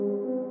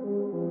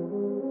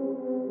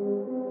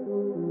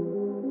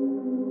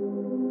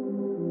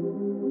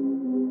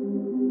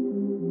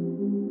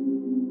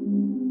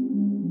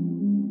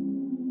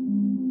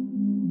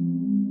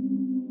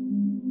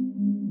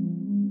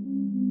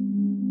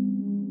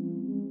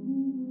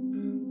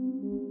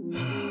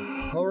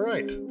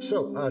right,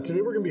 so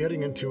today we're going to be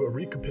heading into a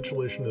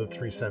recapitulation of the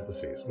three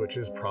syntheses, which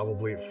is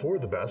probably for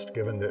the best,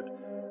 given that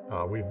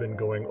we've been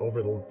going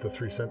over the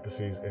three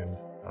syntheses in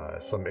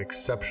some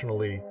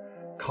exceptionally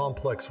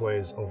complex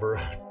ways over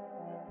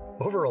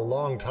a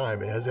long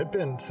time. Has it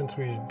been since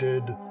we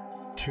did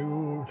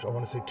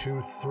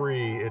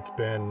three, it's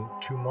been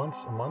 2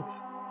 months, a month?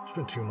 It's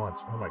been 2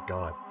 months, oh my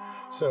god.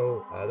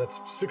 So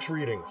that's 6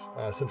 readings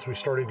since we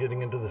started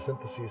getting into the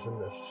syntheses in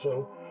this,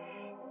 so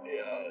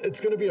it's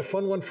going to be a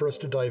fun one for us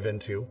to dive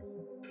into.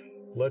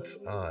 Let's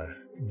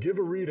give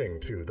a reading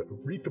to the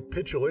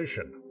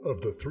recapitulation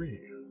of the three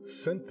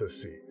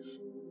syntheses.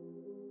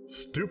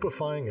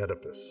 Stupefying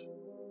Oedipus,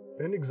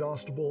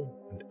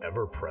 inexhaustible and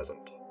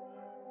ever-present.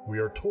 We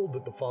are told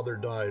that the father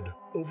died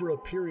over a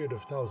period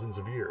of thousands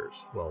of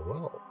years,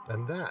 well,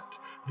 and that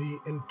the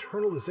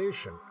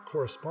internalization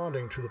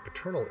corresponding to the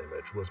paternal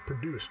image was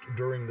produced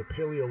during the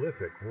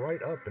Paleolithic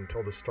right up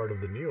until the start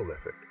of the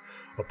Neolithic,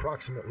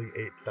 approximately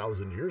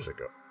 8,000 years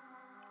ago.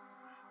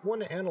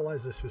 One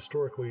analyzes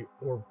historically,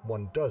 or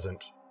one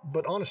doesn't,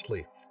 but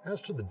honestly,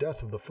 as to the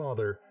death of the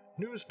father,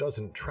 news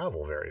doesn't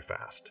travel very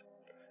fast.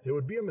 It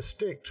would be a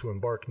mistake to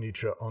embark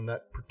Nietzsche on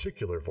that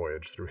particular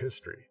voyage through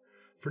history,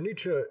 for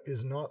Nietzsche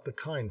is not the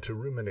kind to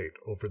ruminate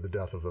over the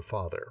death of the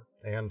father,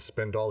 and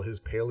spend all his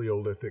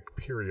Paleolithic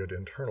period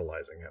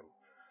internalizing him.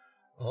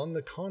 On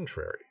the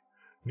contrary,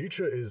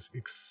 Nietzsche is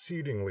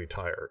exceedingly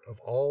tired of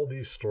all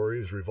these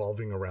stories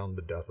revolving around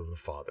the death of the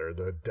father,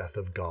 the death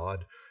of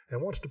God,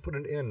 and wants to put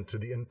an end to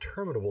the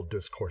interminable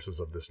discourses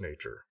of this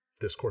nature,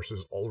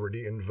 discourses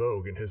already in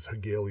vogue in his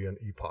Hegelian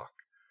epoch.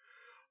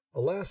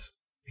 Alas,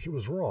 he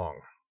was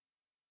wrong.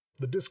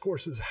 The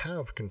discourses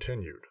have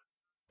continued,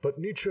 but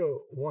Nietzsche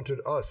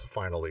wanted us,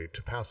 finally,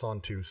 to pass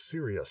on to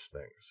serious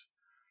things.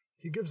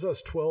 He gives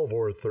us 12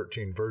 or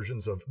 13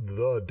 versions of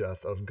the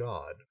death of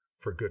God,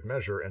 for good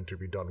measure and to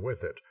be done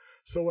with it,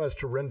 so as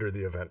to render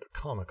the event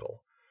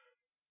comical.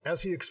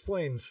 As he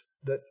explains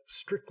that,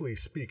 strictly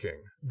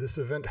speaking, this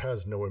event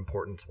has no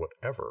importance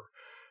whatever,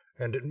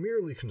 and it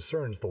merely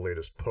concerns the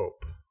latest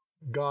pope.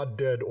 God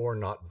dead or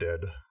not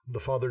dead, the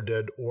father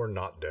dead or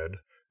not dead,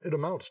 it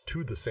amounts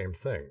to the same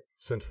thing,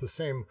 since the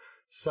same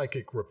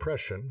psychic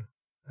repression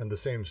and the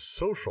same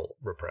social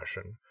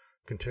repression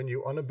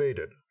continue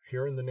unabated,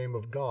 here in the name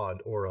of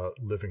God or a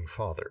living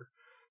father,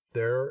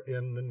 there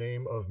in the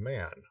name of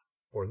man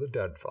or the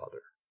dead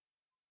father.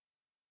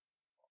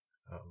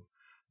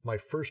 My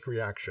first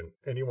reaction,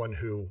 anyone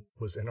who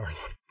was in our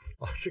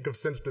Logic of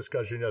Sense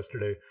discussion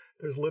yesterday,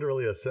 there's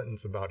literally a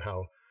sentence about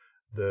how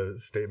the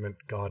statement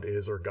God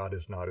is or God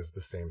is not is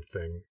the same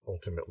thing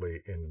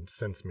ultimately in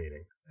sense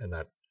meaning. And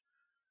that,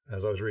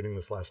 as I was reading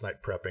this last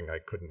night prepping, I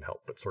couldn't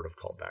help but sort of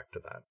call back to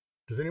that.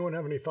 Does anyone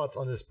have any thoughts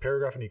on this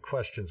paragraph, any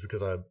questions?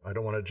 Because I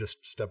don't want to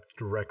just step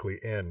directly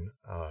in.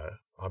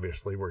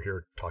 Obviously, we're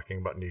here talking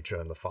about Nietzsche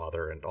and the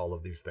father and all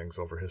of these things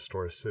over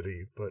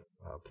historicity, but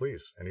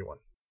please, anyone.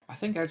 I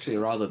think actually a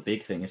rather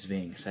big thing is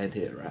being said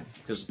here, right?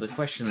 Because the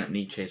question that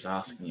Nietzsche is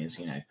asking is,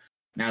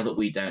 now that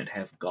we don't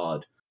have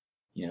God,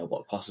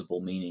 what possible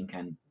meaning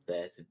can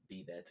there to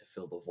be there to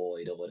fill the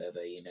void or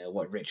whatever,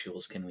 what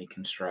rituals can we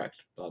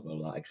construct, blah, blah,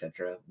 blah,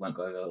 etc. Won't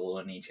go over all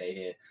of Nietzsche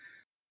here.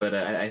 But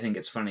I think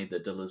it's funny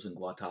that Deleuze and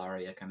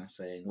Guattari are kind of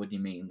saying, what do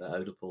you mean that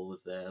Oedipal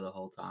was there the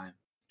whole time?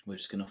 We're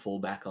just going to fall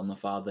back on the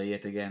father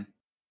yet again?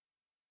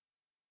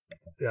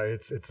 Yeah,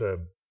 it's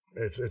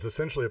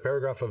essentially a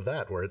paragraph of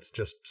that, where it's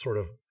just sort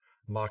of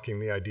mocking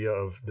the idea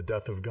of the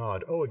death of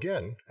God. Oh,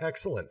 again,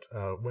 excellent.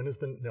 When is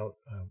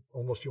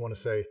almost you want to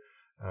say,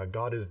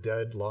 God is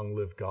dead, long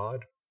live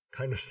God,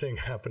 kind of thing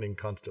happening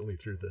constantly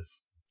through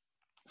this.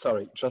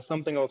 Sorry, just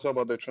something also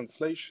about the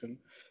translation.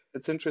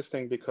 It's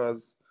interesting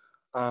because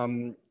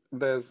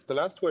there's the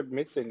last word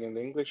missing in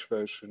the English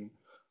version.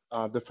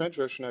 The French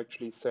version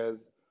actually says,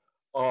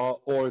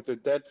 or the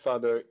dead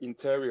father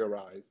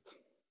interiorized.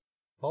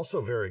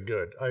 Also very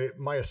good.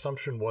 My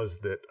assumption was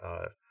that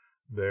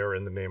there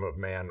in the name of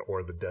man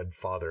or the dead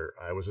father,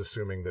 I was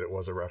assuming that it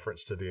was a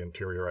reference to the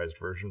interiorized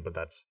version, but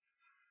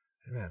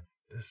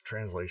this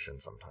translation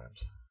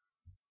sometimes.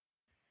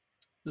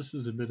 This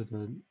is a bit of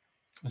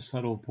a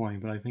subtle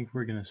point, but I think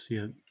we're going to see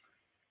it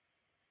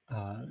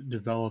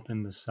develop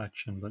in this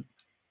section. But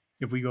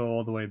if we go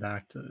all the way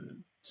back to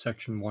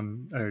section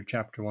 1 or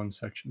chapter 1,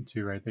 section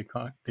 2, right?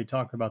 They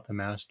talk about the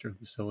master of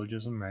the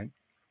syllogism, right?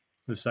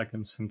 The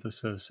second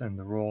synthesis and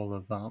the role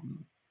of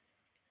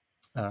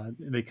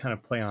they kind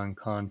of play on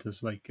Kant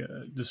as like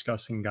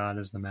discussing God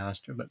as the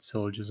master of that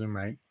syllogism,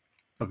 right?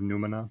 Of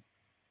noumena.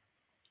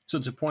 So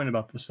it's a point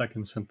about the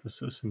second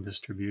synthesis and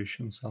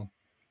distribution. So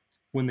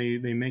when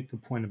they make the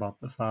point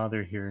about the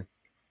father here,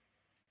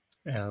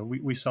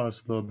 we saw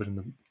this a little bit in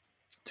the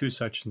 2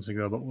 sections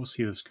ago, but we'll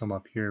see this come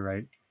up here,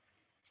 right?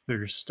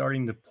 They're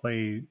starting to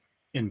play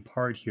in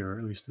part here, or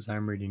at least as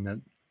I'm reading it,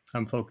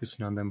 I'm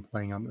focusing on them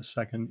playing on the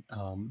second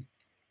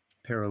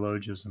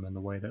paralogism and the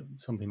way that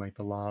something like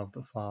the law of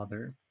the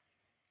father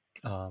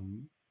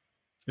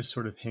is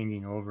sort of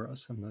hanging over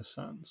us in this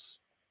sense.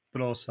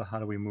 But also, how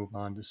do we move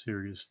on to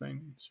serious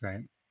things,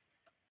 right?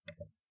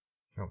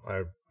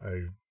 I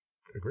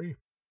agree.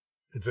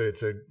 It's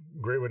a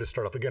great way to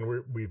start off.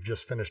 Again, we've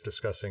just finished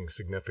discussing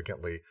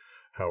significantly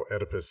how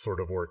Oedipus sort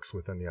of works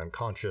within the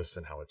unconscious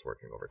and how it's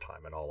working over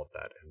time and all of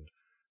that. And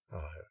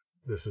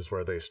this is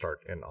where they start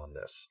in on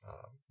this,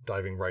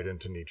 diving right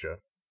into Nietzsche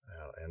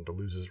and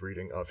Deleuze's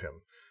reading of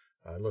him.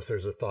 Unless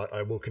there's a thought,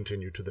 I will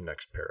continue to the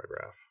next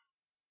paragraph.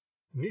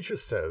 Nietzsche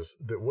says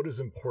that what is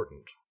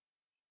important...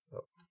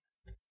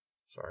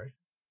 Sorry,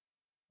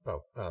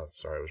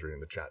 I was reading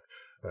the chat.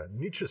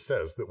 Nietzsche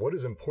says that what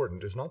is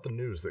important is not the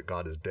news that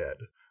God is dead,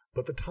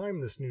 but the time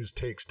this news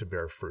takes to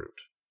bear fruit.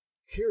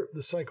 Here,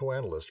 the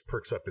psychoanalyst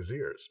perks up his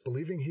ears,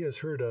 believing he has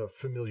heard a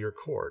familiar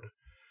chord.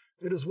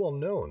 It is well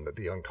known that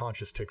the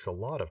unconscious takes a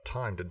lot of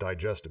time to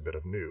digest a bit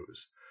of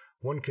news.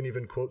 One can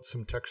even quote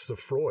some texts of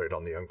Freud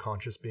on the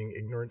unconscious being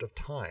ignorant of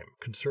time,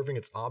 conserving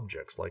its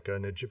objects like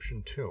an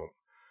Egyptian tomb.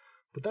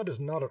 But that is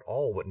not at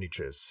all what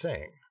Nietzsche is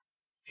saying.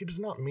 He does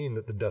not mean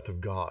that the death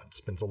of God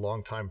spends a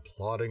long time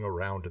plodding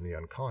around in the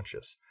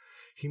unconscious.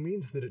 He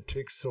means that it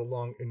takes so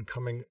long in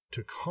coming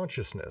to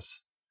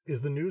consciousness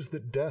is the news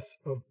that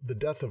the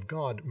death of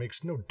God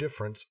makes no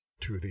difference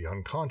to the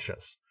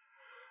unconscious.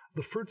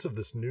 The fruits of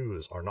this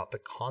news are not the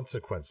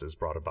consequences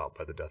brought about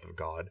by the death of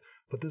God,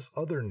 but this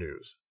other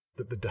news,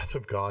 that the death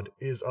of God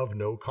is of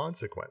no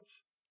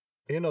consequence.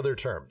 In other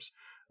terms,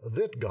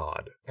 that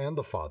God and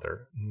the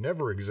Father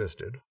never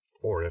existed,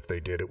 or if they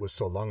did, it was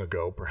so long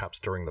ago, perhaps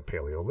during the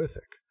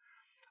Paleolithic.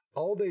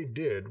 All they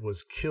did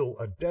was kill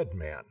a dead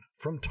man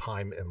from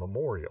time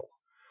immemorial.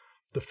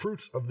 The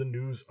fruits of the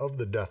news of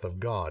the death of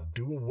God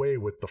do away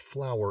with the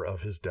flower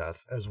of his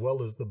death as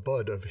well as the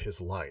bud of his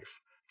life.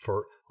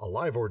 For,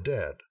 alive or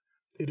dead,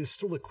 it is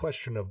still a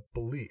question of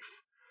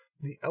belief.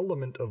 The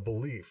element of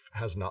belief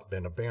has not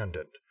been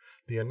abandoned.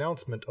 The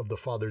announcement of the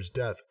Father's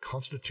death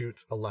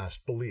constitutes a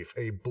last belief,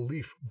 a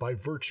belief by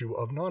virtue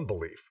of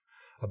non-belief,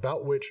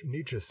 about which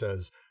Nietzsche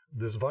says,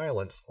 this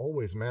violence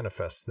always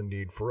manifests the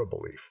need for a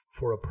belief,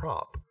 for a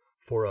prop,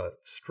 for a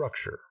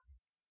structure.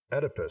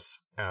 Oedipus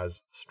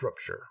as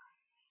structure.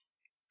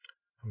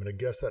 I'm going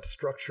to guess that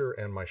structure,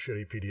 and my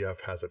shitty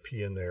PDF has a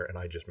P in there, and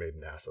I just made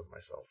an ass of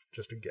myself.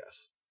 Just a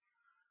guess.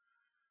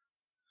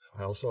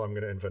 I'm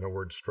going to invent a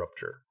word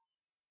structure.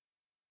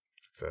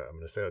 I'm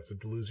going to say that's a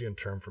Deleuzian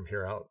term from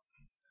here out,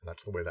 and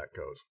that's the way that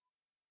goes.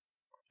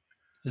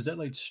 Is that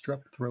like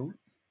strep throat?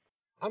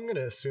 I'm going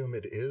to assume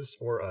it is,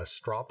 or a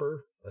strop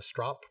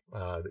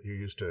that you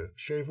use to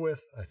shave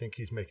with. I think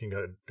he's making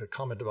a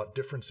comment about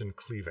difference in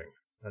cleaving.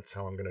 That's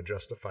how I'm going to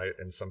justify it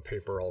in some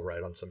paper I'll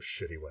write on some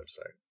shitty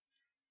website.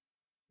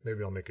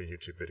 Maybe I'll make a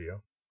YouTube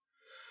video.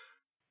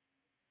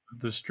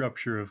 The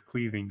structure of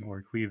cleaving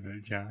or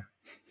cleavage, yeah.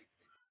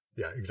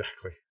 Yeah,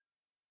 exactly.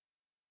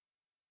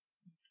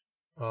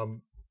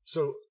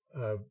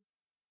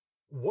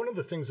 One of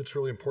the things that's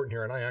really important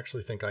here, and I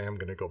actually think I am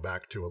going to go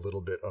back to a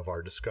little bit of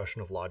our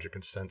discussion of logic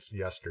and sense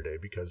yesterday,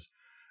 because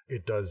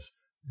it does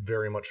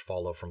very much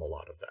follow from a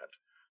lot of that.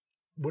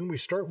 When we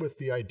start with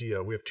the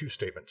idea, we have two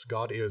statements,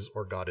 God is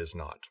or God is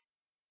not.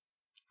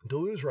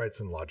 Deleuze writes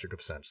in Logic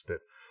of Sense that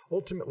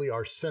ultimately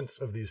our sense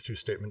of these two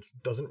statements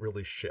doesn't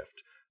really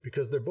shift,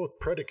 because they're both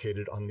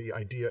predicated on the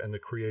idea and the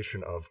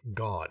creation of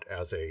God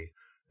as a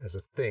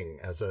thing,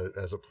 as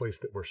a place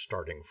that we're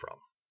starting from.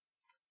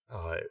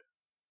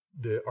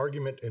 The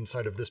argument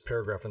inside of this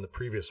paragraph and the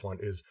previous one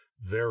is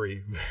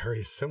very,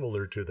 very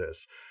similar to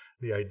this.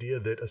 The idea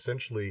that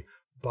essentially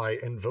by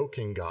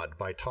invoking God,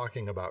 by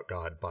talking about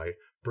God, by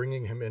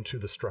bringing him into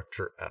the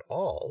structure at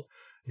all,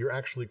 you're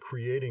actually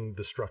creating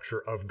the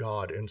structure of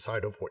God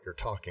inside of what you're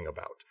talking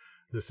about.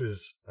 This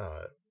is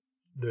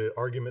the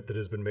argument that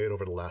has been made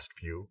over the last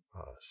few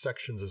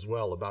sections as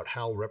well about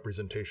how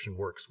representation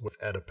works with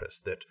Oedipus,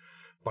 that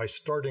by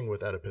starting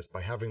with Oedipus,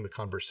 by having the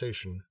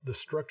conversation, the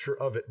structure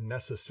of it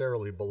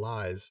necessarily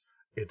belies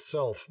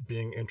itself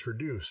being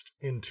introduced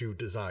into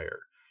desire.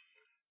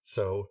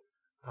 So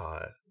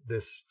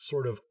this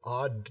sort of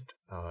odd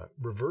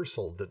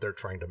reversal that they're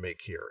trying to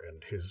make here,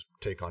 and his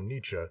take on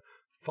Nietzsche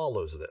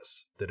follows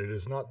this, that it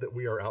is not that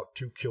we are out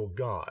to kill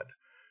God.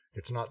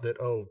 It's not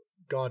that, oh,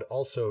 God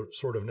also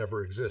sort of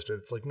never existed.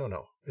 It's like,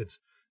 no, it's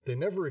they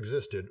never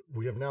existed.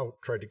 We have now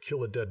tried to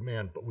kill a dead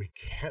man, but we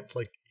can't,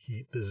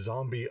 the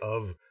zombie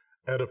of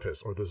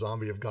Oedipus or the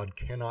zombie of God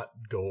cannot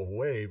go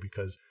away,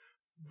 because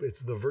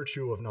it's the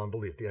virtue of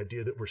non-belief, the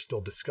idea that we're still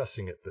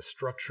discussing it. The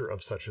structure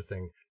of such a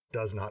thing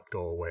does not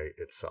go away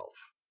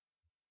itself.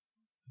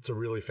 It's a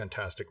really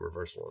fantastic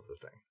reversal of the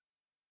thing.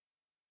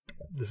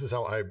 This is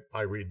how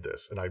I read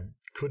this, and I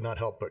could not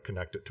help but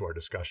connect it to our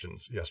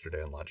discussions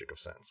yesterday in Logic of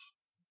Sense.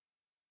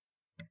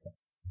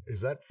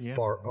 Is that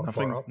far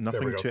up?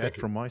 Nothing to add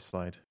from my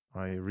side.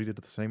 I read it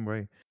the same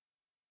way.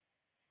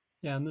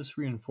 Yeah, and this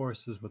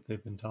reinforces what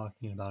they've been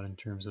talking about in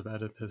terms of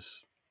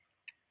Oedipus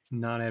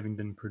not having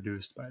been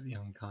produced by the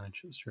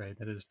unconscious, right?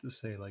 That is to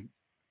say,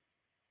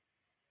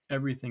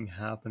 everything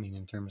happening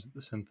in terms of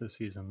the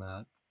syntheses and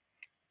that,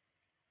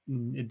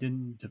 it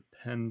didn't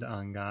depend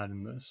on God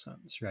in this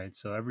sense, right?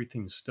 So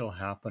everything's still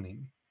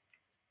happening,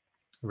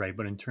 right?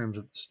 But in terms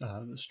of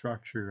the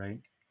structure, right,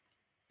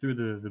 through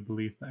the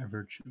belief by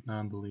virtue of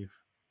non-belief,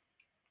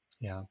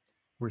 yeah,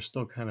 we're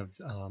still kind of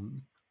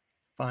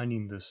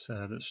finding this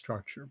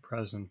structure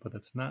present, but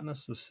it's not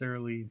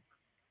necessarily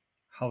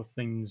how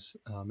things.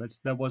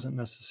 That wasn't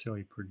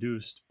necessarily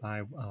produced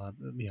by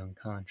the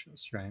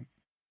unconscious, right?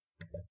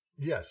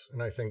 Yes,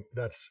 and I think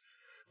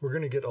we're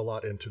going to get a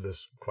lot into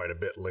this quite a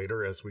bit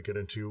later as we get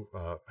into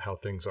how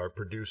things are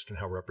produced and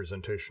how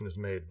representation is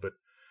made. But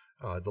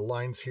the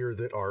lines here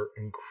that are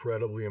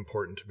incredibly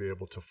important to be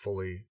able to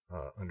fully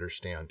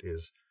understand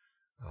is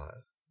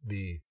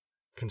the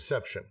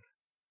conception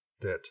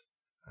that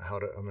I'm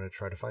going to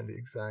try to find the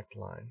exact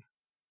line.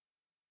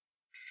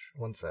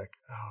 One sec.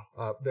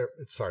 There.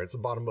 Sorry, it's the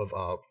bottom of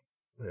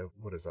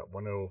what is that?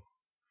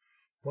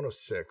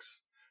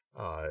 106.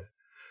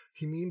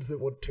 He means that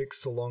what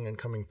takes so long in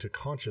coming to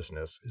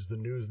consciousness is the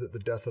news that the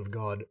death of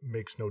God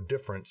makes no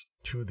difference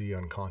to the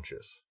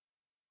unconscious.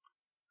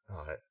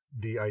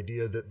 The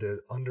idea that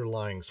the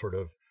underlying sort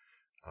of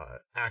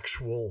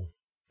actual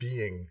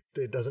being,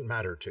 it doesn't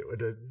matter to it.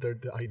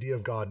 The idea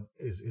of God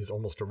is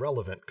almost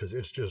irrelevant because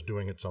it's just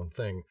doing its own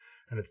thing,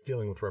 and it's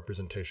dealing with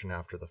representation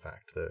after the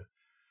fact.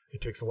 It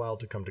takes a while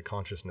to come to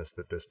consciousness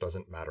that this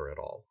doesn't matter at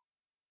all.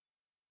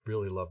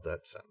 Really love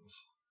that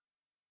sentence.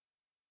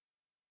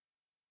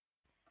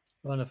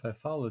 Well, and if I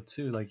follow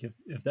too, like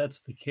if that's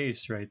the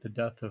case, right, the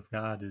death of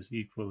God is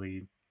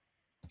equally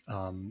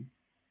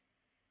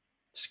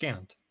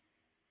scant,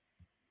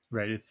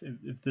 right? If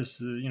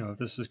this is if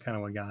this is kind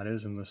of what God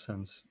is in this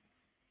sense,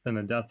 then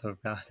the death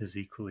of God is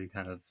equally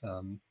kind of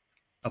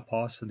a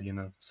paucity in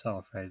of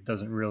itself, right? It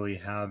doesn't really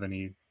have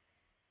any.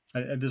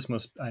 I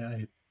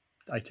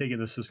take it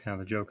this is kind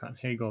of a joke on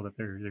Hegel that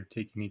they're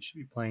taking each to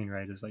be plain,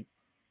 right? Is like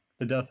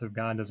the death of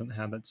God doesn't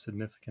have that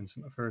significance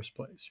in the first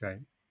place, right?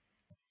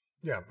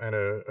 Yeah, and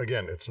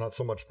again, it's not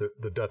so much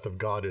that the death of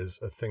God is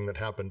a thing that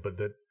happened, but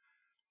that,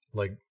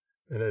 like,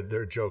 in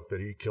their joke that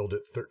he killed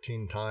it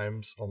 13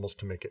 times, almost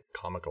to make it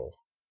comical.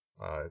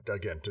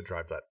 Again, to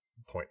drive that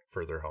point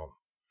further home.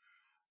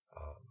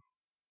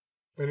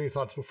 Any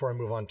thoughts before I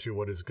move on to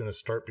what is going to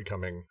start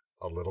becoming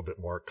a little bit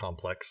more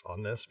complex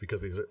on this?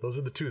 Because those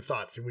are the two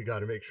thoughts we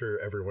got to make sure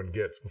everyone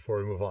gets before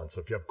we move on.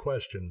 So if you have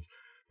questions,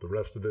 the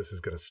rest of this is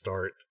going to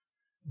start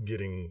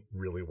getting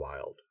really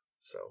wild.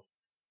 So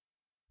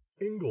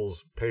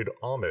Ingalls paid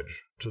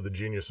homage to the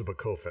genius of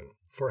Bachofen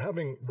for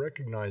having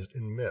recognized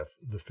in myth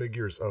the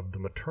figures of the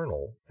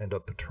maternal and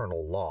of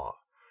paternal law,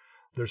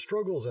 their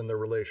struggles and their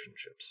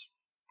relationships.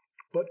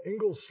 But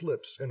Ingalls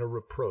slips in a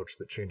reproach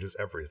that changes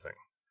everything.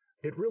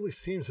 It really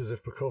seems as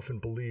if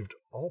Bachofen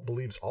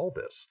believes all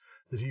this,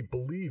 that he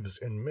believes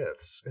in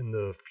myths, in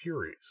the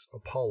Furies,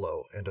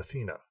 Apollo, and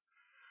Athena.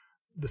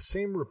 The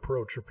same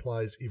reproach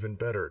applies even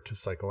better to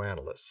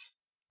psychoanalysts.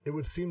 It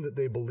would seem that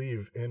they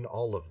believe in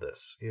all of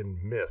this, in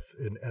myth,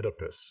 in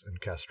Oedipus, and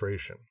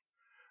castration.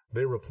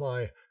 They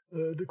reply,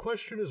 the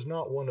question is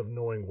not one of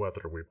knowing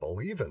whether we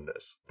believe in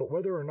this, but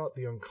whether or not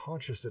the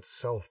unconscious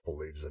itself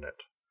believes in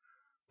it.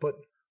 But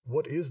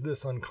what is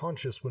this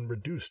unconscious when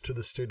reduced to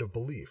the state of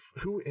belief?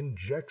 Who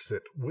injects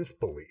it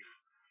with belief?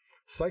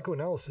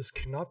 Psychoanalysis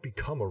cannot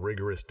become a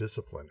rigorous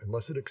discipline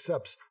unless it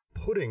accepts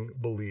putting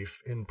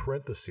belief in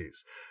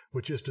parentheses,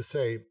 which is to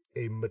say,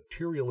 a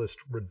materialist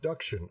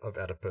reduction of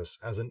Oedipus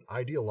as an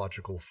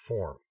ideological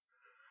form.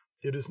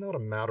 It is not a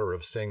matter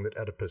of saying that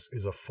Oedipus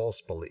is a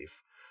false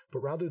belief, but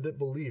rather that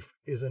belief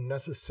is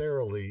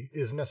necessarily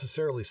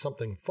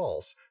something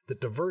false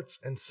that diverts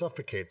and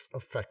suffocates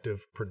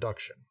effective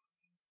production.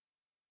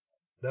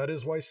 That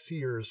is why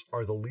seers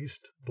are the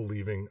least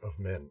believing of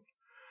men.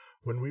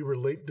 When we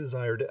relate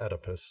desire to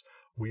Oedipus,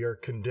 we are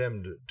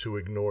condemned to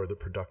ignore the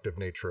productive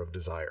nature of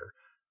desire.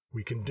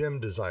 We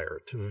condemn desire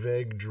to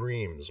vague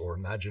dreams or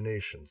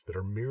imaginations that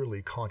are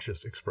merely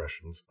conscious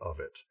expressions of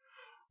it.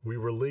 We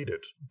relate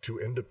it to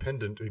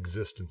independent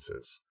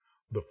existences,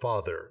 the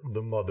father,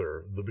 the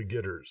mother, the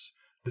begetters,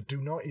 that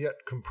do not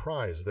yet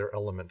comprise their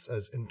elements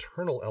as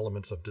internal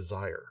elements of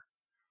desire.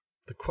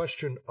 The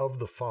question of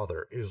the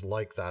Father is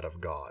like that of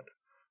God.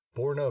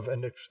 Born of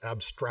an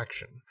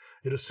abstraction,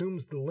 it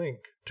assumes the link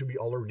to be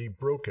already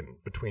broken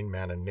between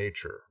man and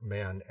nature,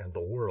 man and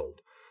the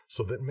world,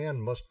 so that man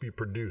must be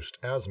produced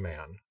as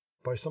man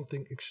by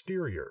something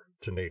exterior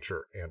to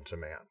nature and to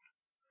man.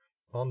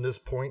 On this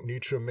point,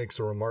 Nietzsche makes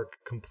a remark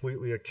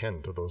completely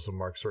akin to those of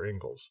Marx or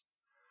Engels.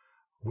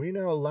 We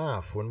now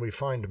laugh when we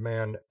find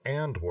man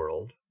and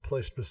world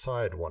placed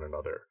beside one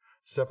another,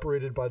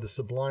 separated by the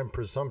sublime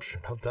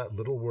presumption of that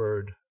little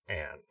word,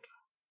 and.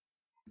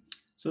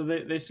 So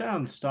they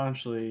sound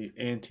staunchly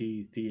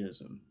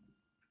anti-theism.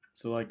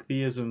 So like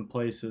theism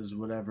places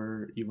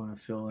whatever you want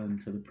to fill in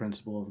for the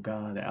principle of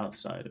God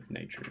outside of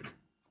nature,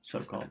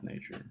 so-called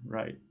nature,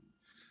 right?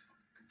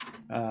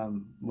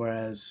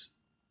 Whereas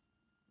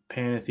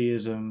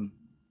pantheism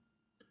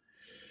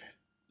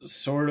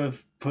sort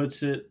of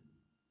puts it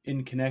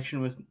in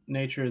connection with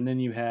nature, and then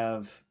you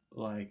have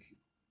like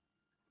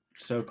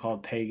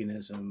so-called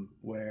paganism,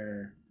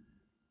 where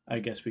I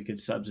guess we could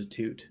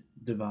substitute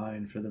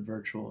divine for the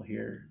virtual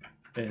here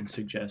and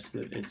suggest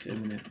that it's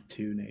immanent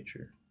to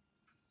nature.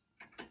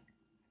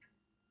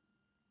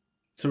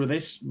 So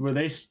were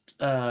they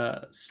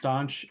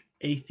staunch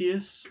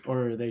atheists,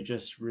 or are they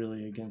just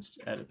really against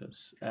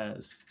Oedipus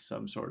as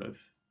some sort of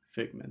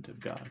figment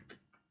of God?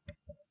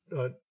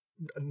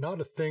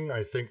 Not a thing,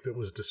 I think, that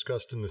was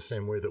discussed in the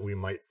same way that we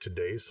might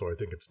today, so I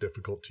think it's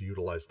difficult to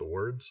utilize the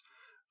words.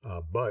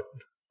 But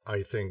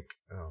I think,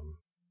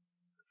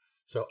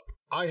 so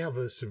I have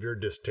a severe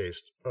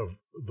distaste of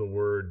the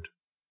word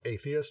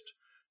atheist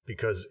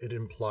because it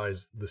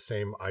implies the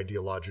same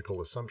ideological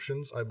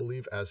assumptions, I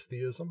believe, as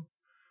theism.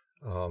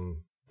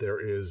 There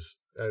is,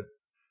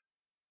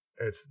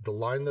 it's the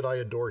line that I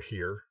adore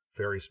here,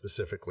 very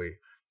specifically,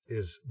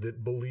 is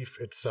that belief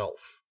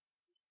itself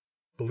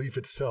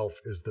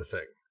is the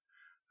thing.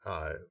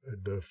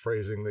 The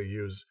phrasing they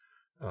use,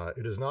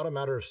 it is not a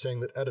matter of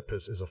saying that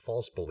Oedipus is a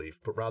false belief,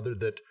 but rather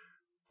that,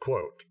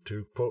 quote,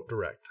 to quote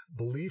direct,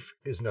 belief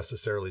is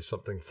necessarily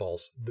something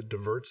false that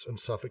diverts and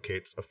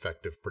suffocates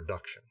effective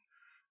production.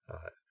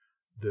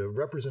 The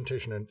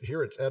representation, and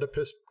here it's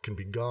Oedipus, can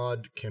be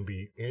God, can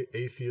be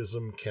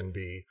atheism, can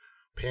be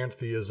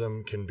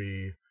pantheism, can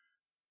be,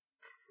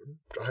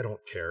 I don't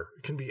care.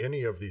 It can be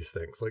any of these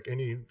things, like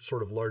any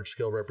sort of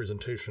large-scale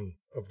representation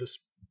of this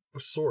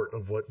sort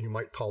of what you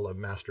might call a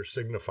master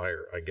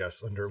signifier, I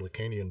guess, under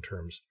Lacanian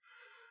terms.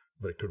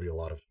 But it could be a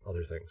lot of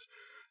other things.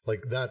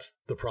 Like, that's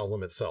the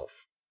problem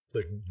itself.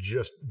 Like,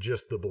 just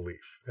the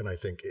belief. And I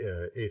think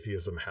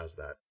atheism has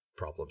that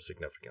problem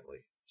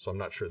significantly. So I'm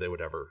not sure they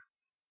would ever...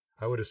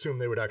 I would assume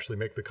they would actually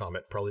make the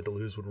comment. Probably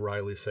Deleuze would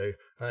wryly say,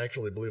 I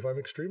actually believe I'm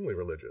extremely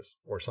religious.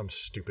 Or some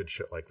stupid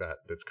shit like that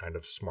that's kind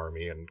of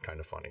smarmy and kind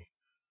of funny.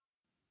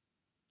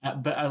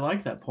 But I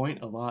like that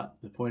point a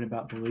lot, the point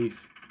about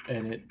belief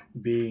and it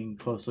being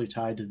closely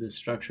tied to the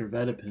structure of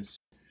Oedipus.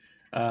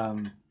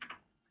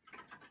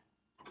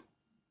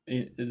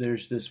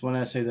 There's this one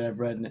essay that I've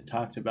read and it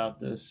talked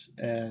about this.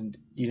 And,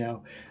 you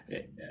know,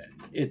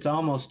 it's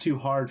almost too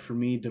hard for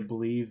me to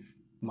believe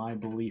my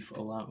belief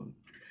alone.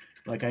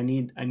 Like I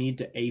need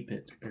to ape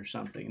it or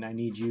something, and I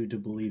need you to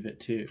believe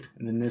it too.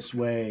 And in this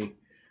way,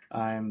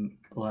 I'm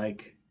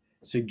like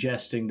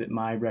suggesting that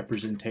my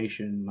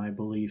representation, my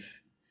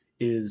belief,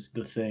 is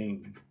the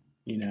thing,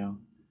 you know.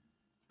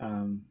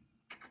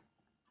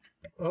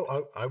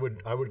 I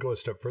would go a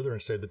step further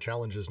and say the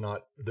challenge is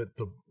not that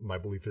my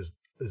belief is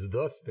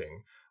the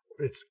thing;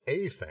 it's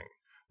a thing.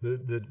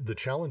 The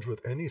challenge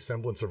with any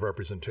semblance of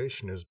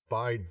representation is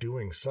by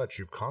doing such,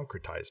 you've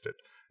concretized it.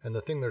 And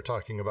the thing they're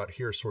talking about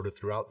here sort of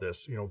throughout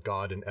this, you know,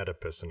 God and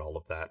Oedipus and all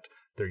of that,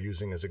 they're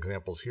using as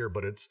examples here,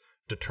 but it's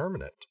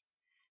determinate.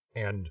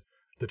 And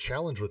the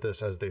challenge with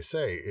this, as they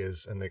say,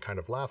 is, and they kind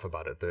of laugh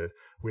about it,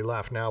 we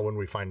laugh now when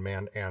we find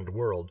man and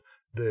world.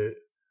 The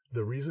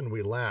reason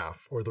we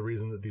laugh, or the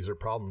reason that these are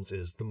problems,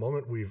 is the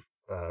moment we've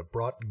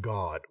brought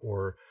God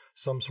or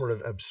some sort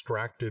of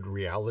abstracted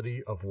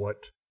reality of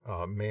what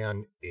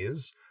man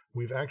is,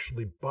 we've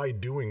actually, by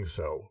doing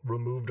so,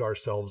 removed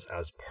ourselves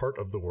as part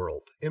of the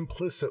world,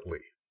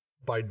 implicitly,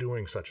 by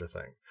doing such a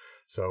thing.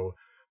 So,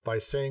 by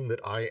saying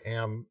that I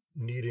am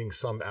needing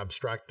some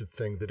abstracted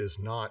thing that is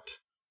not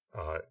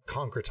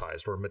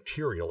concretized or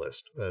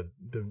materialist,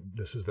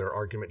 this is their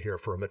argument here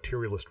for a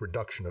materialist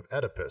reduction of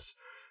Oedipus.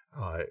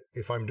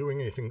 If I'm doing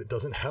anything that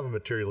doesn't have a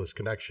materialist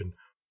connection,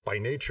 by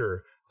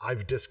nature,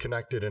 I've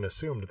disconnected and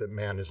assumed that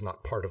man is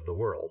not part of the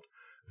world.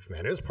 If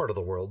man is part of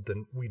the world,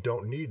 then we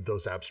don't need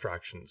those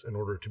abstractions in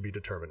order to be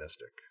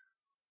deterministic.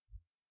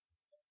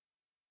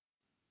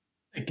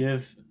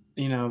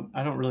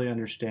 I don't really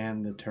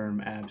understand the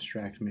term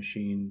abstract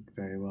machine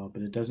very well,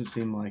 but it doesn't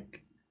seem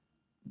like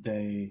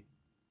they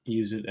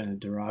use it in a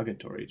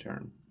derogatory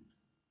term.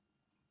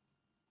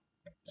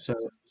 So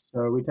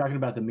are we talking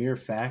about the mere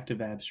fact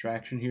of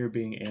abstraction here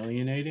being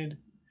alienating,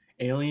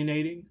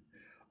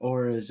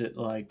 or is it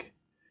like,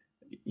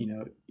 you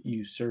know,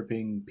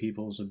 usurping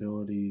people's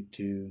ability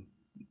to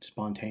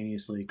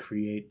spontaneously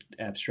create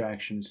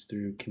abstractions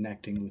through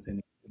connecting with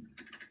anything?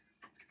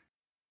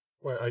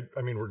 Well,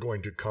 I mean, we're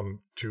going to come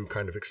to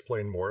kind of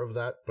explain more of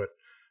that, but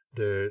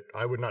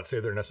I would not say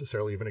they're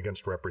necessarily even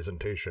against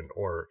representation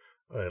or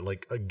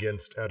like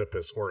against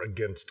Oedipus or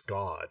against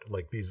God.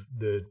 Like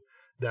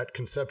that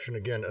conception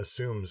again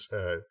assumes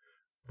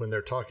when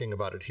they're talking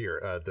about it here,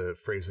 the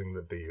phrasing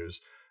that they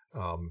use.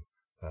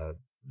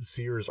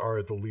 Seers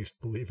are the least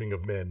believing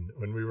of men.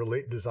 When we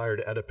relate desire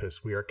to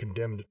Oedipus, we are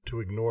condemned to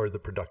ignore the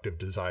productive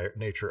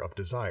nature of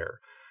desire.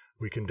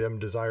 We condemn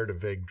desire to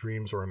vague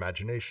dreams or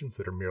imaginations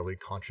that are merely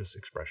conscious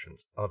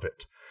expressions of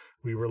it.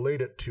 We relate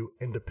it to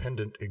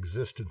independent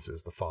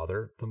existences, the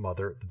father, the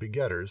mother, the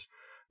begetters,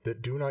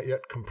 that do not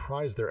yet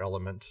comprise their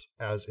elements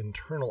as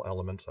internal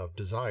elements of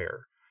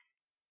desire.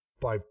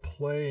 By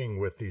playing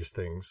with these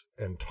things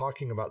and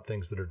talking about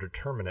things that are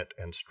determinate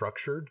and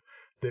structured,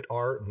 that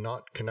are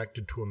not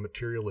connected to a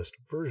materialist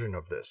version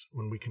of this,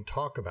 when we can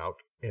talk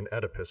about, in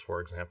Oedipus, for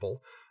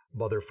example,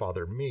 mother,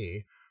 father,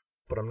 me,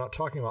 but I'm not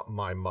talking about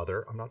my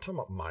mother, I'm not talking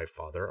about my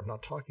father, I'm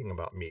not talking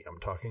about me, I'm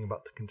talking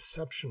about the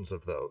conceptions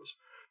of those.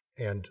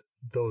 And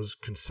those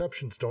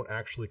conceptions don't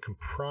actually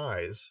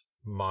comprise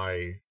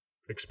my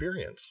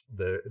experience,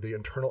 the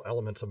internal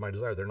elements of my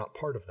desire. They're not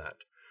part of that.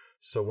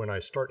 So when I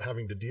start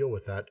having to deal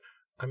with that,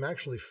 I'm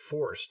actually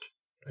forced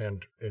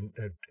and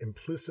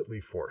implicitly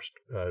forced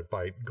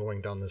by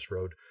going down this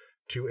road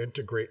to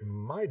integrate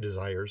my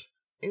desires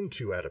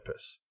into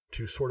Oedipus,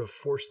 to sort of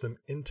force them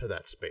into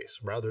that space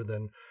rather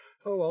than,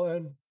 oh,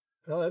 well,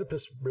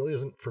 Oedipus really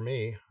isn't for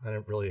me. I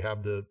didn't really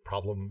have the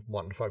problem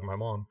wanting to fuck my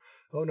mom.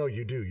 Oh, no,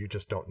 you do. You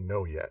just don't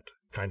know yet,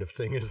 kind of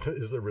thing is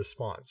the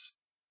response.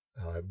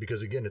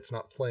 Because again, it's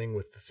not playing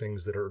with the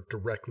things that are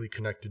directly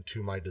connected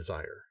to my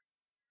desire.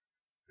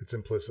 It's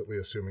implicitly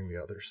assuming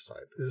the other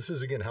side. This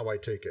is, again, how I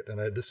take it.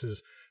 And this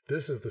is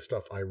the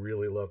stuff I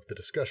really love the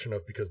discussion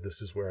of, because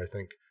this is where I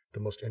think the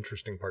most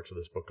interesting parts of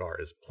this book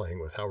is playing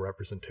with how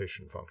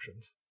representation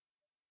functions.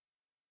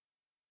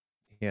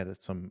 Yeah,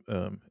 that's some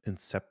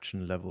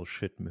Inception level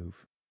shit move.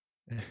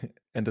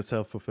 And a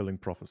self-fulfilling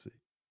prophecy.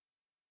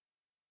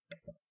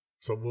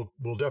 So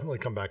we'll definitely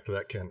come back to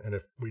that, Ken. And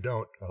if we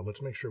don't,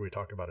 let's make sure we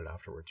talk about it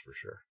afterwards for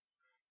sure.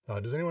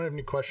 Does anyone have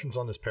any questions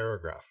on this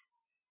paragraph?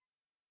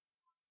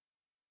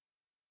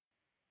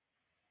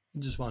 I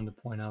just wanted to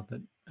point out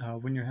that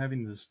when you're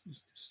having this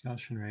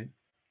discussion, right,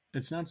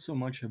 it's not so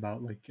much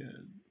about like,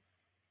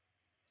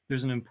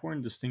 there's an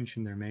important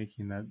distinction they're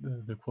making that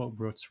the quote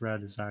Brooks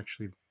read is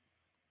actually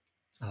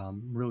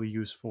really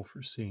useful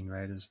for seeing,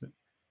 right, is that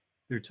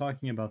they're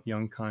talking about the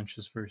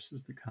unconscious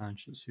versus the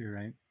conscious here,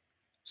 right?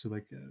 So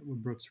like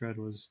what Brooks read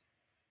was,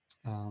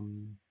 it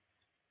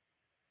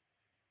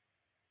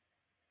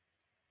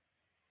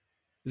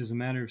is a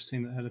matter of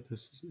saying that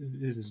Oedipus,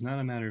 it is not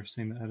a matter of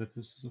saying that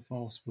Oedipus is a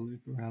false belief,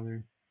 but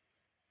rather,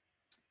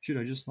 shoot,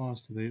 I just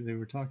lost it. They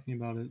were talking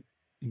about it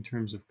in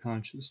terms of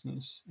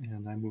consciousness,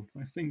 and I moved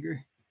my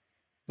finger.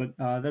 But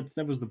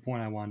that was the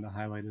point I wanted to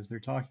highlight, is they're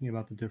talking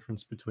about the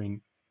difference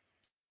between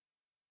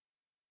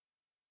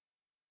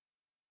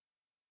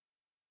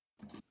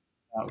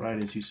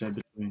outright, as you said,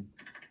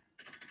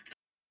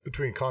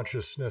 between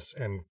consciousness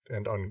and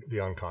the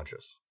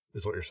unconscious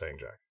is what you're saying,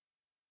 Jack.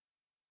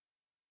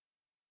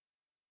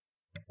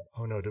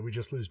 Oh no, did we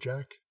just lose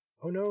Jack?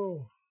 Oh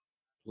no.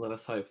 Let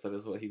us hope that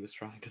is what he was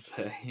trying to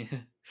say.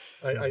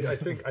 I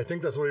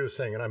think that's what he was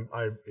saying,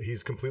 and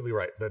he's completely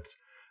right. That's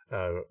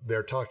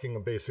they're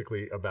talking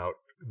basically about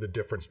the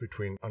difference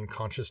between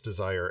unconscious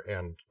desire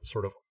and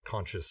sort of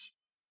conscious,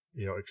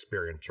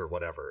 experience or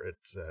whatever.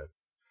 It's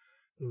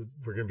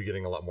we're going to be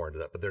getting a lot more into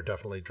that, but they're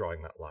definitely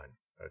drawing that line: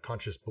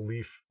 conscious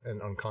belief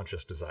and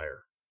unconscious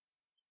desire.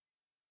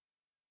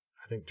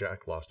 I think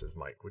Jack lost his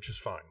mic, which is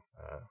fine.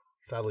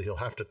 Sadly, he'll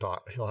have to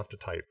talk. He'll have to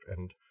type,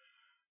 and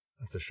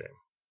that's a shame.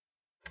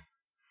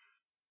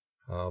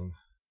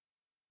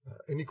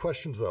 Any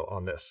questions though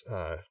on this?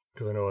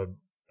 Because I know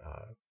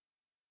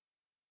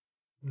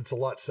it's a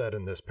lot said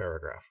in this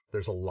paragraph.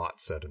 There's a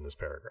lot said in this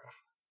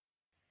paragraph.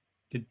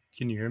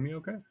 Can you hear me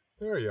okay?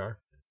 There you are.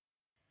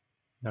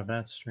 Now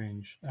that's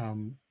strange.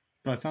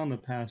 But I found the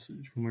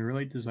passage. When we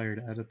relate desire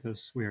to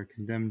Oedipus, we are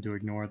condemned to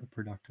ignore the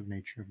productive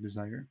nature of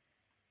desire.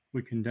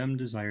 We condemn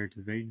desire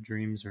to vague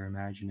dreams or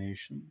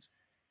imaginations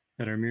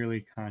that are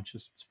merely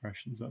conscious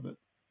expressions of it.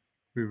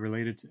 We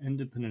relate it to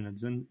independent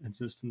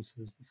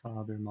existences, the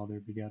father,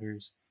 mother,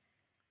 begetters,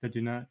 that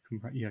do not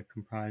yet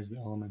comprise the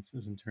elements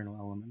as internal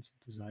elements of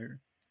desire.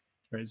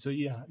 Right. So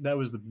yeah, that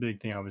was the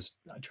big thing I was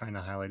trying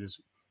to highlight, is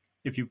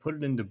if you put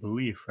it into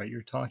belief, right,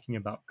 you're talking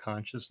about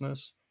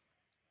consciousness,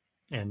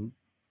 and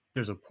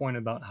there's a point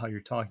about how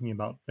you're talking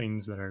about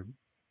things that are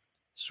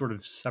sort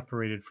of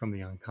separated from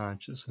the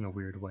unconscious in a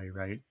weird way,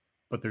 right?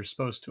 But they're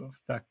supposed to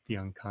affect the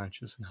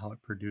unconscious and how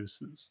it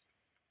produces.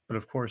 But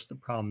of course, the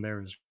problem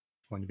there is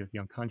going to be that the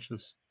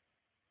unconscious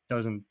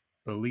doesn't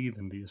believe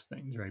in these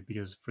things, right?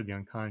 Because for the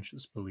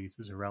unconscious, belief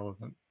is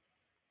irrelevant,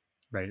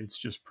 right? It's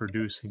just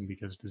producing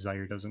because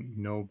desire doesn't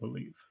know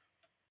belief.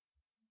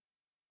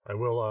 I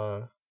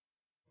will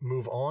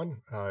move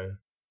on.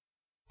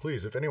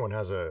 Please, if anyone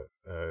has a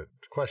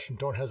question,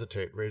 don't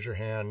hesitate. Raise your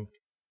hand,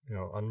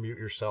 unmute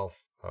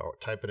yourself, or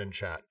type it in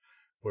chat.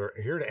 We're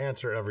here to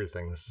answer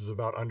everything. This is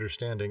about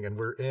understanding,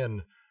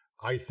 and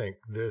I think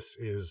this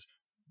is,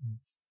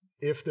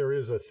 if there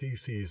is a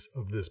thesis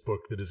of this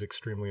book that is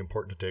extremely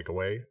important to take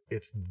away,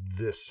 it's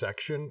this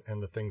section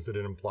and the things that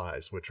it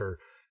implies, which are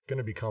going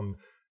to become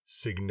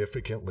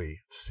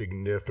significantly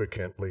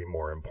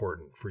more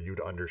important for you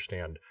to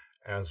understand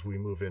as we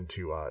move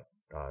into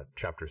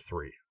chapter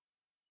 3.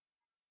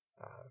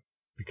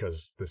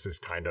 Because this is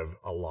kind of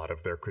a lot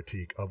of their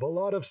critique of a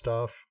lot of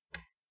stuff,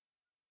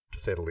 to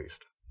say the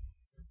least.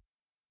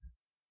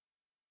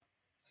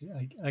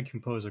 I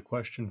can pose a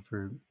question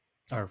for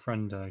our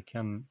friend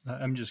Ken.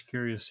 I'm just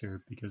curious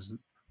here, because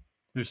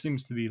there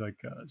seems to be like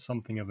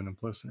something of an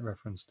implicit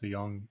reference to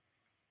Jung.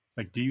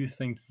 Like, do you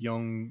think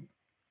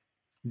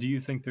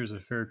there's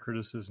a fair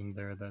criticism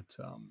there that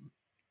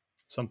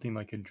something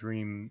like a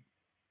dream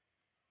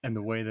and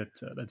the way that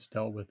that's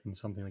dealt with in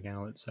something like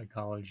analytic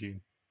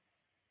psychology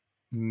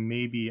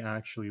maybe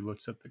actually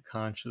looks at the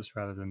conscious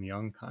rather than the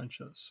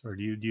unconscious? Or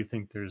do you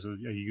think there's a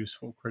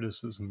useful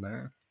criticism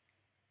there?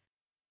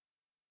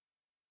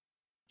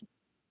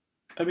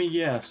 I mean,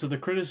 yeah. So the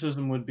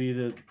criticism would be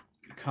that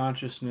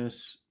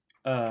consciousness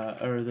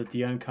or that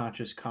the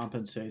unconscious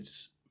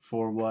compensates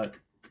for what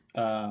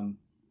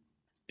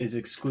is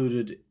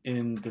excluded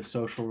in the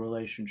social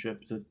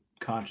relationship that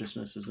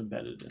consciousness is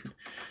embedded in.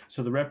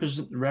 So the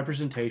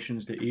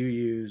representations that you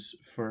use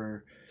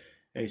for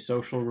a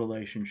social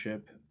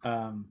relationship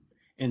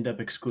end up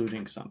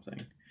excluding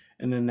something.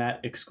 And then that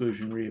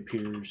exclusion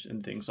reappears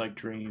in things like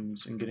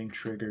dreams and getting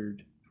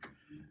triggered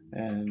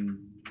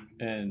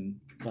and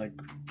like,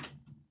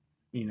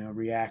 you know,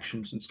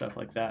 reactions and stuff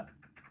like that.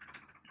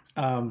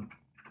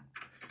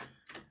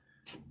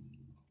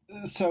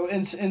 So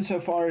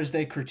insofar as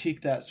they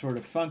critique that sort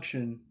of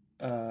function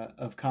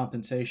of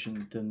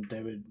compensation, then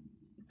they would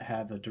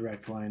have a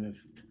direct line of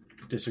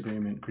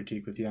disagreement,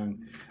 critique with Jung.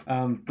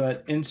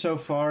 But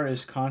insofar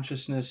as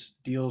consciousness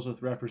deals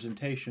with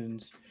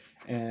representations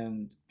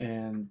and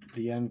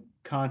the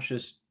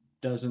unconscious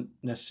doesn't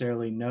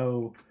necessarily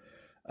know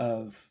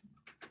of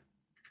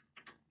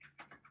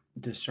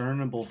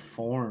discernible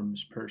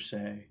forms per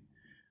se,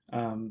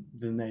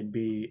 then they'd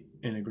be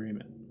in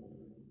agreement.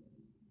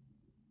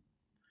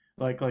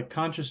 Like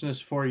consciousness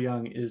for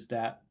Jung is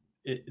that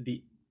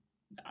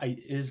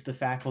is the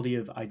faculty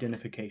of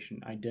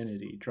identification,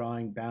 identity,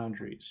 drawing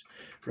boundaries,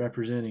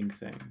 representing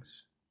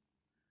things.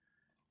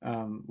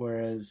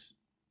 Whereas,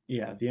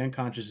 yeah, the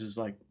unconscious is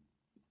like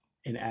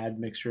an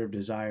admixture of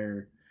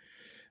desire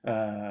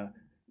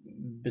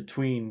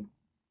between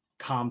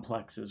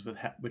complexes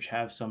which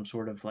have some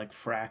sort of like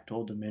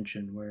fractal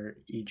dimension where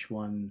each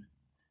one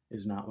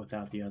is not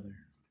without the other.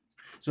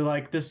 So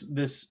like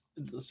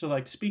so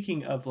like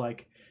speaking of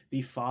like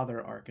the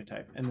father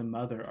archetype and the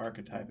mother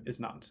archetype is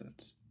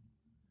nonsense.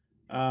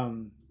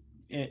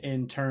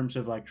 In terms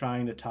of like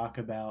trying to talk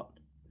about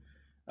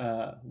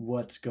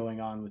what's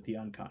going on with the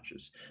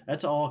unconscious.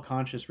 That's all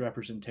conscious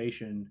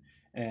representation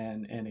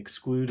and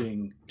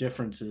excluding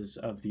differences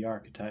of the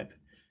archetype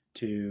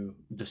to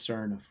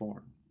discern a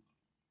form.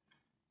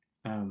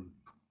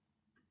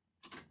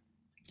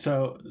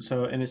 So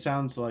and it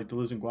sounds like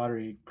Deleuze and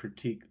Guattari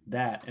critique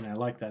that, and I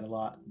like that a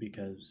lot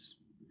because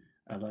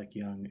I like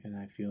Jung, and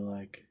I feel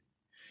like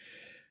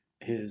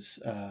his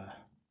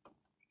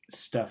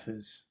stuff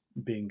is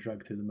being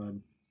dragged through the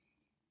mud.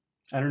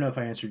 I don't know if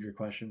I answered your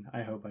question.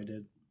 I hope I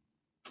did.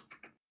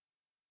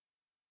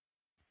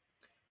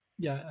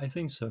 Yeah, I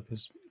think so,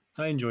 because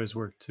I enjoy his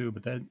work too,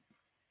 but that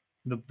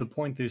the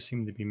point they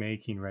seem to be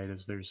making, right,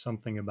 is there's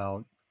something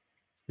about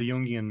the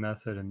Jungian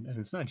method, and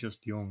it's not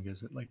just Jung,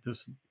 is it? Like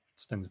this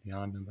extends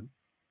beyond him, but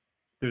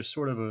there's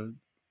sort of a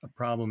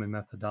problem in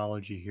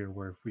methodology here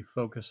where if we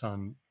focus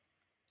on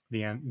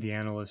the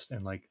analyst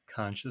and like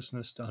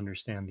consciousness to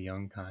understand the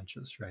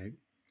unconscious, right,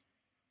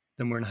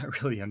 then we're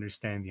not really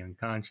understanding the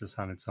unconscious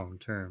on its own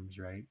terms,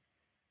 right?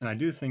 And I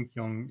do think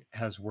Jung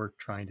has work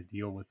trying to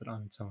deal with it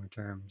on its own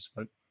terms,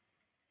 but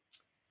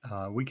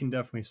we can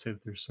definitely say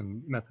that there's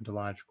some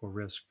methodological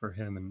risk for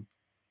him and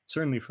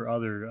certainly for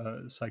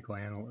other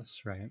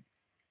psychoanalysts, right?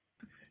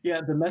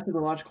 Yeah, the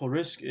methodological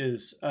risk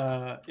is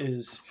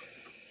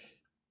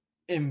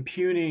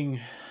impugning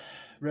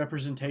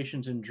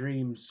representations in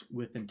dreams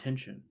with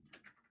intention.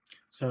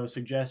 So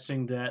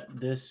suggesting that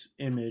this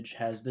image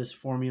has this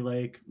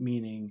formulaic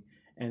meaning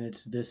and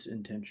it's this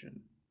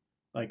intention.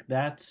 Like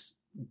that's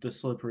the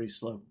slippery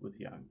slope with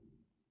Jung.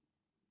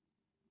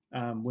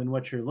 When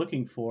what you're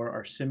looking for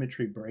are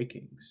symmetry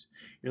breakings.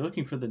 You're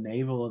looking for the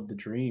navel of the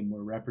dream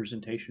where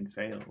representation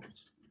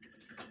fails.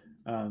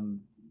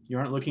 You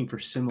aren't looking for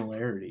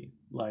similarity.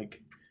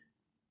 Like,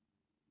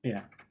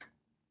 yeah.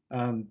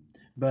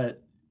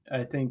 But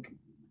I think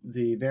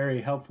the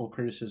very helpful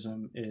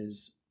criticism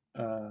is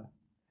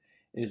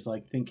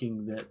like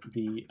thinking that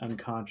the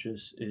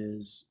unconscious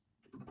is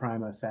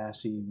prima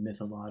facie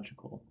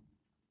mythological.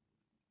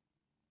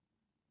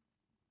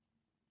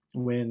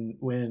 When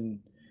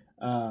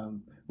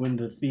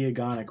the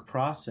theogonic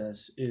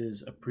process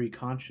is a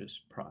preconscious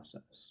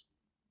process.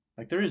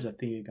 Like there is a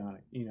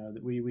theogonic, you know,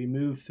 that we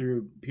move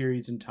through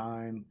periods in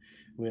time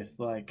with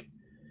like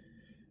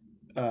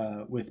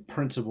with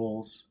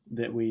principles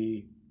that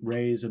we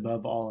raise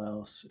above all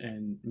else,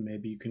 and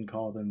maybe you can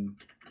call them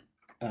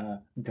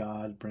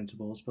God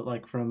principles, but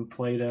like from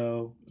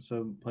Plato.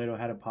 So Plato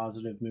had a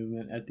positive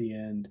movement at the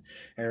end.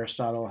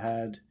 Aristotle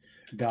had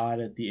God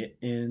at the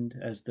end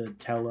as the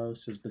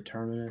telos, as the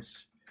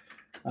terminus.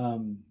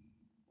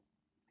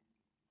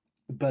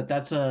 But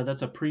that's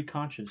a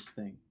pre-conscious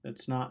thing.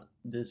 That's not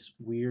this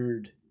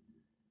weird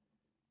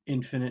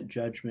infinite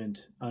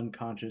judgment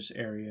unconscious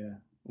area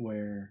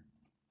where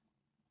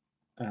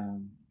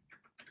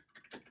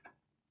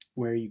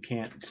you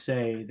can't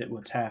say that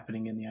what's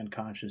happening in the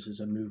unconscious is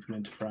a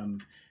movement from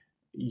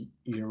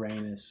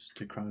Uranus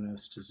to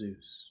Kronos to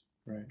Zeus,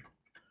 right?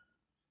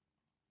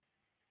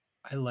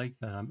 I like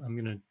that. I'm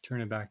going to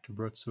turn it back to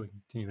Brooks so we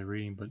can continue the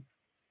reading, but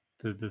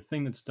the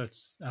thing that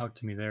sticks out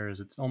to me there is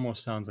it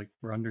almost sounds like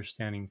we're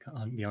understanding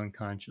the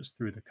unconscious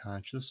through the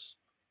conscious,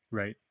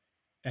 right?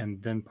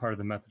 And then part of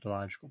the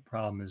methodological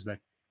problem is that,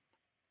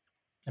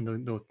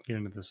 and they'll get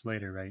into this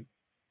later, right?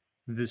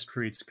 This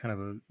creates kind of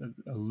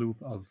a loop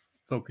of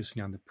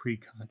focusing on the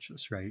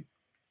preconscious, right?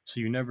 So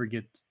you never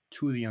get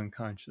to the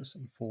unconscious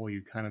in full.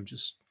 You kind of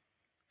just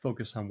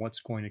focus on what's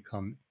going to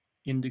come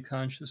into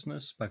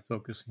consciousness by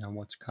focusing on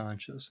what's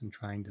conscious and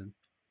trying to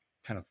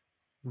kind of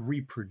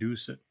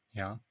reproduce it.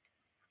 Yeah.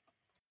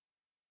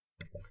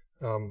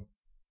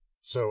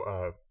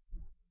 So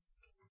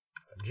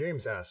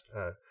James asked,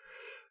 I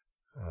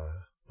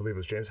believe it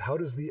was James, how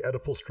does the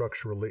Oedipal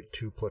structure relate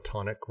to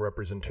Platonic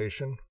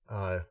representation?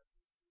 I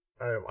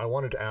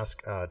wanted to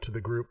ask to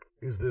the group,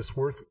 is this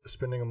worth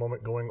spending a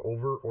moment going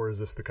over, or is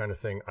this the kind of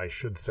thing I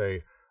should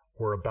say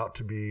we're about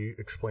to be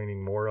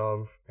explaining more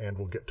of, and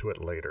we'll get to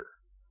it later?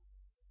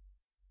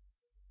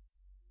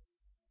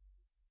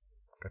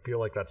 I feel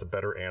like that's a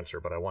better answer,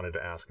 but I wanted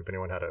to ask if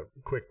anyone had a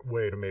quick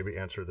way to maybe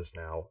answer this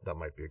now. That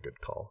might be a good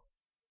call.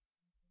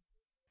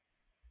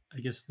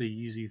 I guess the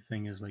easy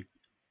thing is like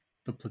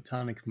the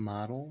Platonic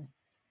model.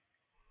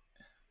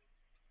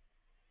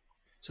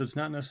 So it's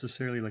not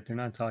necessarily like they're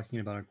not talking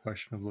about a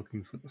question of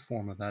looking for the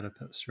form of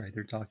Oedipus, right?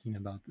 They're talking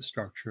about the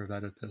structure of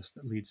Oedipus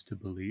that leads to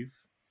belief.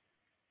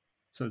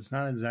 So it's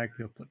not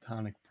exactly a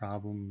Platonic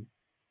problem,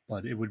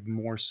 but it would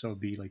more so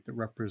be like the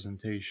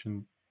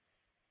representation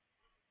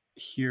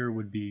here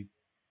would be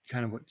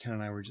kind of what Ken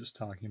and I were just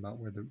talking about,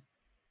 where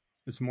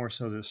it's more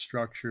so the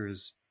structure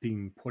is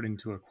being put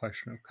into a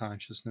question of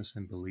consciousness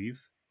and belief,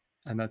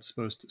 and that's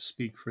supposed to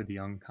speak for the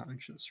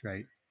unconscious,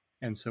 right?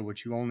 And so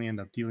what you only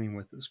end up dealing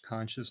with is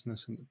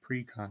consciousness and the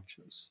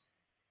preconscious.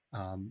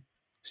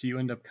 So you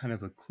end up kind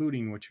of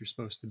occluding what you're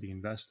supposed to be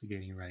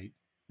investigating, right?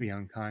 The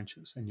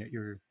unconscious, and yet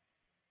you're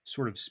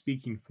sort of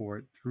speaking for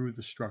it through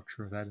the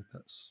structure of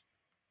Oedipus.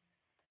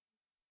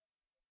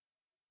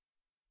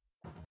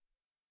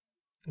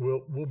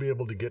 We'll be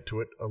able to get to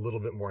it a little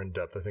bit more in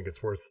depth. I think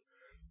it's worth.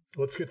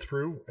 Let's get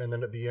through, and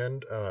then at the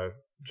end,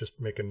 just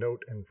make a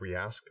note and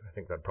re-ask. I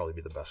think that'd probably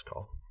be the best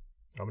call.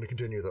 I'm going to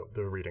continue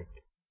the reading.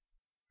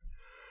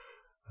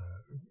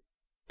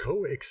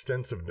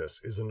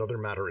 Coextensiveness is another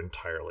matter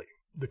entirely.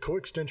 The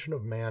coextension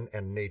of man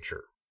and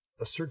nature,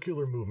 a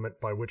circular movement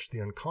by which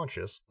the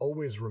unconscious,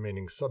 always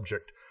remaining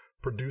subject,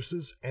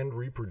 produces and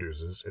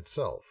reproduces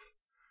itself.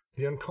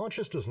 The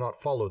unconscious does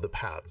not follow the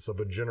paths of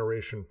a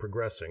generation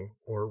progressing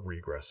or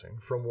regressing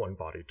from one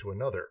body to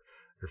another,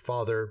 your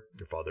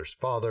father's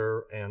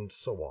father, and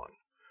so on.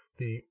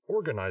 The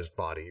organized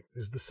body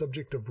is the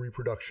subject of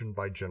reproduction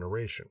by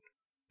generation.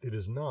 It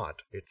is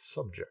not its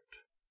subject.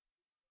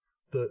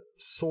 The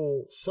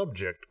sole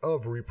subject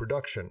of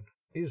reproduction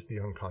is the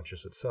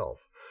unconscious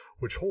itself,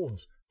 which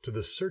holds to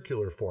the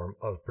circular form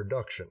of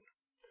production.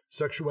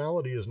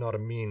 Sexuality is not a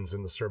means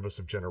in the service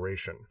of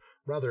generation.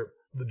 Rather,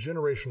 the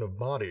generation of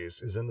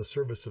bodies is in the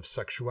service of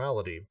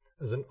sexuality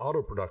as an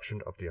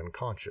autoproduction of the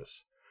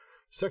unconscious.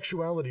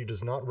 Sexuality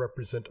does not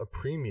represent a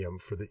premium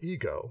for the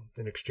ego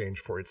in exchange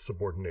for its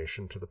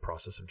subordination to the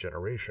process of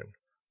generation.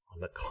 On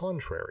the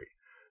contrary,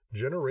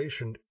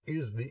 generation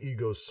is the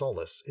ego's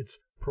solace, its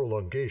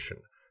prolongation,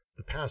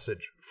 the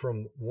passage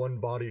from one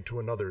body to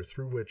another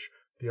through which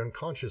the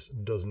unconscious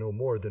does no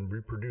more than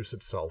reproduce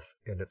itself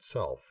in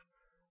itself.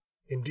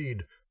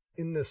 Indeed,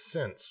 in this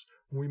sense,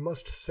 we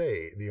must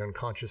say the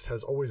unconscious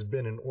has always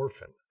been an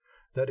orphan.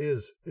 That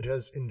is, it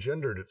has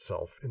engendered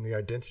itself in the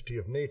identity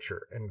of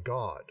nature and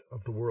God,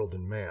 of the world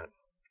and man.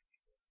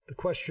 The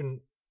question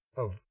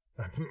of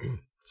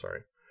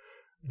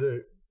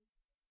the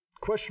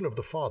question of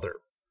the Father,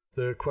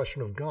 the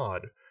question of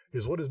God,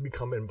 is what has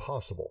become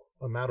impossible,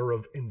 a matter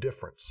of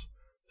indifference.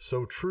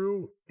 So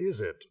true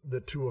is it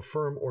that to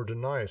affirm or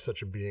deny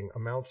such a being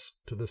amounts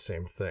to the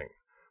same thing,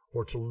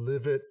 or to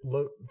love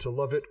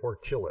it or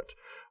kill it,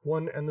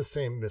 one and the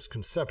same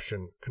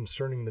misconception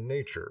concerning the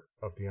nature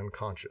of the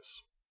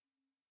unconscious.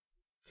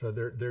 So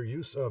their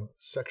use of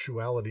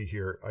sexuality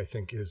here, I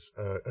think, is,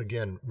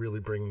 again, really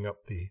bringing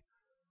up the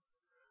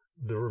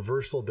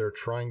reversal they're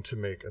trying to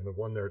make and the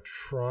one they're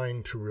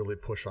trying to really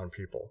push on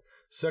people.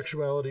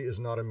 Sexuality is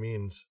not a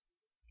means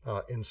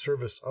in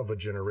service of a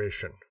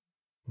generation.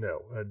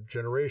 No, a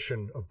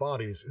generation of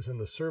bodies is in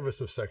the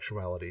service of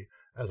sexuality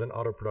as an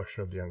autoproduction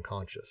of the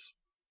unconscious.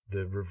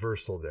 The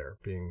reversal there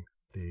being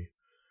the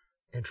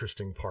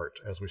interesting part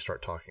as we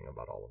start talking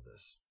about all of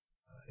this.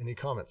 Any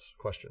comments,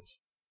 questions?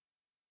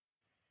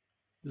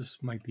 This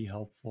might be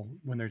helpful.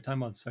 When they're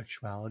talking about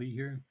sexuality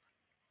here,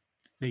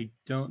 they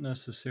don't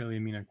necessarily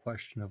mean a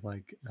question of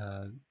like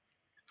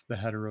the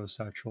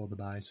heterosexual, the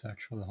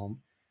bisexual, the homo.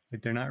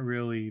 Like they're not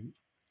really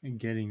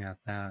getting at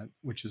that,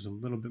 which is a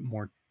little bit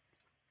more,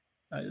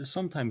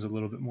 sometimes a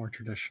little bit more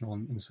traditional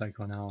in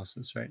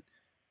psychoanalysis, right?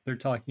 They're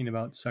talking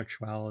about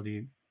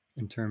sexuality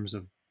in terms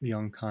of the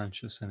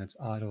unconscious and its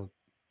auto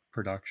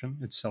production,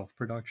 its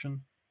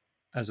self-production,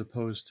 as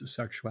opposed to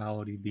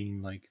sexuality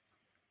being like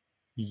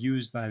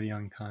used by the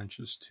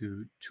unconscious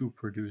to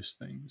produce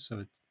things.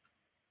 So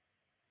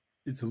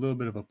it's a little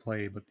bit of a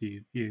play, but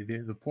the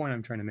point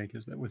I'm trying to make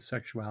is that with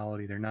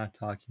sexuality, they're not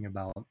talking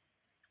about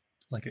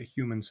like a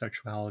human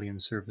sexuality in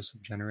service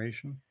of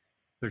generation.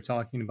 They're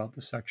talking about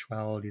the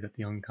sexuality that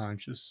the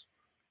unconscious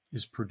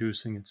is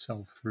producing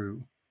itself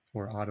through,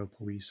 or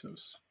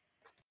autopoiesis.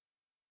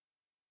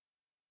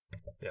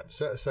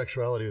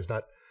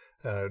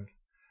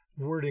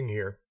 wording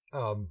here.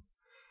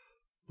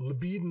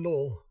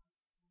 Libidinal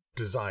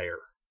desire,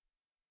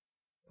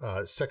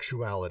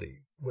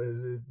 sexuality,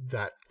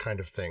 that kind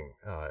of thing,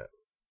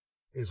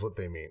 is what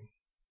they mean.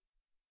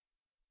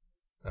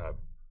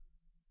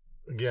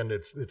 Again,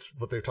 it's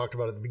what they talked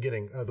about at the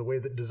beginning, the way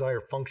that desire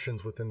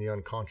functions within the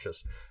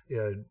unconscious.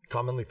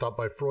 Commonly thought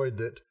by Freud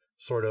that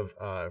sort of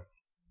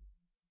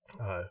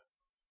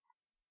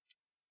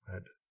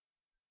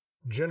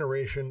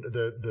generation,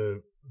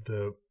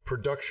 the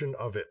production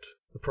of it,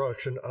 the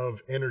production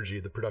of energy,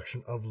 the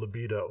production of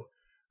libido,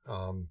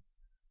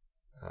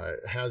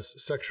 has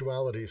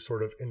sexuality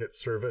sort of in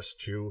its service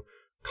to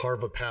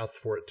carve a path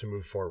for it to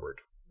move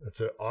forward. It's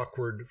an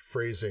awkward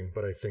phrasing,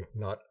 but I think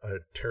not a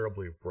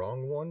terribly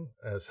wrong one,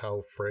 as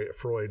how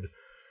Freud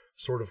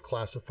sort of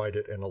classified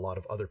it, and a lot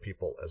of other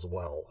people as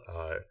well.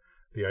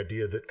 The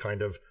idea that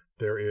kind of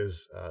there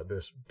is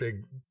this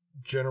big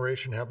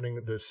generation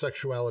happening, the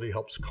sexuality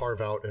helps carve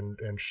out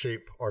and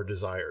shape our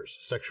desires.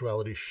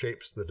 Sexuality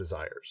shapes the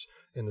desires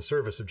in the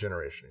service of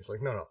generation. He's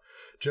like, no.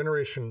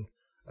 Generation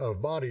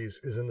of bodies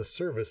is in the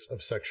service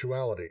of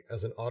sexuality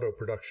as an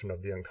auto-production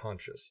of the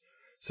unconscious.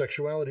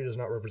 Sexuality does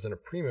not represent a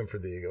premium for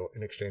the ego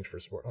in exchange for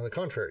support. On the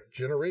contrary,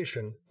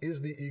 generation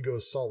is the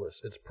ego's solace,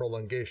 its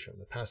prolongation,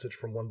 the passage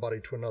from one body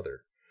to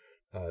another.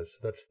 So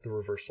that's the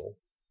reversal,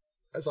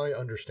 as I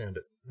understand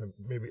it,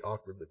 maybe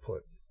awkwardly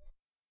put.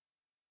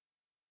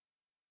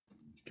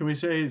 Can we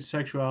say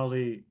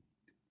sexuality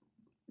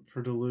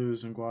for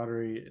Deleuze and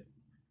Guattari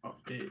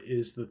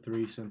is the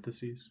three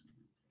syntheses?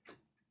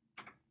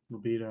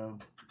 Libido.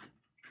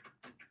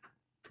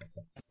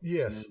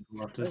 Yes.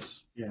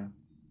 Yeah.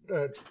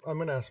 I'm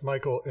going to ask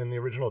Michael, in the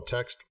original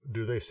text,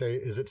 do they say,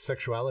 is it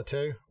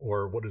sexualité,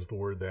 or what is the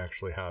word they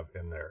actually have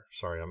in there?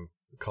 Sorry, I'm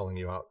calling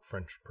you out,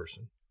 French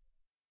person.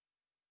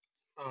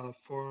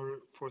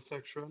 For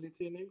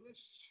sexuality in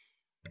English?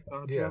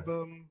 Do Yeah. you have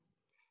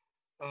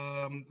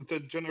the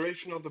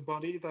generation of the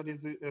body that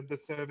is at the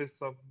service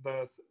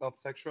of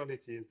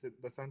sexuality? Is it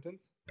the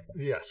sentence?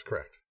 Yes,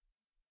 correct.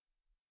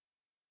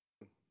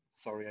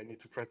 Sorry, I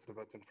need to press the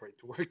button for it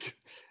to work.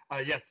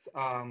 Yes.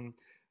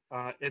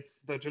 It's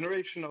the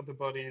generation of the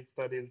bodies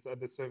that is at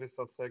the service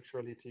of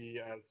sexuality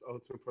as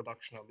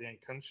auto-production of the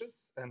unconscious,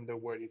 and the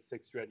word is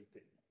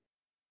sexuality.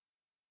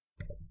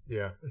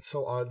 Yeah, it's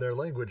so odd. Their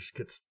language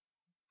gets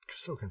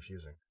so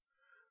confusing.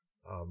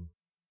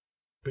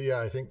 But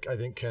yeah, I think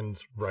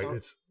Ken's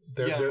right. So,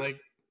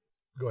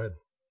 go ahead.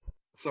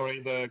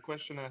 Sorry, the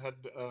question I had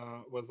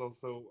was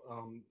also,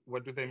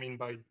 what do they mean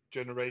by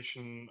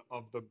generation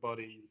of the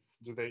bodies?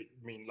 Do they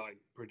mean like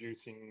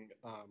producing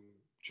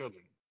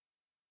children?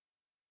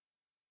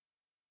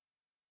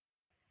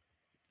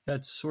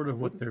 That's sort of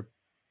what they're...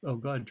 Oh,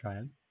 go ahead, try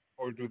it.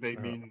 Or do they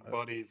mean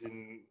bodies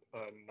in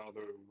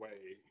another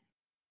way?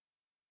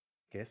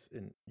 I guess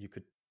you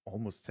could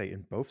almost say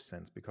in both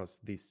sense, because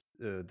this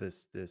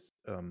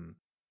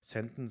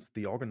sentence,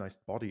 the organized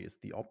body is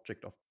the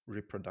object of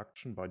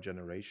reproduction by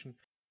generation.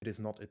 It is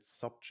not its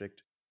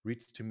subject.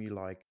 Reads to me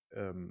like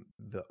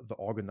the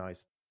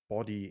organized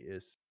body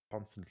is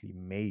constantly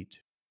made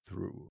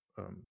through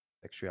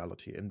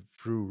sexuality and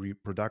through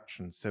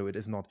reproduction. So it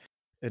is not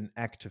an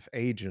active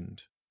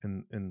agent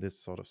in this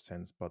sort of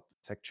sense, but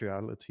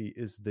sexuality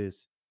is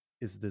this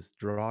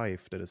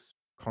drive that is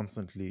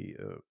constantly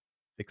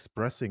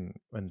expressing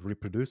and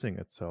reproducing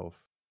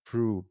itself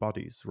through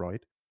bodies,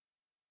 right?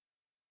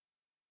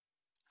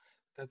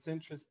 That's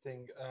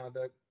interesting.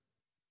 The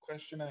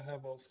question I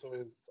have also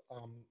is,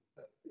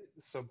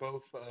 so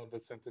both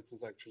the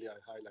sentences actually I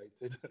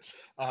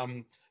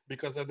highlighted,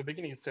 because at the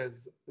beginning it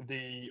says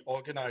the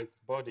organized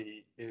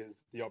body is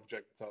the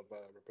object of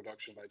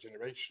reproduction by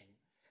generation,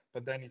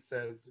 but then it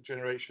says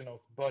generation of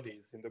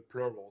bodies in the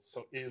plural.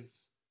 So is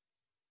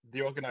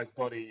the organized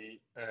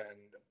body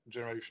and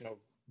generation of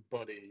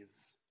bodies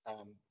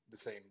the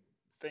same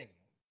thing?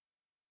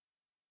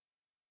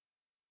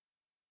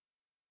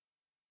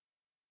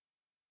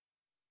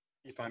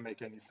 If I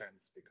make any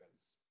sense, because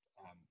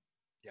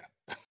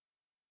yeah.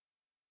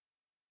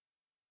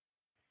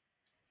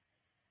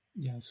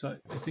 Yeah, so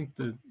I think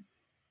the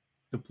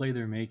play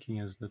they're making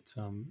is that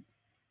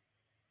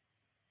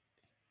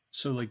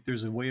so like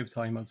there's a way of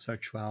talking about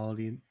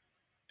sexuality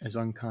as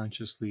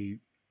unconsciously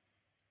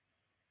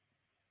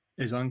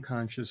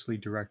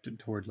directed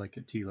toward like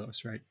a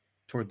telos, right?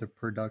 Toward the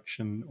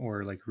production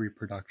or like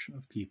reproduction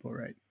of people,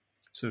 right?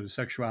 So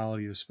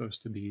sexuality is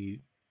supposed to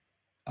be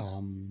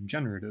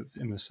generative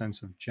in the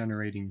sense of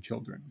generating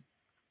children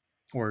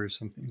or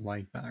something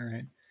like that,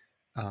 right?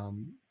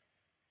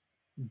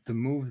 The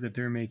move that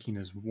they're making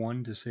is,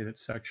 one, to say that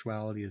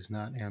sexuality is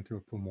not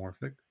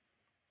anthropomorphic.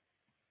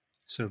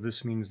 So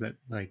this means that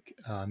like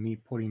me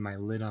putting my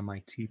lid on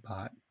my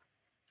teapot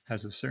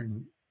has a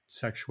certain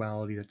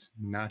sexuality that's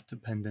not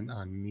dependent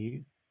on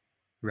me,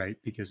 right?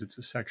 Because it's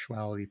a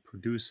sexuality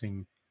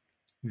producing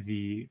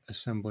the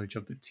assemblage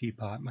of the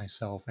teapot,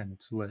 myself, and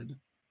its lid,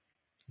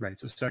 right?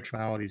 So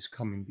sexuality is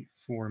coming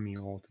before me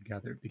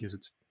altogether because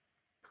it's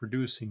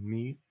producing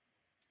me,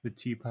 the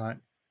teapot,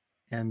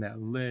 and that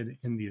lid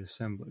in the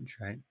assemblage,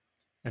 right?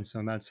 And so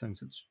in that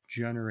sense, it's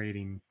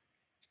generating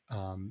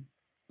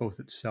both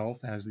itself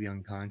as the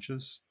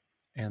unconscious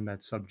and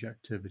that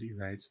subjectivity,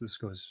 right? So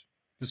this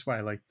is why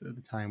I like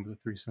the time with the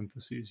three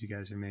syntheses you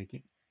guys are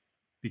making,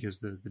 because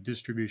the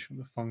distribution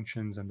of the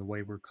functions and the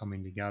way we're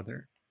coming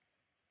together,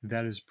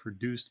 that is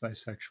produced by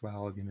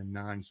sexuality in a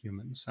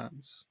non-human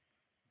sense.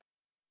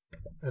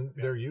 And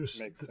their use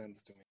makes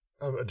sense to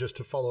me. Just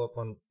to follow up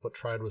on what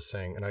Triad was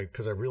saying, and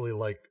because I really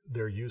like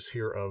their use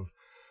here of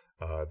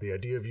the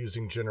idea of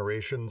using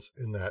generations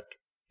in that,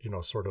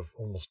 sort of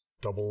almost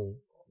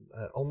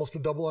a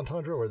double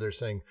entendre, where they're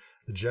saying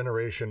the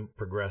generation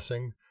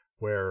progressing,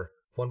 where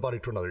one body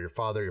to another, your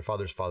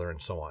father's father,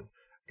 and so on.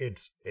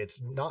 It's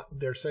not.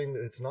 They're saying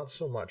that it's not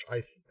so much.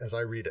 As I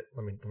read it,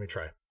 let me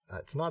try.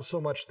 It's not so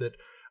much that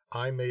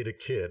I made a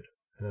kid,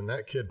 and then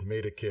that kid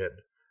made a kid,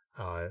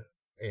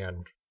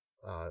 and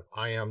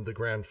I am the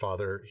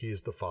grandfather.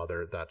 He's the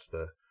father. That's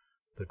the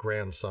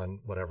grandson,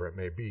 whatever it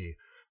may be.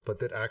 But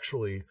that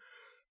actually,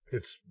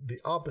 it's the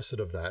opposite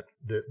of that.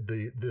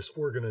 This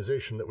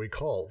organization that we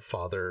call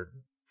father,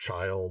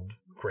 child,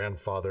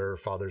 grandfather,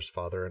 father's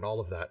father, and all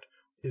of that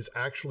is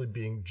actually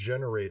being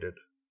generated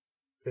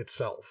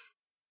itself.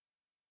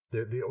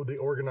 The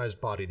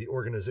organized body, the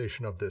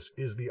organization of this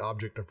is the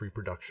object of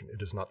reproduction.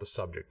 It is not the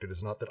subject. It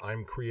is not that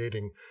I'm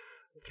creating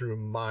through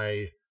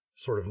my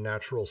sort of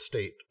natural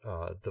state,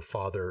 the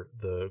father,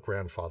 the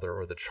grandfather,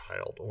 or the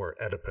child, or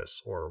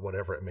Oedipus, or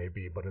whatever it may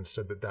be, but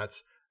instead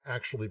that's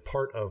actually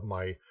part of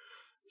my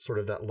sort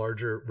of that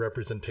larger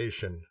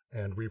representation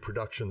and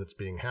reproduction that's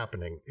being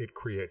happening. It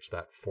creates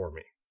that for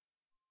me.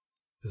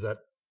 Is that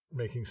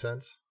making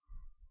sense?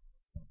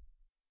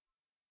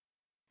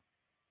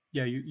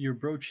 Yeah, you're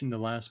broaching the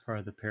last part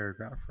of the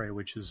paragraph, right?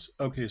 Which is,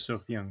 okay, so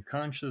if the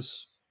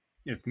unconscious,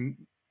 if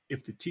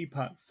the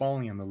teapot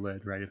falling on the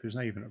lid, right, if there's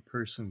not even a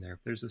person there,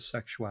 if there's a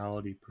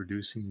sexuality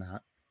producing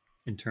that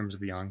in terms of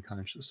the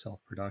unconscious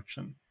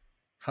self-production,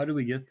 how do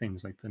we get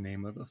things like the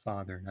name of the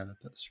father and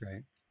Oedipus,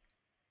 right?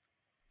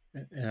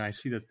 And I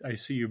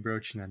see you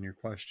broaching on your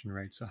question,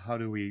 right? So how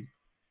do we,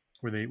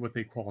 what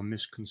they call a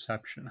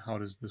misconception, how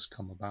does this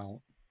come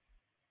about?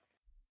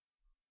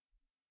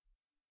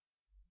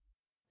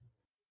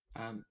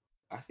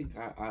 I think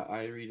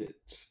I read it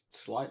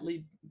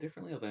slightly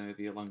differently, although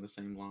maybe along the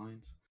same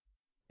lines,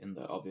 in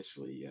that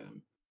obviously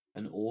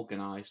an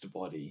organized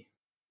body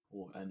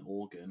or an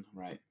organ,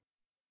 right,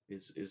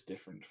 is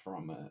different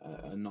from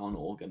a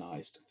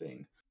non-organized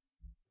thing,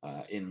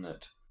 in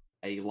that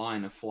a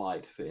line of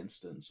flight, for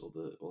instance, or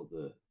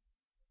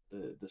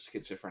the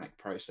schizophrenic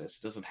process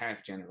doesn't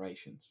have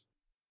generations.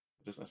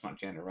 It's not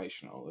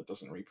generational. It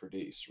doesn't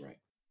reproduce, right?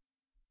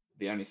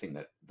 The only thing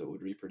that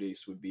would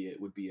reproduce would be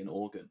an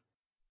organ.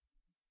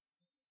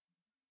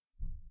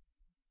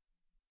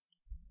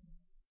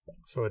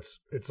 So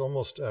it's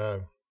almost.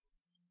 Let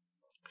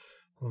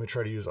me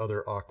try to use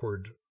other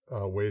awkward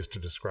ways to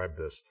describe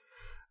this.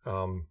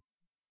 My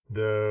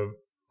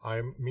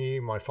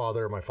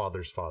father, my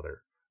father's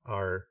father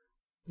are,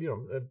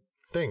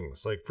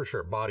 things like, for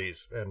sure,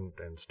 bodies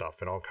and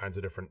stuff and all kinds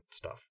of different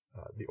stuff.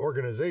 The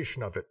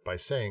organization of it by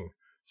saying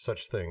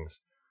such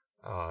things,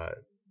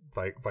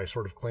 by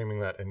sort of claiming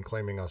that and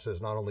claiming us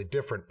as not only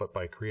different, but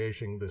by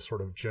creating this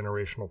sort of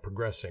generational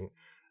progressing,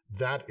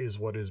 that is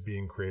what is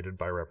being created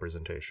by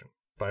representation,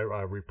 by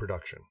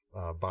reproduction,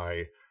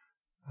 by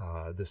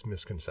this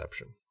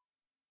misconception.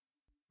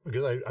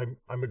 Because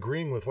I'm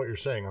agreeing with what you're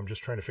saying. I'm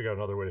just trying to figure out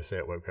another way to say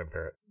it, Webcam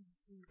Parrot.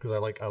 Because I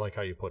like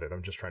how you put it.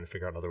 I'm just trying to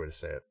figure out another way to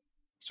say it.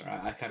 Sorry,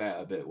 I cut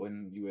out a bit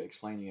when you were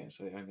explaining it,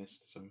 so I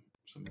missed some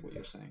of what you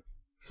were saying.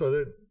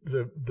 So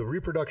the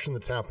reproduction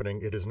that's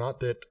happening, it is not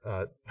that,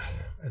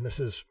 and this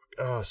is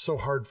so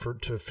hard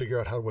to figure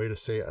out how way to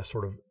say it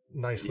sort of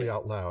nicely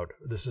out loud.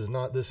 This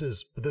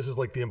is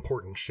like the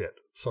important shit.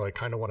 So I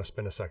kind of want to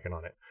spend a second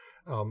on it.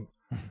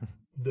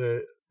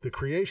 The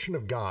creation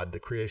of God, the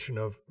creation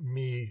of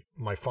me,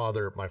 my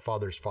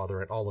father's father,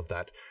 and all of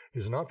that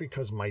is not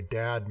because my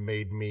dad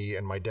made me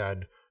and my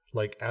dad,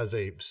 like as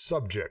a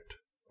subject,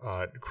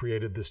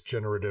 created this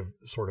generative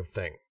sort of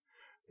thing.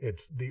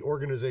 It's the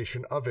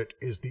organization of it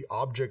is the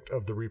object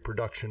of the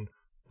reproduction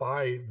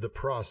by the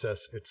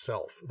process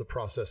itself, the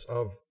process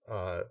of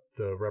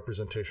the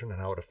representation and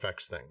how it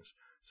affects things.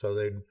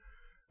 So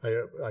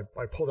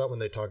I pull that when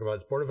they talk about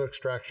it's born of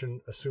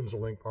extraction, assumes a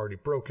link already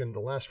broken. The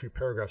last few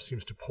paragraphs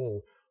seems to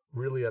pull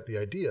really at the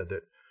idea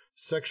that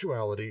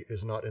sexuality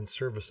is not in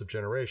service of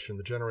generation.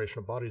 The generation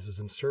of bodies is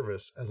in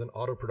service as an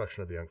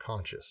auto-production of the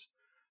unconscious.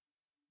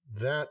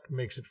 That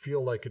makes it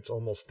feel like it's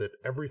almost that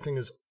everything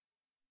is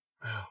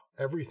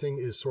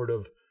sort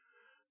of,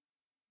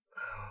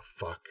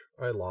 fuck,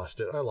 I lost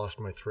it. I lost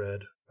my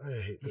thread. I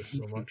hate this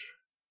so much.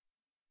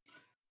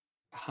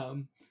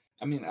 I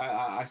mean,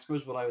 I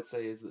suppose what I would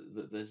say is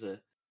that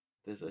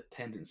there's a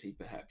tendency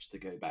perhaps to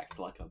go back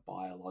to like a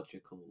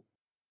biological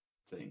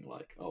thing,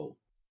 like, oh,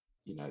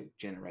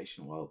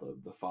 generation, well,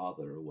 the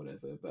father or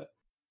whatever. But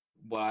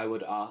what I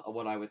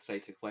would say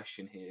to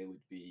question here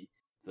would be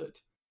that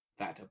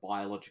a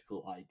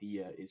biological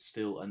idea is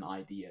still an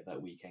idea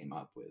that we came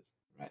up with,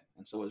 right?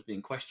 And so what's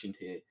being questioned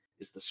here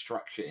is the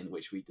structure in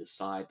which we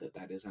decide that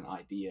that is an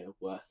idea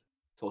worth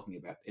talking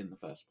about in the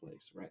first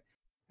place, right?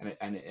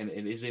 And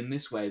it is in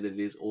this way that it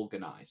is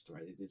organized,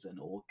 right? It is an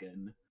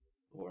organ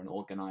or an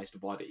organized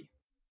body,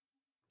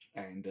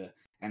 and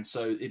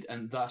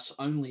thus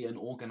only an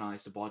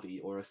organized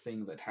body or a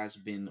thing that has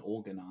been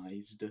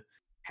organized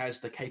has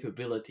the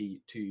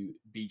capability to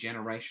be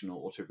generational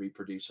or to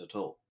reproduce at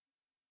all,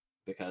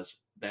 because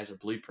there's a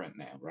blueprint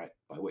now, right,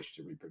 by which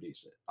to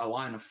reproduce it. A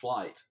line of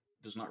flight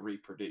does not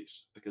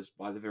reproduce because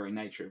by the very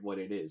nature of what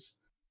it is,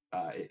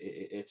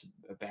 it's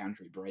a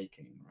boundary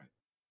breaking,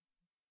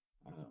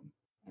 right?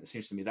 And it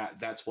seems to me that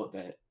that's what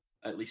they're,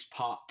 at least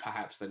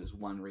perhaps that is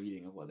one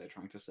reading of what they're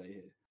trying to say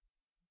here,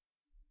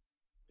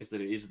 is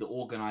that it is the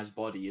organized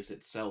body is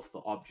itself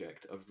the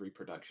object of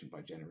reproduction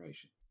by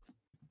generation.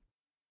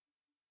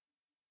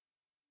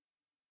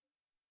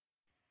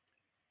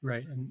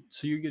 Right, and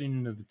so you're getting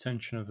into the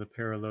tension of the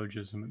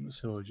paralogism and the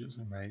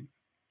syllogism, right?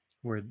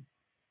 Where,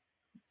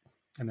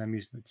 and I'm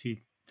using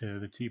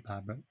the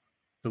teapot, but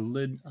the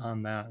lid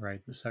on that,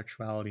 right, the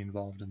sexuality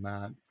involved in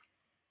that,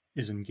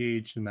 is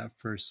engaged in that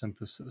first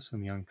synthesis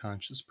and the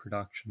unconscious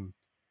production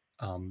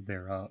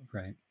thereof,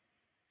 right?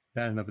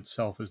 That in of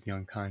itself is the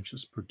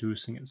unconscious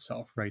producing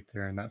itself right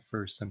there in that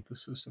first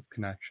synthesis of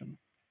connection,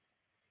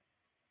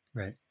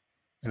 right?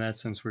 In that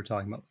sense, we're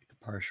talking about like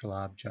the partial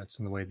objects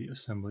and the way the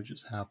assemblage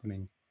is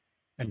happening.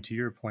 And to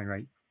your point,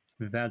 right,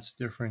 that's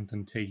different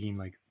than taking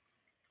like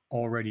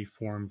already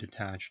formed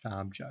detached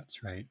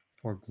objects, right,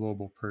 or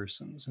global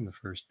persons in the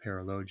first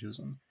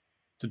paralogism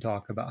to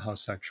talk about how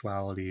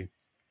sexuality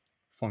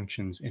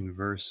functions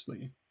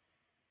inversely.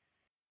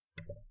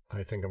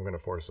 I think I'm going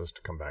to force us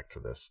to come back to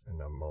this in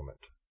a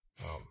moment,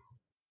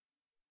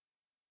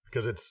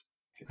 because it's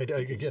I'm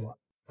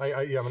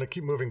going to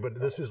keep moving, but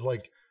this is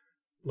like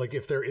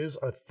if there is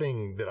a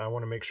thing that I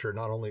want to make sure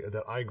not only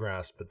that I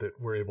grasp, but that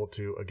we're able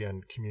to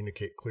again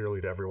communicate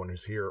clearly to everyone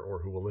who's here or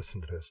who will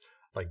listen to this,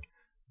 like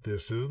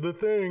this is the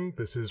thing.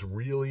 This is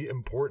really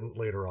important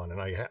later on,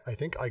 and I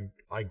think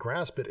I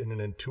grasp it in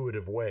an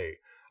intuitive way.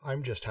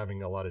 I'm just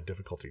having a lot of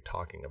difficulty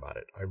talking about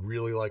it. I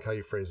really like how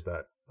you phrased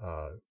that.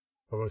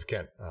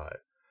 Kent,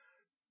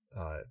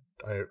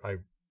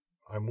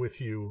 I'm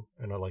with you,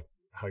 and I like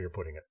how you're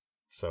putting it.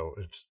 So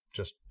it's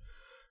just,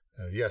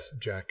 yes,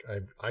 Jack,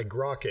 I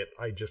grok it.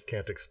 I just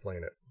can't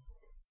explain it.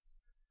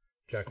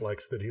 Jack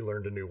likes that he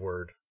learned a new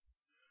word.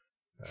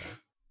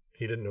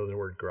 He didn't know the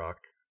word grok.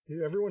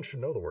 Everyone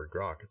should know the word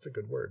grok. It's a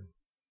good word.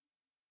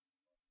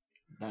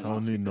 I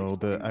only know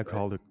the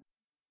alcoholic.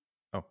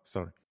 Oh,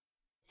 sorry.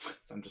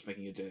 I'm just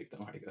making a joke.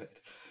 Don't worry, go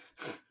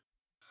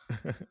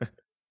ahead.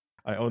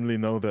 I only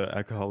know the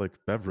alcoholic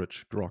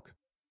beverage grog.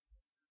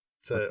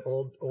 It's an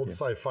old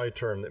sci-fi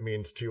term that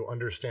means to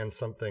understand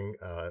something,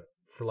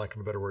 for lack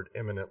of a better word,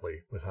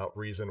 imminently, without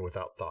reason,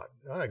 without thought.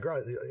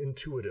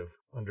 Intuitive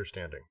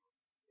understanding.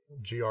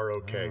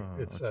 G-R-O-K.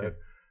 It's okay.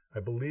 I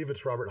believe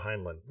it's Robert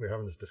Heinlein. We were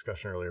having this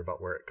discussion earlier about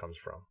where it comes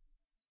from.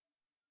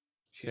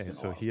 Okay,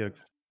 so here,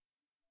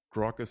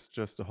 grog is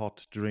just a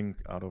hot drink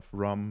out of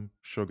rum,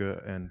 sugar,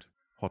 and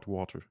hot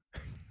water.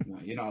 No,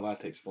 you're not allowed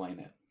to explain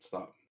it.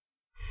 Stop.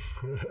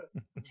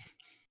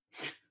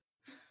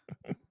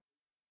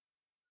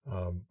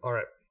 All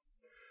right.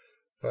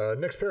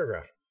 Next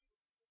paragraph.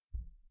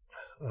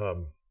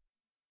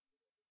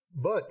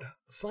 But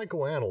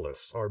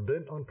psychoanalysts are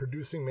bent on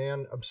producing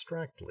man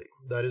abstractly,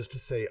 that is to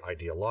say,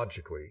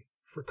 ideologically,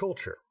 for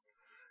culture.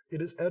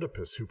 It is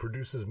Oedipus who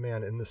produces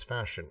man in this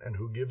fashion and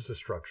who gives a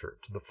structure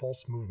to the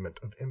false movement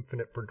of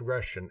infinite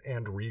progression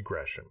and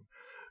regression.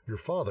 Your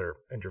father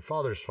and your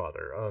father's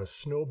father, a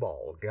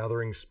snowball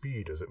gathering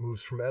speed as it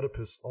moves from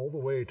Oedipus all the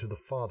way to the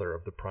father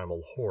of the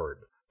primal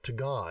horde, to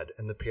God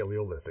and the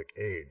Paleolithic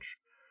age.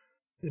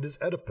 It is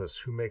Oedipus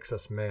who makes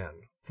us man,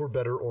 for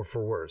better or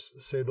for worse,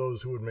 say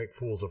those who would make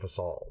fools of us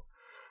all.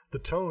 The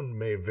tone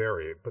may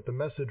vary, but the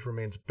message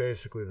remains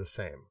basically the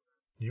same.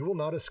 You will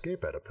not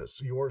escape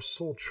Oedipus. Your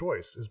sole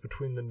choice is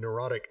between the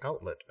neurotic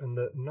outlet and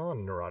the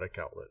non-neurotic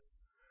outlet.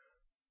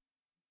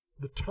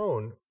 The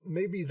tone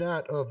may be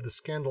that of the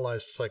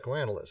scandalized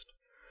psychoanalyst.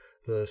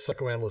 The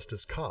psychoanalyst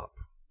is cop.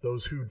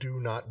 Those who do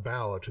not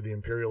bow to the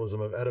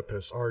imperialism of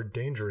Oedipus are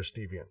dangerous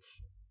deviants.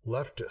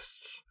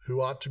 Leftists,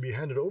 who ought to be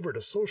handed over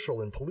to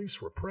social and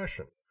police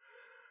repression.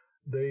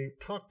 They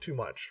talk too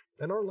much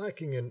and are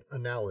lacking in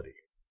anality.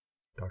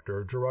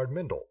 Dr. Gerard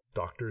Mindel,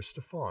 Dr.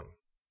 Stefan.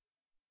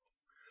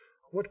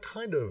 What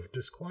kind of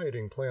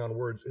disquieting play on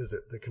words is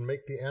it that can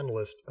make the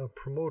analyst a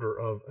promoter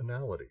of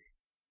anality?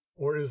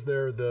 Or is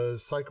there the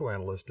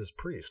psychoanalyst as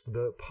priest,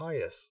 the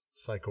pious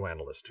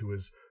psychoanalyst who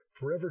is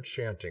forever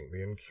chanting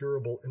the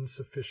incurable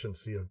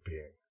insufficiency of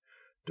being?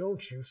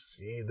 Don't you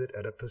see that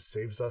Oedipus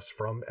saves us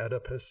from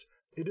Oedipus?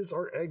 It is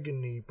our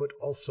agony, but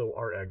also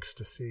our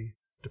ecstasy,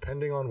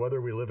 depending on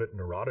whether we live it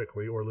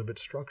neurotically or live it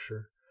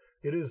structure.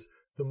 It is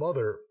the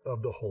mother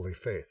of the holy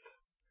faith.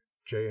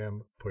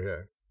 J.M.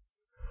 Pouillet.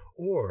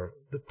 Or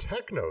the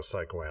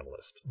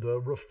techno-psychoanalyst, the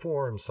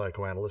reform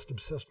psychoanalyst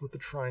obsessed with the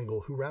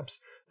triangle who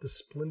wraps the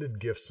splendid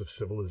gifts of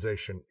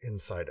civilization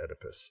inside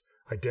Oedipus,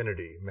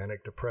 identity,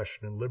 manic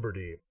depression, and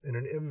liberty in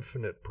an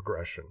infinite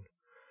progression.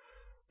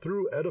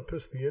 Through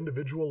Oedipus, the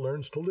individual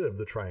learns to live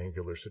the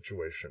triangular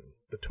situation,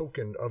 the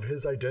token of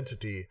his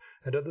identity,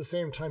 and at the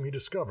same time he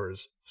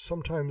discovers,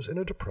 sometimes in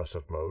a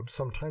depressive mode,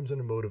 sometimes in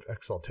a mode of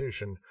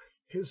exaltation,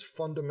 his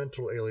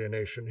fundamental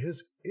alienation,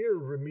 his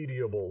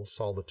irremediable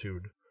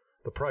solitude,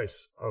 the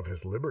price of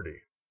his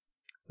liberty.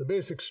 The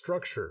basic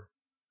structure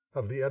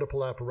of the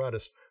Oedipal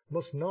apparatus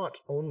must not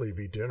only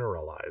be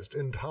generalized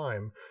in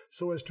time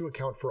so as to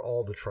account for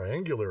all the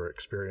triangular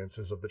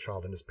experiences of the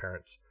child and his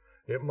parents,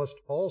 it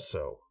must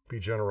also be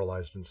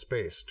generalized in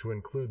space to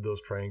include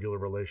those triangular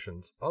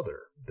relations other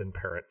than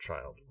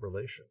parent-child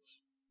relations.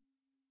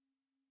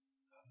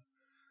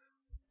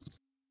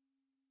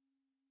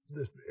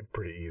 This is a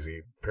pretty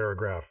easy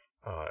paragraph.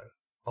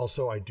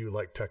 Also, I do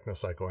like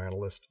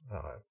technopsychoanalyst.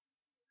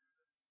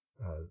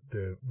 I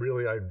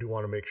do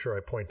want to make sure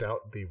I point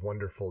out the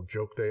wonderful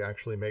joke they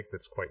actually make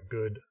that's quite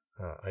good.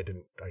 I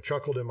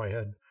chuckled in my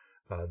head.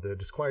 The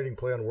disquieting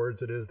play on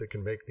words it is that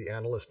can make the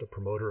analyst a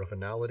promoter of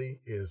anality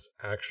is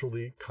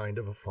actually kind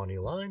of a funny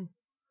line.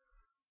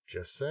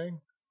 Just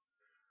saying.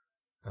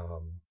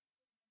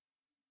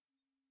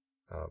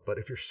 But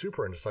if you're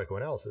super into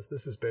psychoanalysis,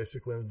 this is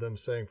basically them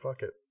saying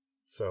fuck it.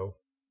 So,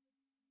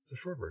 it's a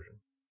short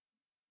version.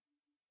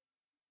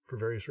 For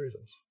various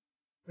reasons.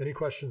 Any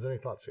questions, any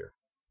thoughts here?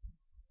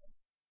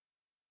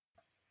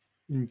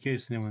 In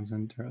case anyone's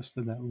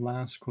interested, that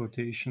last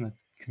quotation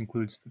that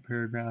concludes the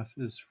paragraph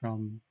is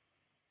from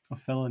a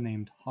fellow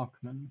named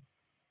Hockman.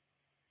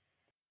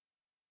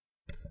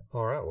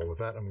 All right, well, with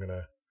that, I'm going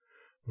to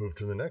move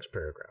to the next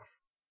paragraph.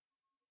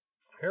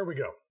 Here we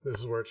go.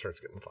 This is where it starts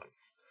getting fun.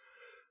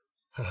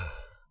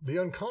 The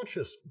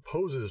unconscious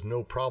poses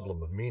no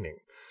problem of meaning,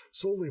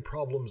 solely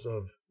problems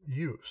of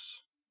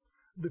use.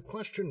 The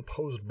question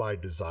posed by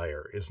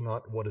desire is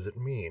not what does it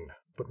mean,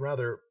 but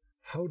rather,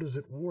 how does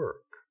it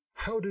work?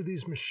 How do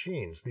these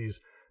machines,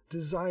 these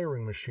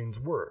desiring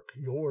machines work,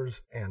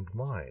 yours and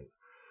mine?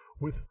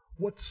 With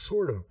what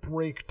sort of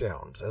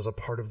breakdowns as a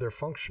part of their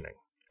functioning?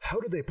 How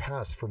do they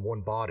pass from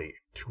one body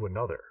to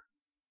another?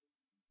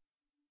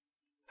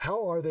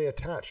 How are they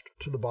attached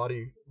to the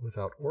body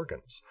without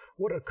organs?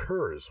 What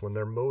occurs when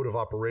their mode of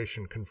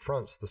operation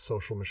confronts the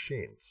social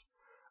machines?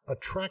 A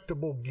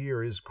tractable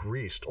gear is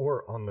greased,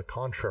 or, on the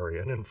contrary,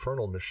 an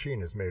infernal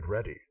machine is made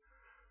ready.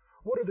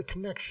 What are the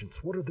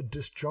connections? What are the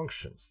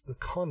disjunctions, the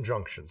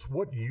conjunctions?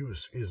 What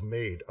use is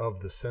made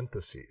of the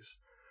syntheses?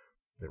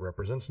 It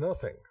represents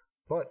nothing,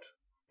 but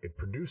it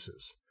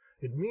produces.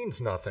 It means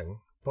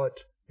nothing,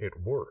 but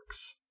it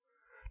works.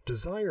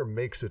 Desire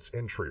makes its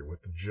entry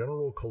with the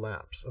general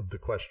collapse of the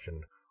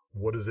question,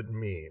 what does it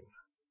mean?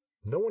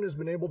 No one has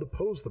been able to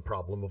pose the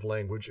problem of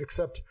language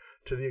except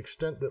to the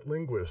extent that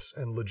linguists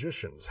and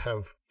logicians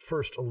have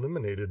first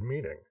eliminated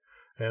meaning.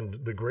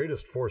 And the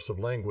greatest force of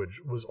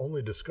language was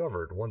only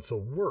discovered once a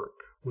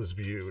work was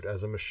viewed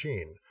as a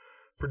machine,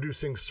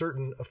 producing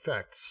certain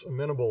effects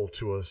amenable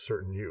to a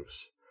certain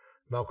use.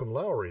 Malcolm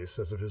Lowry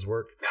says of his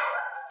work,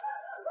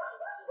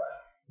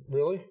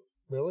 Really?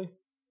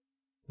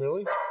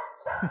 Is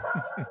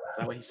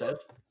that what he says?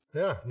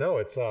 Yeah, no,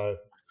 it's a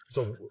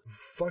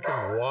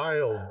fucking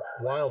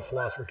wild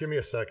philosopher. Give me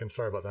a second,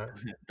 sorry about that.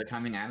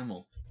 Becoming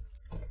animal.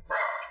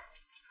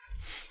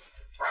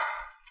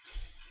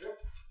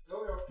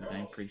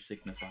 Going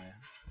pre-signifier.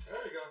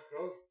 There you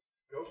go.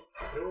 Go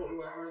kill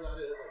whoever that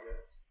is, I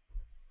guess.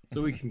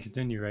 So we can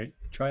continue, right?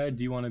 Triad,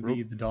 do you want to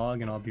be the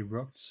dog and I'll be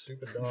Brooks?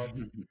 Stupid dog.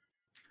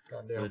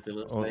 Goddamn.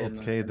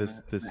 Okay,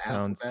 this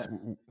sounds...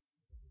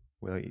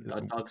 Well,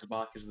 Dog's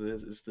bark is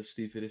the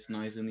stupidest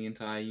noise in the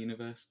entire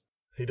universe.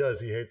 He does.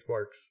 He hates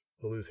barks.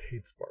 Baloo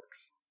hates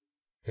barks.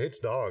 He hates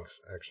dogs,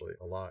 actually,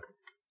 a lot.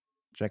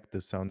 Jack,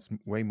 this sounds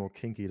way more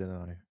kinky than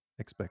I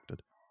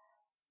expected.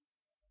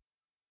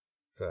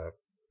 So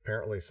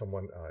apparently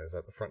someone is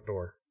at the front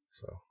door,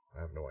 so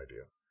I have no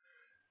idea.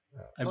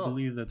 I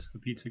believe that's the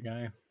pizza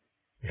guy.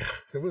 Yeah,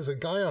 it was a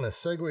guy on a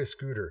Segway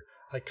scooter.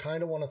 I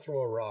kind of want to throw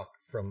a rock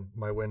from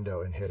my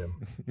window and hit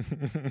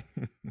him.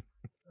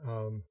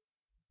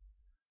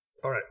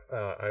 All right,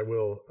 I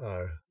will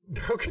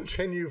now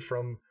continue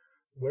from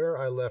where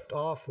I left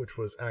off, which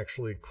was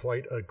actually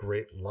quite a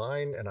great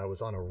line, and I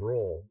was on a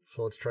roll.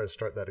 So let's try to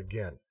start that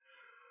again.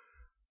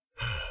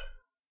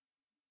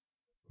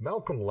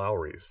 Malcolm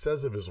Lowry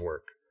says of his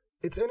work,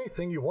 "It's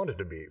anything you want it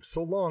to be,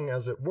 so long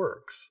as it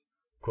works."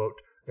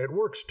 Quote, "It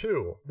works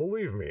too,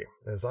 believe me,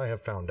 as I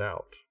have found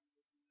out."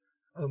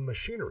 A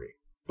machinery,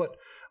 but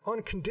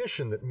on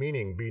condition that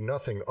meaning be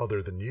nothing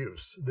other than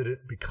use, that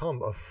it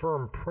become a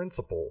firm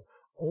principle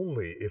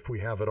only if we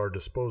have at our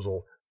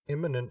disposal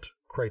immanent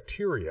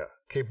criteria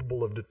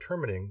capable of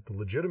determining the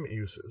legitimate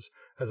uses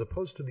as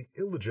opposed to the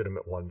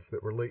illegitimate ones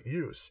that relate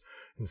use,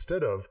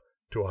 instead of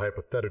to a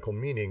hypothetical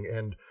meaning,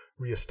 and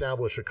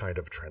reestablish a kind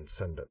of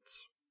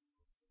transcendence.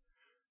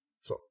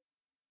 So,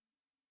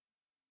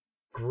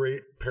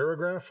 great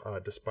paragraph,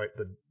 despite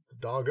the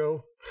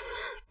doggo.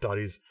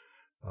 Dottie's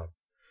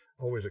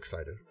always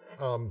excited.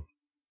 The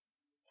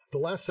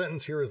last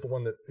sentence here is the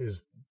one that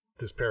is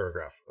this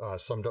paragraph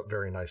summed up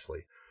very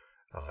nicely.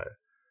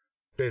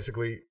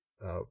 Basically,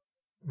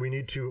 we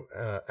need to,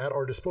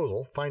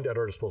 find at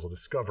our disposal,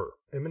 discover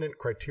immanent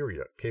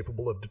criteria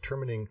capable of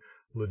determining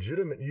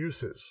legitimate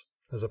uses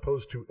as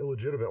opposed to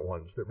illegitimate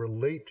ones that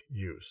relate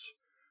use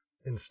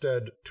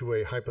instead to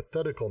a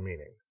hypothetical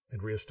meaning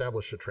and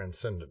reestablish a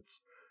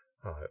transcendence.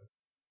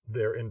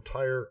 Their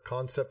entire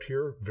concept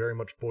here very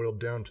much boiled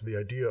down to the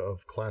idea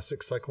of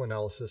classic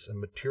psychoanalysis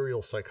and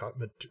materialist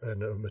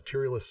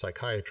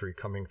psychiatry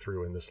coming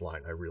through in this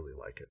line. I really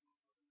like it.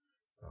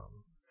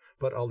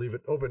 But I'll leave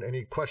it open.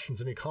 Any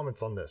questions, any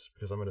comments on this?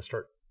 Because I'm going to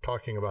start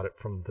talking about it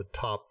from the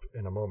top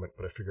in a moment,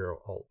 but I figure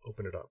I'll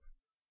open it up.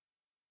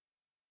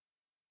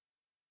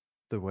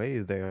 The way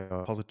they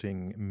are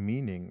positing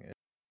meaning,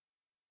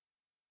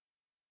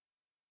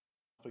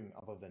 nothing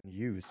other than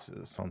use,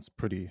 sounds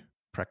pretty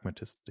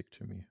pragmatistic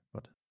to me.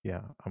 But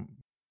yeah,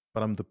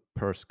 I'm the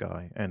Peirce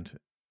guy, and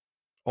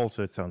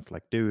also it sounds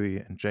like Dewey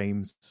and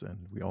James,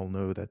 and we all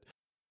know that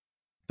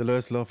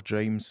Deleuze loved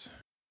James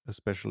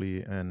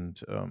especially, and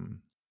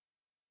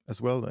as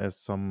well as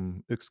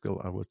some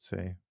Uexküll, I would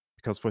say,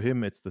 because for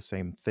him it's the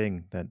same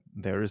thing, that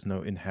there is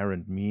no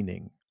inherent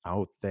meaning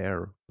out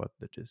there, but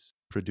that is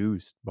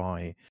produced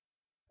by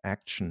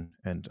action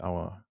and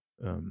our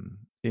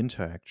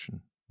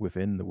interaction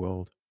within the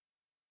world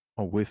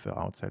or with the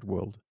outside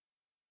world.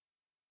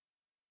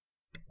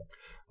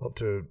 Well,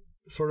 to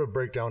sort of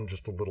break down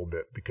just a little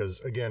bit, because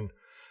again,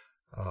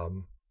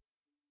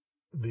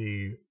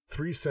 the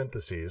three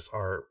syntheses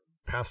are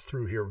passed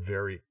through here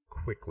very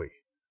quickly.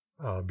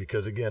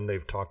 Because again,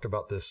 they've talked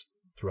about this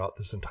throughout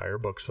this entire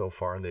book so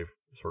far, and they've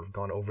sort of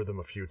gone over them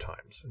a few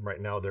times. And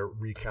right now they're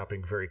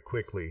recapping very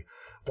quickly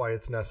why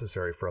it's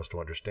necessary for us to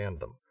understand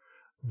them.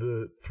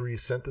 The three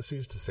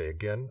syntheses, to say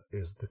again,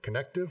 is the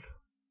connective,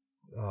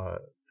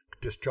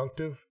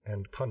 disjunctive,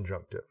 and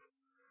conjunctive.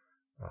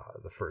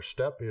 The first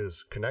step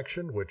is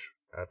connection, which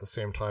at the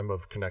same time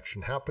of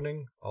connection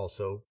happening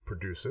also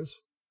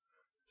produces.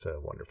 It's a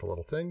wonderful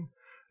little thing.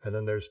 And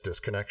then there's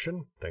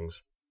disconnection,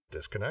 things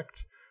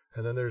disconnect.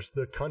 And then there's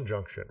the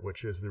conjunction,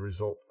 which is the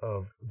result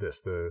of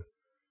this,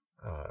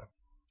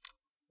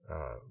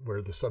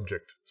 where the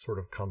subject sort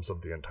of comes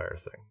of the entire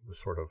thing, the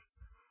sort of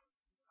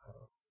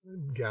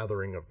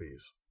gathering of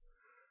these.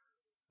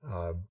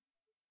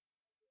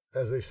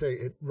 As they say,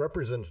 it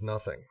represents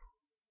nothing.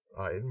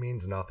 It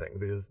means nothing.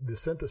 The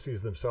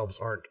syntheses themselves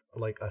aren't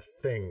like a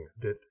thing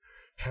that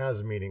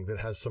has meaning, that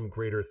has some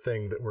greater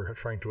thing that we're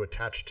trying to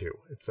attach to.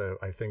 It's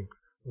I think,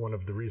 one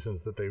of the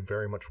reasons that they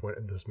very much went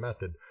in this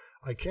method.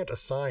 I can't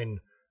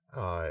assign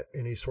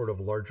any sort of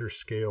larger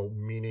scale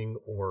meaning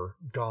or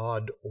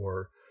God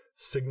or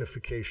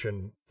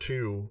signification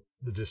to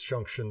the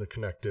disjunction, the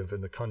connective,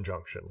 and the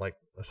conjunction, like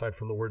aside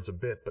from the words a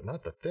bit, but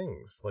not the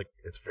things. Like,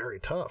 it's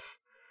very tough.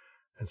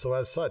 And so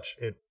as such,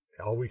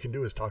 all we can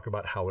do is talk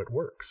about how it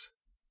works.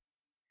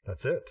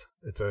 That's it.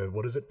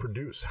 What does it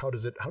produce? How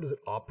does it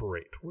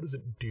operate? What does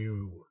it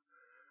do?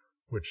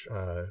 Which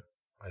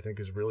I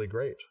think is really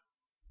great.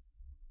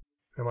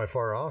 Am I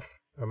far off?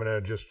 I'm going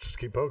to just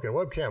keep poking.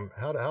 Webcam,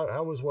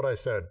 how was what I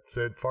said? Is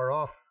it far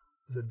off?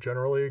 Is it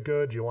generally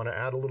good? Do you want to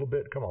add a little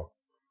bit? Come on.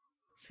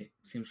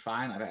 Seems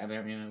fine. I don't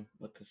really know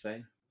what to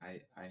say.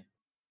 I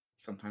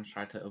sometimes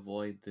try to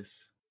avoid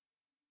this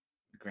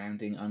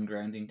grounding,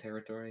 ungrounding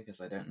territory because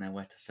I don't know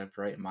where to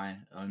separate my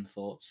own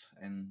thoughts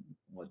and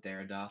what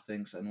Derrida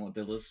thinks and what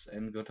Deleuze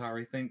and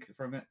Guattari think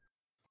from it.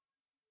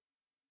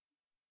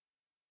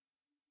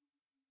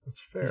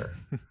 That's fair.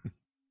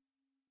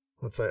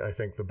 I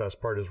think the best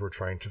part is we're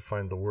trying to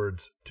find the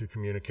words to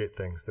communicate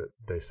things that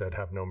they said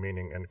have no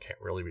meaning and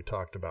can't really be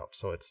talked about.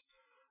 So it's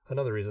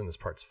another reason this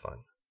part's fun.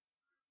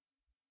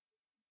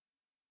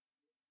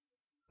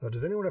 Now,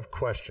 does anyone have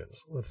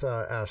questions? Let's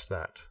ask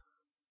that.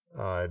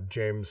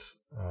 James,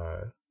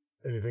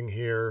 anything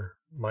here?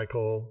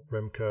 Michael,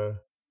 Rimka,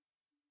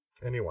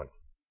 anyone?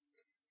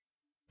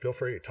 Feel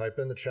free to type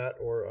in the chat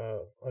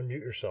or unmute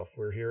yourself.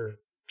 We're here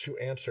to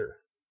answer.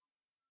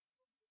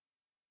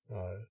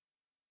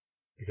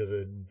 Because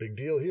a big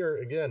deal here,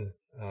 again,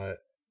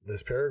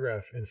 this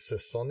paragraph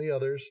insists on the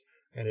others,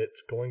 and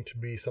it's going to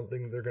be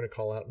something they're going to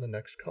call out in the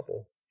next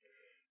couple.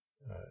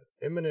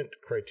 Immanent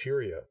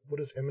criteria. What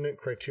does immanent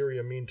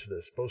criteria mean to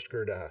this?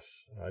 Bostgerd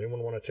asks.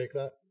 Anyone want to take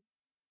that?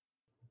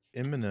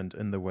 Immanent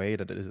in the way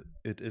that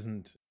it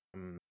isn't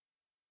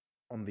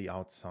on the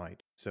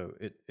outside. So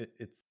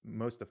it's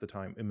most of the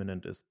time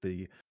immanent is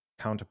the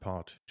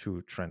counterpart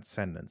to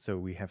transcendent. So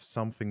we have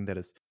something that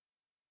is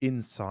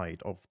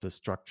inside of the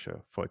structure,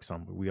 for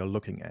example, we are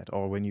looking at,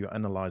 or when you're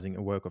analyzing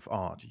a work of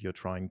art, you're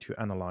trying to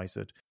analyze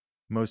it,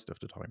 most of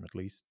the time at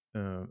least,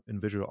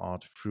 in visual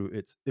art through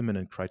its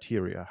immanent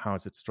criteria. How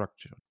is it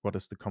structured? What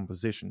is the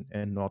composition?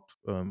 And not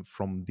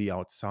from the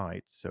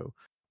outside. So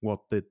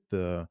what did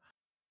the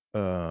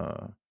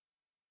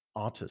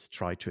artist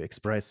try to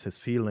express his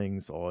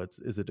feelings, or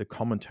is it a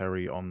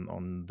commentary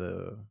on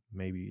the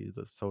maybe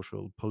the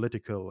social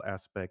political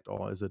aspect,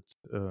 or is it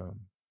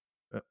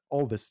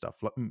all this stuff,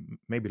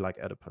 maybe like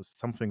Oedipus,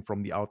 something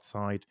from the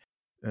outside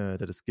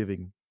that is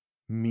giving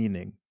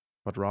meaning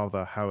but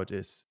rather how it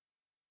is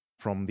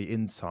from the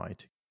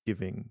inside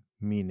giving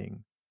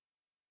meaning.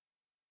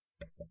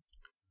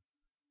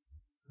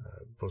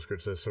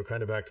 Postscript says, so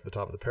kind of back to the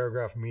top of the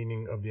paragraph,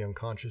 meaning of the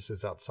unconscious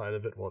is outside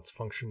of it, while its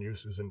function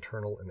use is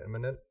internal and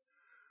immanent.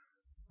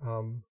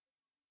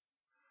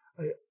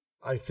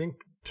 I think,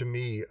 to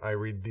me, I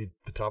read the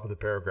top of the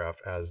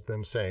paragraph as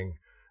them saying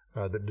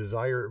that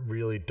desire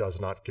really does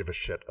not give a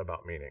shit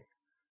about meaning.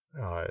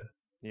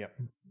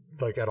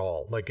 Like at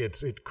all. Like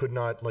it could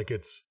not, like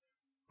it's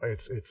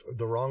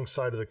the wrong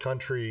side of the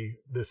country.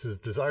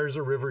 Desire's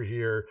a river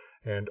here,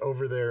 and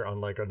over there on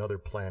like another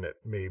planet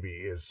maybe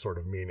is sort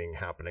of meaning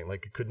happening.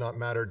 Like it could not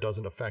matter,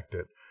 doesn't affect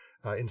it.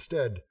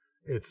 Instead,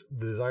 it's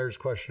the desire's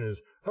question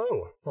is,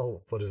 oh,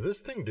 well, what does this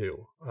thing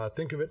do?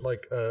 Think of it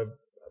like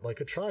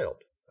a child.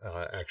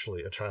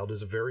 Actually, a child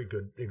is a very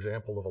good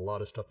example of a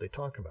lot of stuff they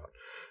talk about.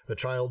 A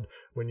child,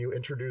 when you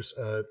introduce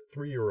a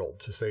 3-year-old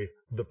to say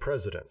the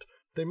president,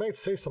 they might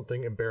say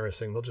something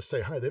embarrassing. They'll just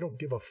say hi. They don't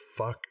give a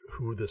fuck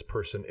who this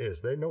person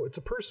is. They know it's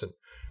a person.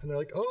 And they're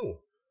like, oh,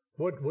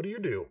 what do you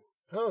do?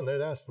 Oh, and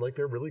they'd ask, like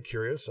they're really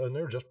curious and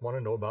they just want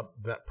to know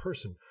about that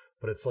person.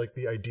 But it's like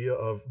the idea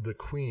of the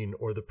queen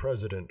or the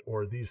president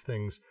or these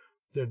things,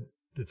 and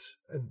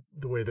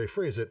the way they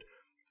phrase it,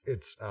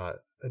 it's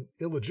an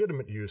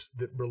illegitimate use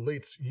that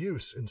relates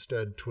use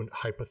instead to a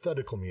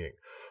hypothetical meaning.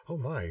 Oh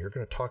my, you're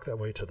going to talk that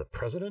way to the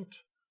president?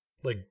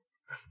 Like,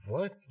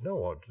 what?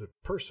 No, the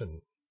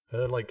person.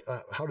 And then, like,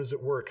 how does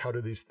it work? How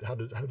do these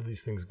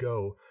things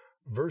go?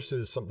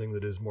 Versus something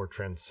that is more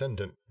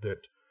transcendent that,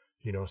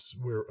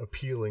 we're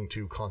appealing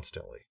to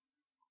constantly.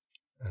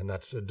 And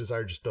that's a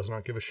desire just does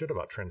not give a shit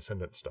about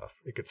transcendent stuff.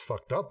 It gets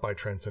fucked up by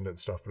transcendent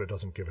stuff, but it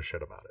doesn't give a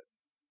shit about it.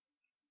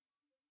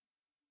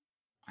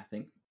 I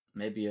think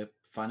maybe a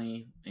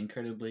funny,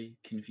 incredibly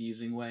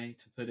confusing way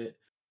to put it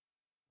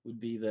would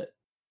be that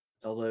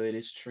although it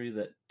is true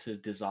that to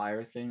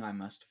desire a thing, I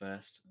must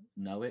first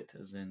know it,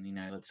 as in,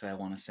 let's say I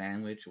want a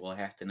sandwich, well, I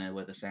have to know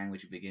where the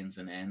sandwich begins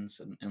and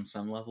ends on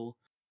some level.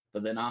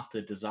 But then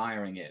after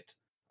desiring it,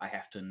 I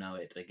have to know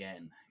it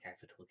again,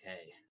 capital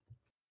K.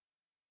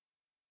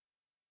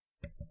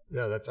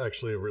 Yeah, that's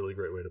actually a really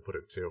great way to put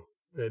it, too.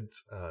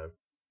 It's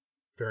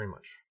very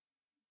much.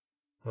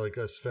 Like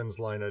Sven's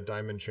line, a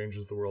diamond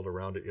changes the world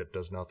around it, yet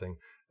does nothing.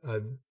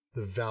 The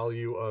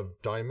value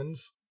of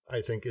diamonds,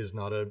 I think, is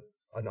not an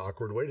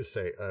awkward way to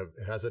say.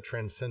 It has a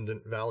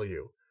transcendent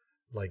value.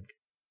 Like,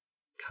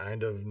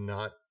 kind of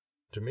not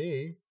to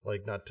me.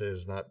 Like,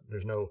 there's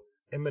no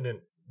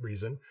imminent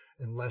reason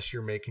unless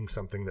you're making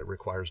something that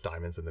requires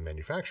diamonds in the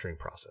manufacturing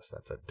process.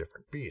 That's a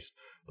different beast.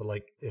 But,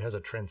 like, it has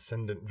a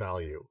transcendent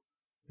value.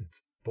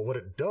 But what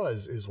it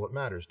does is what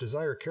matters.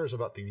 Desire cares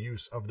about the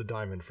use of the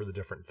diamond for the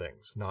different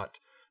things, not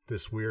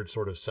this weird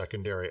sort of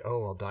secondary, oh,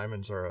 well,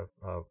 diamonds are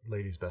a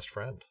lady's best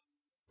friend.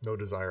 No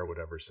desire would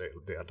ever say,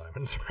 yeah,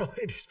 diamonds are a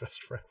lady's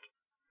best friend.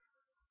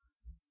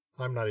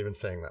 I'm not even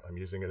saying that. I'm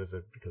using it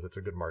because it's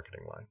a good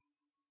marketing line.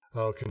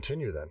 I'll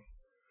continue then.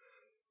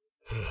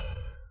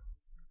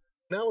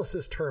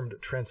 Analysis termed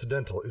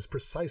transcendental is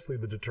precisely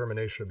the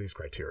determination of these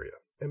criteria,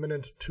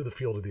 immanent to the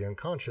field of the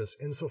unconscious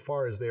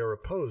insofar as they are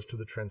opposed to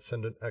the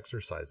transcendent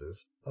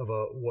exercises of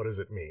a what does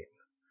it mean.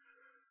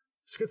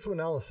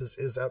 Schizoanalysis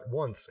is at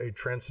once a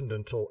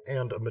transcendental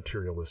and a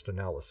materialist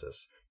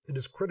analysis. It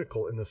is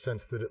critical in the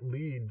sense that it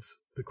leads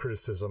the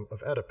criticism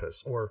of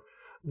Oedipus, or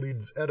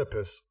leads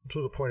Oedipus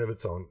to the point of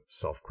its own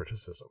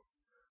self-criticism.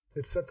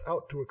 It sets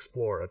out to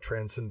explore a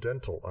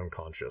transcendental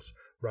unconscious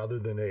rather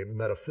than a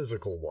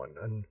metaphysical one,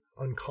 an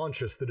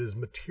unconscious that is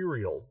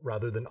material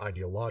rather than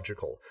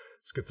ideological,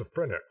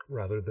 schizophrenic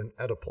rather than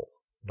Oedipal,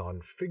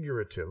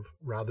 non-figurative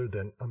rather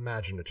than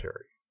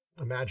imaginary,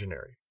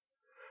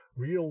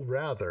 real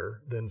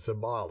rather than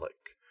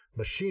symbolic,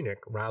 machinic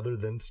rather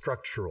than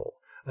structural,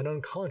 an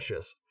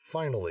unconscious,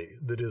 finally,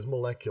 that is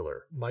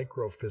molecular,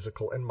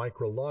 microphysical, and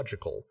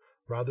micrological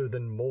rather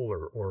than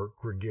molar or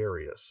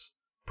gregarious,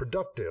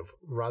 productive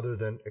rather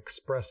than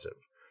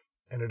expressive,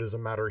 and it is a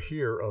matter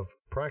here of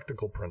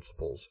practical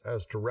principles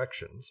as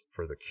directions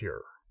for the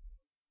cure.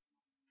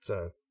 It's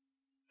a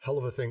hell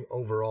of a thing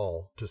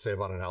overall to say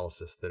about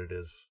analysis, that it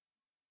is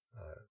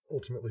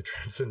ultimately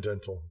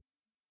transcendental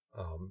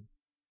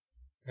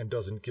and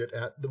doesn't get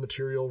at the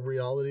material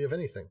reality of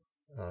anything.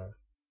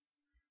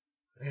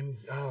 And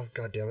oh,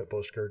 god damn it,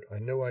 Bostgard. I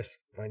knew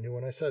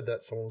when I said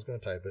that someone was going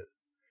to type it.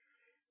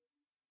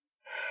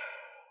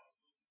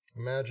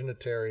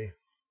 Imaginatory.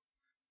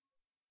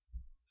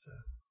 It's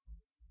a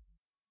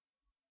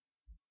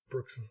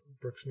Brooks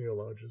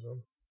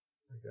neologism,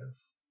 I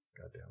guess.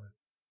 God damn it.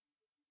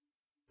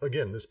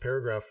 Again, this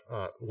paragraph,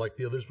 like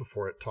the others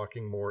before it,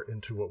 talking more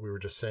into what we were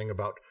just saying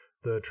about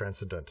the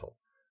transcendental.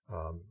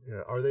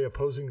 Are they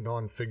opposing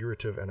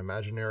non-figurative and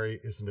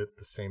imaginary? Isn't it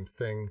the same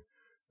thing?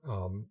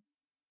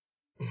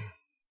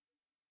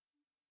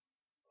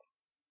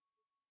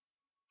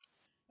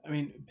 I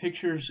mean,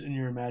 pictures in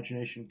your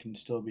imagination can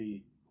still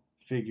be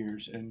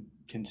figures and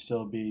can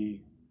still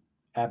be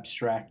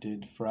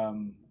abstracted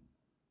from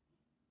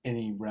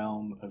any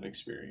realm of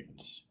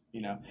experience.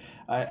 You know,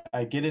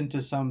 I get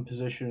into some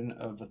position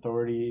of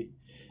authority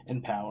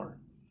and power,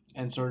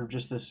 and sort of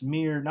just this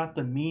mere, not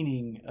the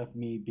meaning of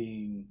me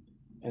being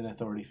an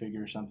authority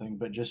figure or something,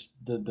 but just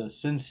the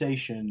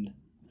sensation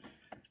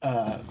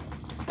uh,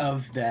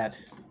 of that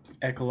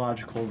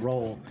ecological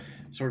role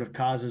sort of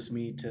causes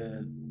me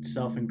to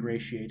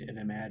self-ingratiate and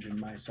imagine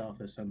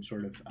myself as some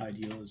sort of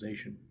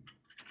idealization.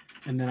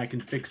 And then I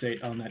can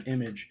fixate on that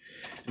image,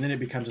 and then it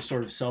becomes a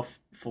sort of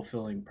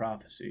self-fulfilling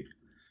prophecy.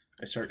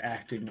 I start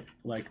acting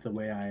like the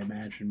way I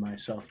imagine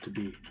myself to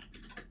be,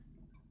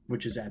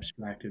 which is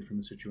abstracted from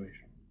the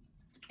situation.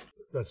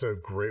 That's a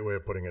great way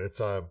of putting it.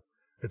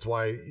 It's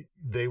why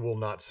they will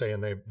not say,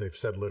 and they've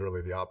said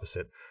literally the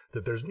opposite,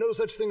 that there's no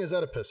such thing as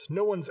Oedipus.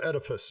 No one's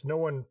Oedipus. No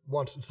one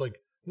wants. It's like,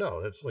 no,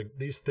 it's like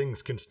these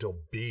things can still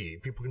be.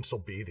 People can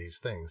still be these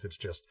things. It's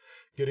just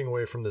getting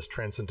away from this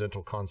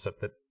transcendental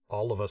concept that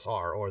all of us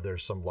are, or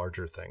there's some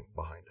larger thing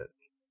behind it.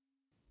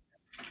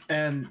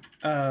 And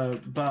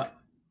but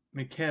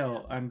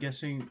Mikhail, I'm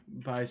guessing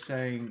by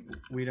saying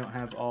we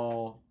don't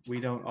all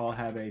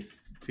have a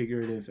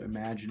figurative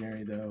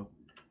imaginary, though.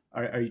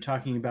 Are you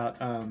talking about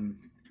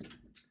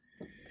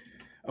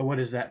what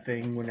is that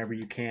thing whenever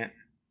you can't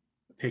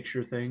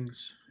picture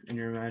things in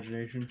your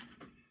imagination?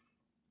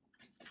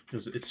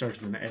 Because it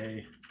starts with an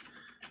A.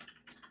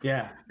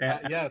 Yeah.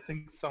 Yeah, I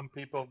think some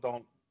people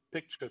don't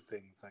picture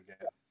things, I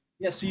guess.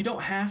 Yeah, so you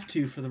don't have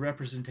to for the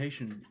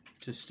representation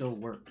to still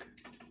work.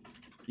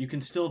 You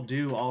can still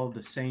do all of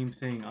the same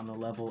thing on the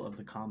level of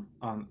the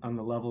on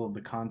the level of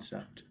the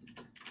concept.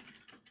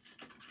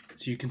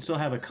 So you can still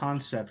have a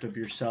concept of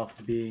yourself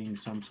being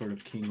some sort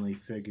of kingly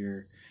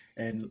figure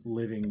and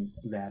living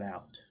that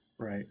out,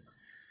 right?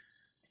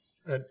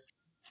 And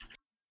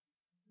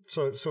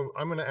so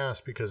I'm going to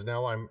ask, because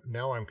now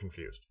I'm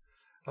confused.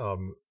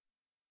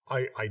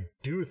 I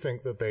do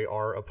think that they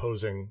are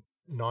opposing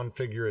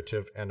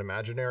non-figurative and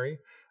imaginary.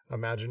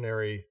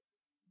 Imaginary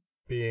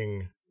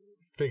being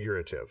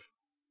figurative.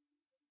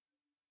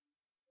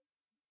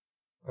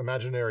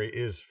 Imaginary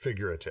is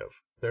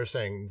figurative. They're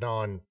saying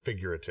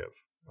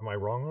non-figurative. Am I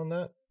wrong on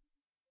that?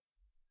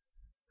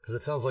 Because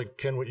it sounds like,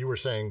 Ken, what you were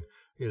saying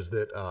is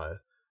that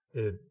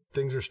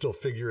things are still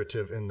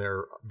figurative in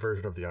their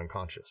version of the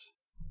unconscious.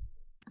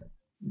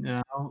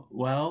 No,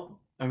 well,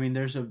 I mean,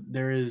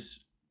 here's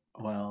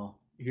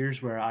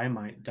where I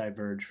might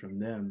diverge from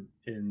them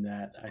in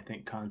that I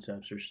think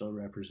concepts are still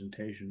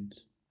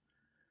representations.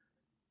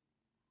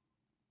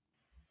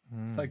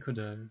 If I could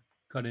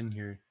cut in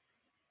here,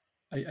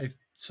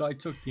 so I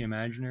took the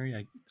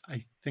imaginary.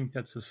 I think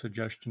that's a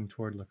suggestion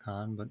toward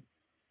Lacan, but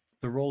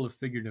the role of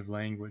figurative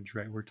language,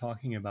 right? We're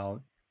talking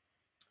about.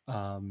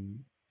 I'll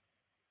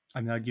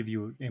give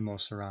you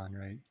Amos Saran,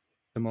 right?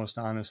 The most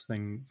honest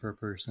thing for a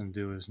person to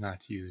do is not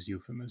to use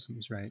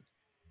euphemisms, right?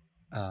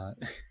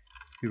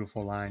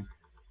 Beautiful line.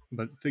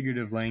 But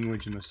figurative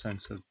language in the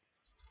sense of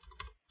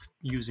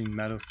using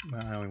I don't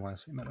even want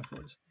to say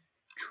metaphors,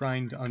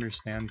 trying to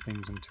understand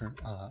things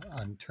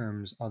on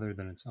terms other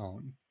than its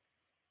own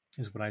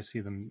is what I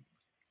see them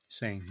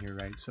saying here,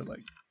 right? So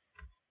like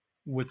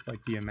with like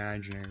the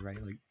imaginary, right?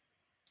 Like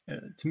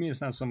to me,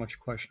 it's not so much a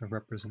question of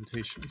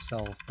representation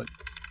itself, but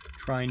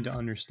trying to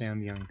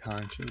understand the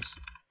unconscious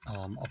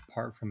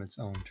apart from its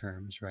own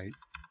terms, right?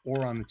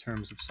 Or on the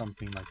terms of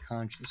something like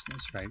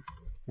consciousness, right?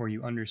 Where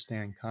you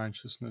understand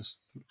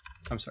consciousness,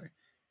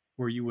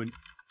 where you would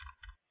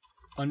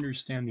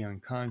understand the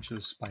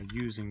unconscious by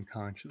using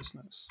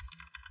consciousness,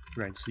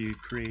 right? So you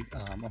create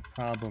a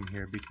problem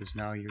here because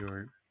now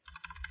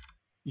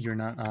you're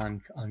not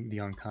on the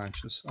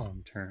unconscious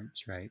own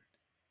terms, right?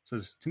 So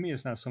to me,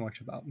 it's not so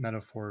much about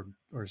metaphor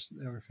or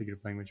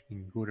figurative language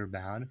being good or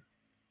bad,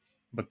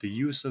 but the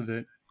use of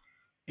it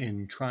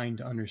in trying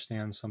to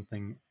understand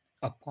something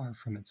apart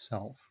from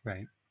itself,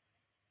 right?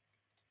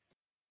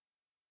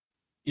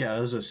 Yeah,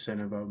 that was a sin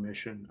of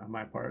omission on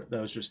my part.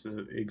 That was just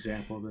the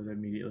example that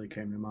immediately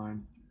came to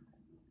mind.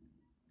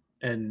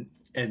 And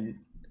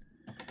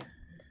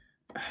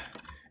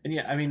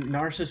yeah, I mean,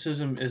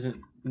 narcissism isn't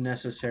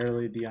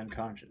necessarily the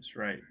unconscious,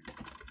 right?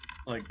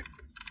 Like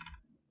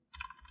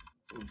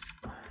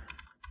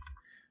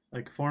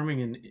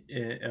forming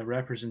a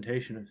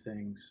representation of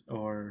things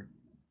or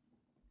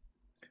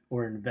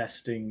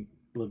investing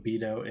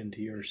libido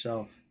into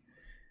yourself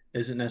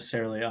isn't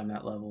necessarily on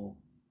that level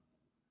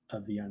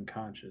of the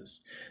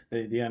unconscious.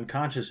 The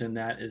unconscious in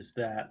that is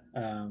that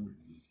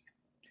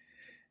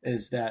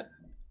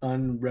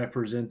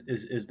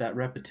that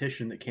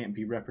repetition that can't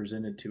be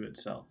represented to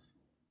itself,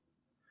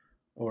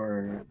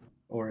 or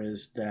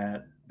is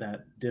that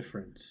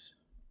difference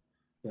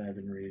that I've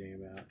been reading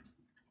about.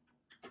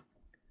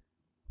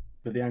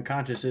 But the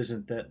unconscious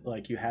isn't that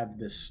like you have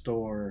this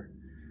store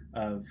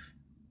of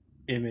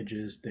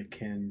images that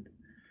can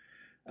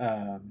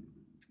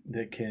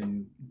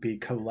be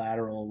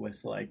collateral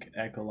with like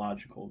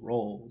ecological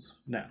roles.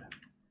 No,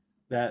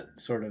 that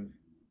sort of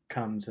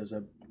comes as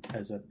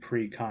a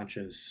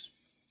pre-conscious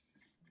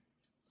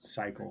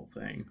cycle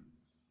thing.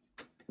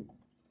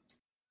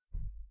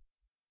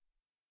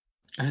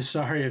 I'm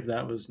sorry if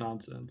that was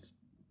nonsense.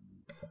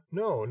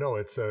 No,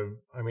 it's a.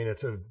 I mean,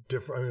 it's a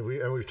different. I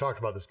mean, we've talked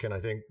about this, Ken. I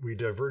think we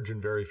diverge in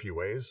very few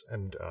ways,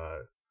 and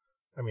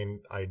I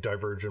mean, I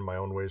diverge in my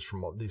own ways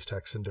from all these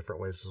texts in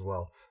different ways as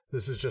well.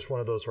 This is just one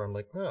of those where I'm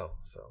like, oh,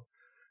 so,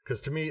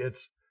 because to me,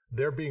 it's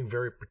they're being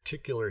very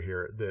particular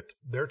here that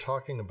they're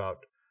talking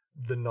about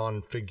the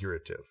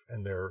non-figurative,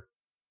 and they're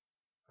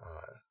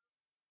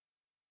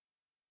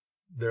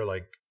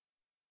like,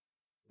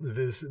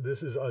 this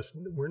is us.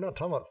 We're not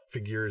talking about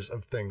figures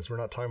of things. We're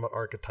not talking about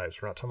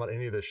archetypes. We're not talking about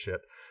any of this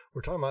shit.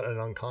 We're talking about an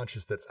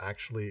unconscious that's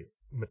actually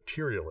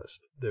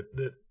materialist,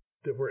 that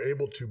we're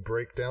able to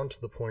break down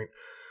to the point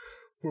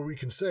where we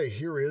can say,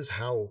 here is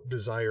how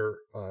desire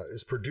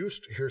is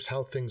produced. Here's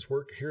how things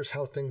work. Here's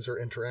how things are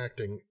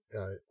interacting,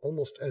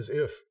 almost as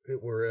if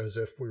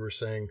we were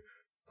saying,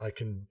 I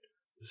can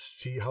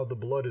see how the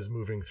blood is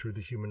moving through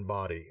the human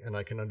body, and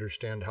I can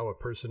understand how a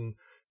person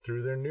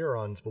through their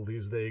neurons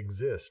believes they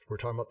exist. We're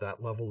talking about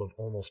that level of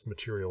almost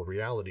material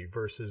reality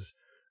versus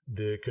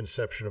the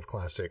conception of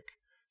classic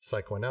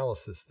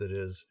psychoanalysis that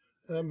is,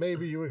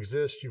 maybe you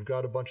exist, you've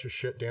got a bunch of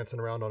shit dancing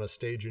around on a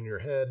stage in your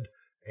head,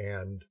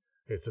 and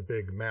it's a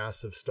big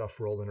mass of stuff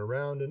rolling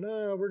around, and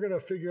we're going to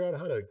figure out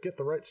how to get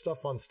the right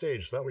stuff on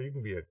stage so that way you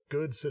can be a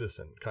good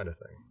citizen kind of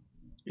thing.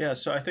 Yeah,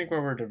 so I think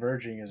where we're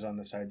diverging is on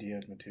this idea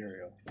of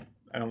material.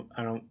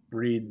 I don't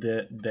read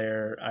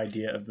their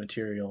idea of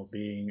material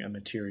being a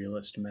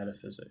materialist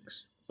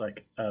metaphysics,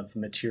 like of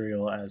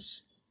material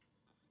as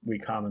we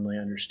commonly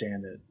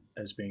understand it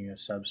as being a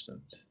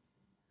substance.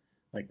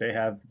 Like they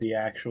have the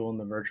actual and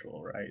the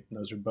virtual, right? And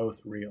those are both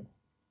real.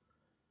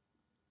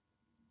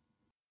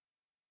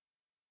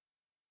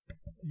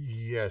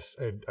 Yes,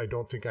 I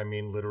don't think I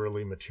mean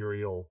literally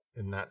material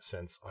in that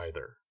sense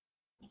either.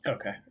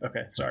 Okay,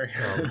 sorry.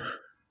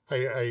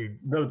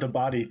 The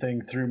body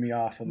thing threw me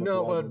off.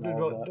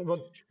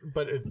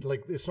 But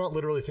it's not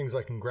literally things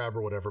I can grab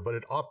or whatever.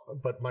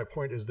 But my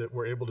point is that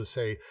we're able to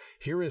say,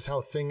 here is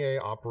how thing A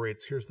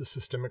operates. Here's the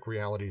systemic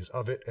realities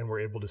of it, and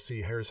we're able to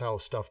see here's how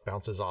stuff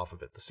bounces off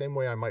of it. The same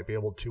way I might be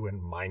able to in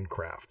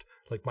Minecraft.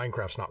 Like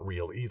Minecraft's not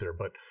real either,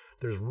 but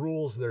there's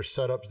rules, there's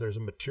setups, there's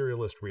a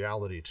materialist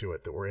reality to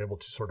it that we're able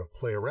to sort of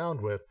play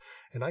around with,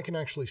 and I can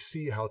actually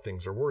see how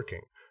things are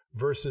working.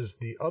 Versus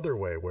the other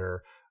way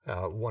where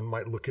one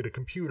might look at a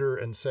computer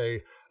and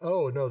say,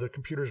 oh, no, the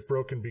computer's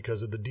broken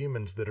because of the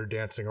demons that are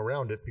dancing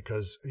around it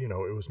because,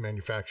 it was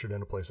manufactured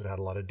in a place that had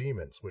a lot of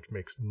demons, which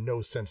makes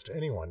no sense to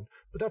anyone.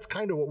 But that's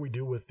kind of what we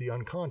do with the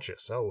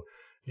unconscious. Oh,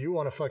 you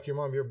want to fuck your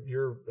mom,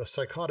 you're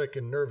psychotic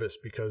and nervous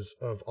because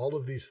of all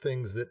of these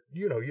things that,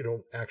 you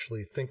don't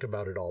actually think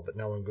about at all. But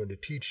now I'm going to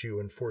teach you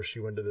and force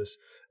you into this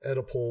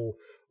Oedipal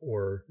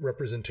or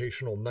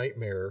representational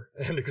nightmare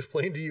and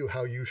explain to you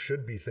how you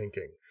should be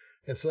thinking.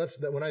 And so that's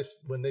that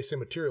when they say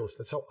materialist,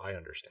 that's how I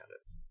understand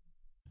it.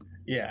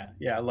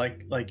 Yeah,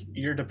 like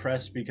you're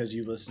depressed because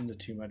you listen to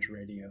too much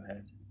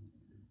Radiohead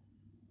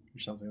or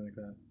something like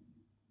that.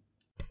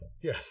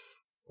 Yes,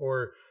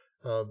 or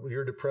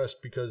you're depressed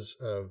because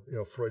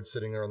Freud's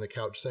sitting there on the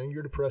couch saying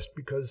you're depressed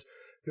because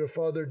your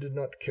father did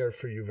not care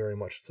for you very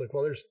much. It's like,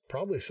 well, there's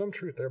probably some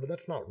truth there, but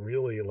that's not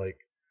really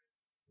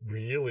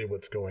really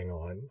what's going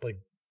on. Like,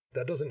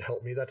 that doesn't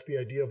help me. That's the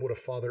idea of what a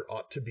father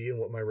ought to be and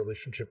what my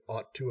relationship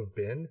ought to have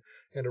been,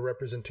 and a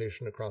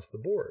representation across the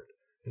board.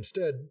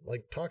 Instead,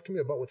 talk to me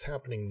about what's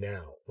happening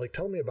now.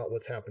 Tell me about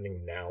what's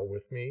happening now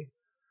with me.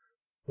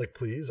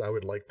 Please, I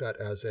would like that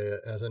as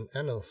an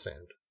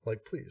Anelsand.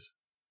 Please.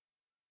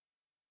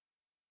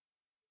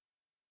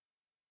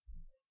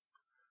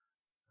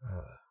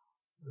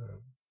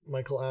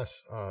 Michael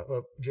asks,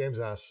 James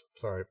asks,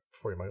 sorry,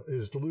 before you, Michael,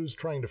 is Deleuze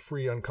trying to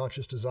free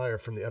unconscious desire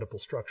from the Oedipal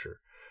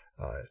structure?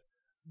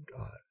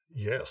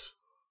 Yes.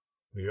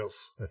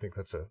 I think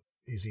that's a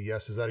easy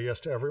yes. Is that a yes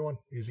to everyone?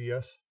 Easy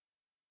yes?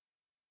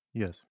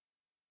 Yes.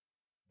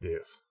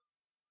 Yes.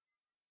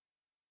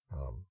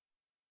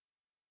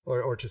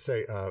 Or to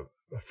say a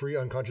free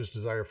unconscious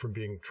desire from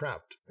being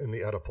trapped in the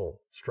Oedipal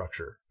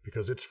structure,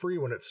 because it's free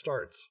when it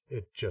starts.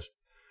 It just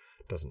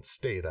doesn't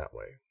stay that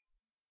way.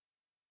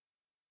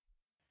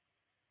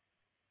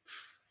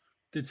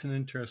 It's an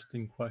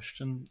interesting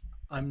question.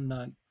 I'm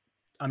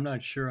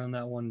not sure on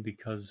that one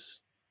because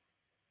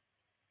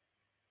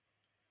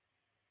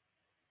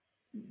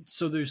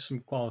so there's some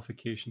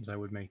qualifications I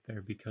would make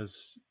there,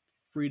 because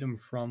freedom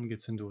from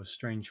gets into a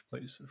strange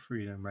place of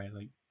freedom, right?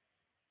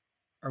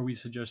 Are we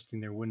suggesting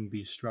there wouldn't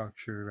be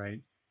structure,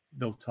 right?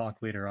 They'll talk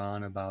later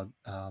on about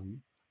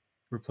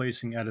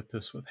replacing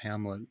Oedipus with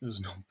Hamlet is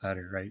no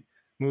better, right?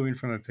 Moving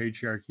from a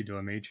patriarchy to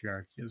a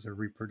matriarchy is a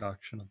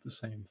reproduction of the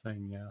same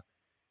thing, yeah.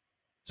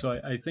 So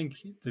I think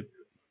that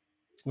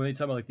when they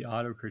talk about the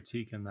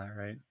auto-critique in that,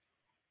 right,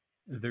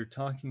 they're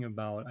talking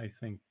about, I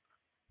think,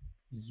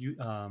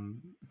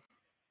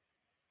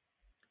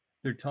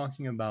 they're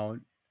talking about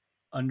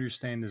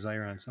understand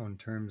desire on its own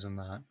terms in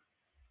that,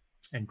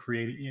 and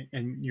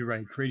you're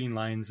right, creating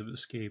lines of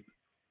escape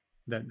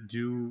that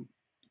do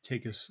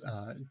take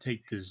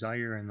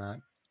desire in that,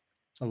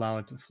 allow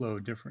it to flow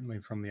differently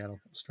from the Oedipal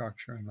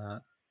structure in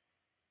that.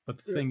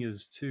 But the thing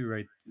is too,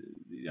 right,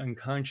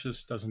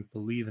 unconscious doesn't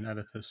believe in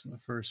Oedipus in the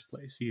first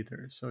place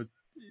either. So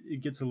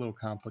it gets a little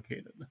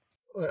complicated.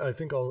 I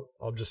think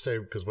I'll just say,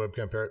 because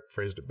Webcam Parrot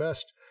phrased it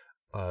best,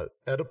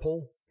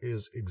 Oedipal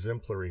is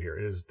exemplary here.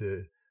 It is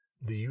the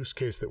use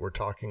case that we're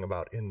talking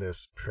about in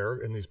these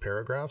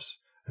paragraphs.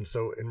 And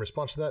so in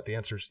response to that, the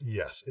answer is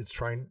yes.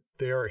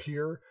 They are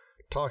here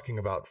talking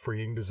about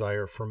freeing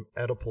desire from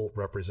Oedipal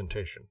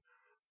representation.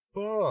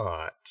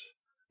 But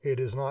it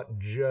is not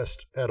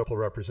just Oedipal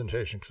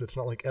representation, because it's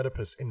not like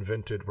Oedipus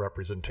invented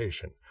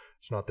representation.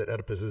 It's not that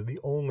Oedipus is the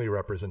only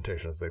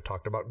representations. They've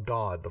talked about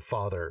God, the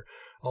Father,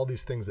 all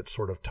these things that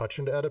sort of touch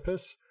into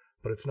Oedipus,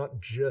 but it's not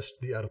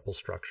just the Oedipal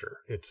structure.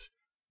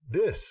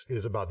 This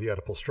is about the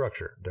Oedipal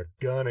structure. They're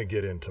gonna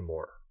get into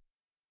more.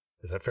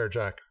 Is that fair,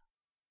 Jack?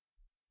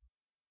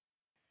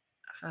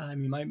 I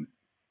mean,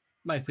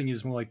 my thing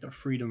is more like the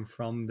freedom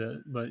from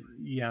but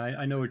yeah,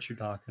 I know what you're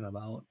talking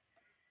about.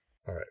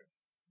 All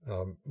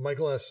right.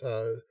 Michael asks,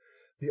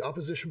 the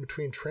opposition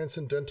between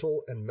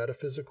transcendental and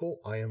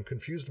metaphysical, I am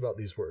confused about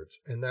these words.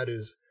 And that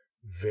is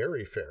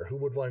very fair. Who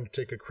would want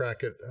to take a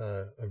crack at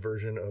a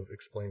version of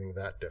explaining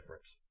that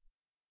difference?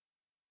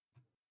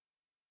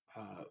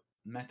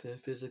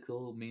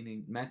 Metaphysical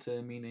meaning,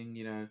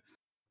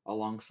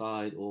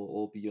 alongside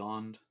or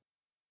beyond,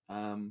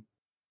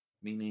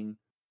 meaning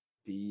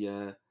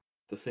the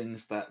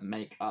things that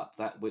make up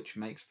that which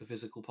makes the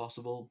physical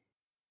possible,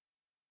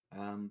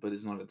 but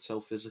is not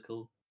itself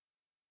physical,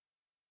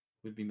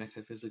 would be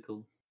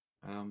metaphysical.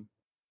 And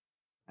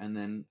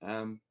then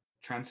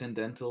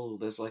transcendental,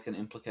 there's like an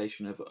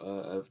implication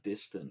of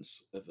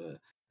distance, of a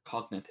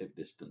cognitive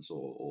distance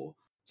or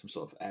some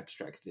sort of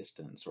abstract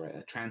distance, right?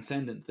 A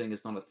transcendent thing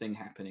is not a thing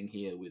happening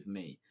here with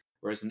me,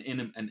 whereas an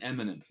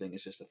eminent thing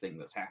is just a thing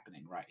that's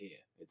happening right here.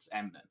 It's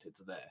eminent,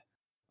 it's there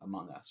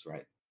among us,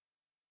 right?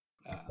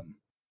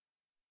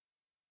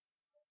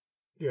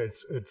 Yeah,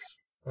 it's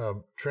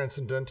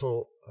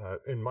transcendental.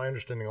 In my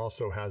understanding,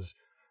 also has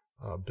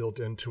built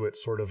into it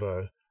sort of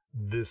a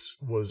 "this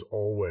was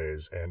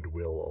always and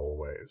will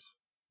always,"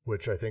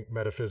 which I think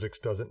metaphysics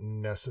doesn't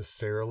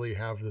necessarily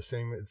have the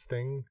same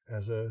thing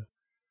as a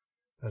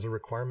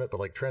requirement. But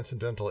like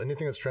transcendental,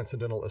 anything that's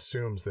transcendental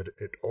assumes that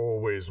it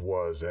always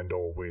was and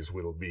always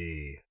will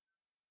be.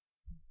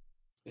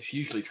 It's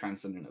usually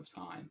transcendent of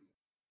time.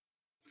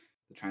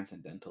 The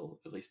transcendental,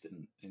 at least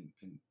in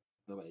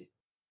the way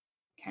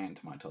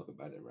Kant might talk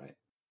about it, right?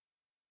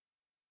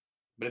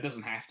 But it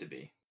doesn't have to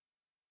be.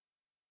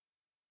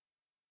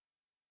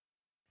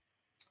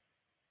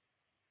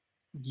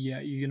 Yeah,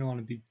 you're going to want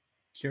to be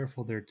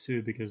careful there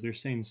too, because they're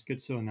saying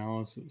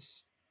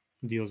schizoanalysis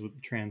deals with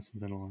the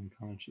transcendental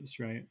unconscious,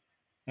 right?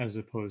 As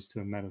opposed to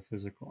a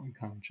metaphysical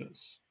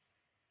unconscious.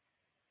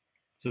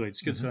 So like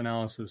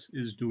schizoanalysis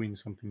is doing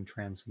something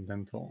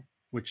transcendental,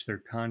 which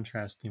they're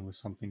contrasting with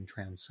something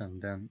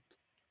transcendent.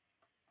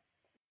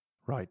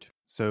 Right.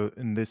 So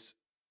in this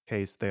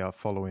case, they are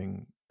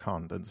following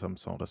Kant in some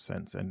sort of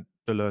sense, and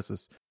Deleuze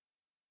is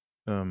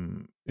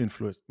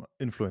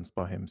influenced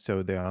by him.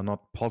 So they are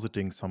not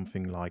positing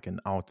something like an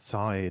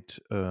outside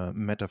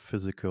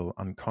metaphysical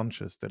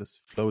unconscious that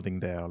is floating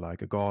there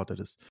like a god that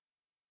is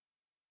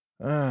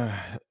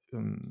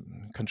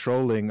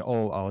controlling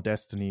all our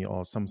destiny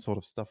or some sort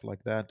of stuff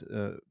like that.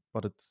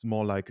 But it's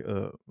more like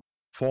a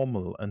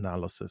formal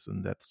analysis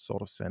in that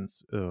sort of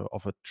sense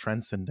of a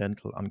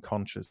transcendental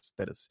unconscious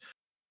that is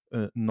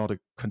not a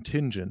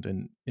contingent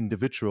and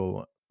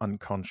individual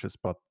unconscious,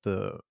 but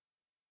the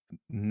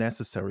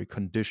necessary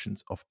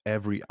conditions of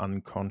every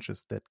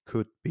unconscious that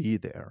could be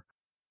there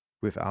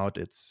without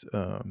its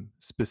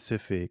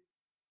specific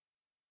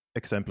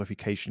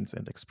exemplifications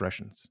and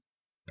expressions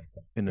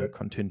in a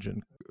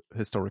contingent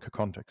historical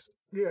context.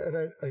 Yeah,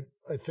 and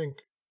I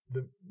think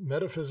the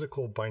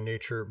metaphysical by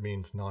nature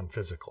means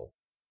non-physical.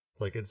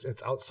 Like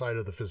it's outside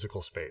of the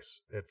physical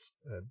space. It's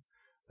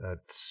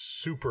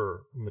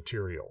super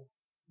material,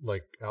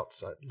 like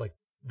outside. Like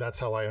that's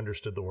how I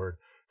understood the word.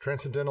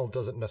 Transcendental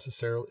doesn't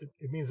necessarily,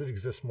 it means it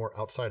exists more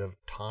outside of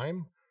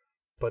time,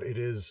 but it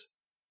is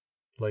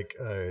like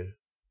an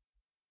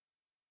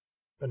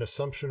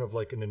assumption of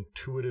like an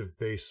intuitive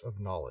base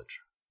of knowledge.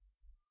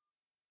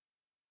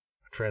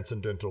 A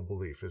transcendental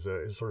belief is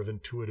a sort of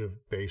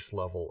intuitive base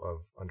level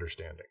of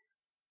understanding.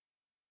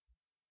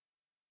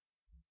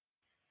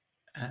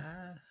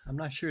 I'm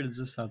not sure it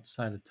exists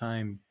outside of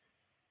time.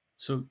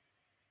 So,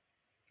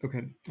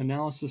 okay,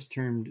 analysis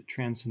termed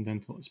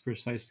transcendental is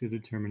precisely the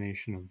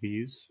determination of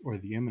these, or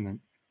the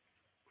immanent,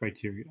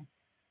 criteria.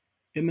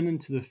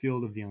 Immanent to the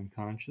field of the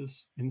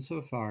unconscious,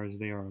 insofar as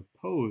they are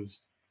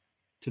opposed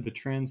to the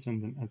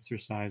transcendent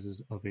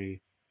exercises of a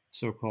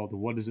so-called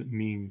what does it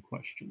mean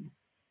question.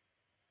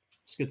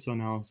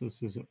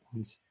 Schizoanalysis is at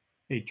once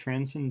a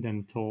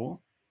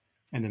transcendental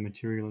and a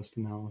materialist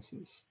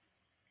analysis.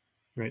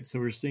 Right, so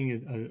we're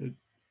seeing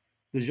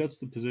the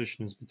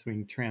juxtaposition is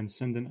between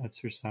transcendent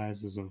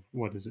exercises of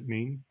what does it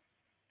mean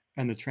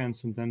and the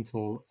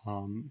transcendental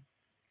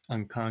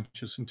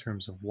unconscious in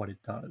terms of what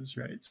it does,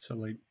 right? So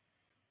like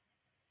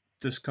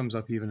this comes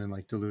up even in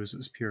like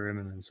Deleuze's Pure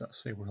Immanence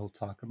essay, where he'll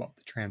talk about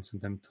the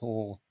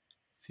transcendental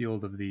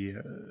field of the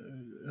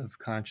of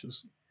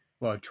conscious,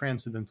 well, a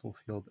transcendental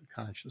field that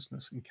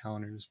consciousness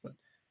encounters. But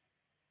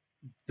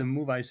the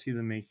move I see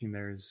them making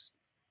there is,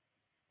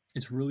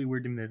 it's really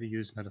weird to me that they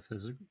use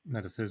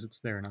metaphysics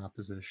there in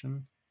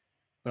opposition.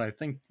 But I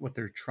think what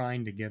they're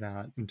trying to get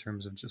at in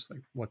terms of just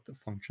like what the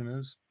function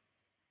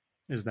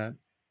is that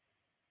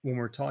when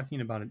we're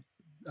talking about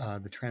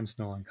the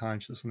transcendental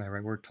unconscious and that,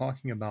 right, we're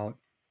talking about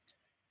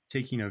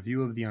taking a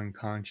view of the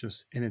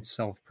unconscious in its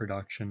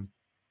self-production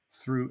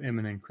through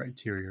immanent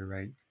criteria,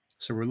 right?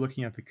 So we're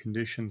looking at the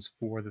conditions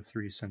for the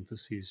three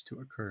syntheses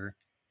to occur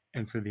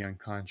and for the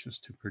unconscious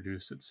to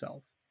produce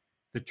itself.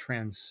 The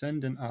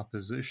transcendent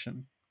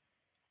opposition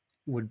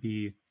would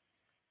be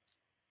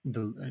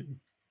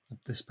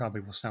this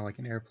probably will sound like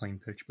an airplane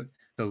pitch, but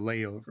the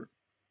layover,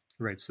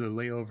 right? So the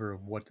layover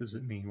of what does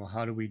it mean? Well,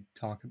 how do we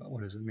talk about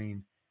what does it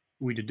mean?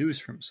 We deduce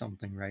from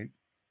something, right?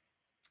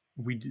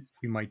 We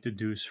might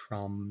deduce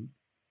from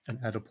an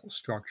Oedipal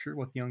structure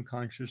what the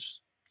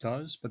unconscious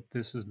does, but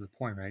this is the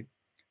point, right?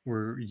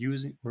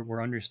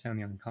 We're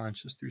understanding the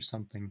unconscious through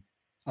something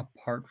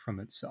apart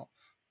from itself,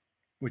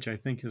 which I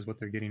think is what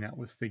they're getting at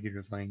with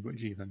figurative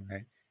language, even,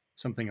 right?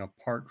 Something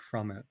apart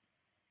from it,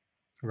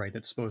 right?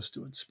 That's supposed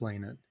to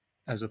explain it,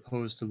 as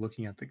opposed to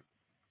looking at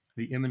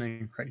the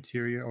immanent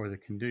criteria or the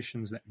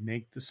conditions that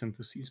make the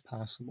syntheses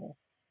possible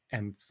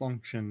and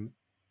function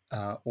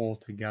all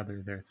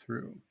together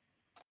therethrough.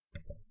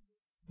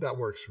 That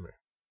works for me.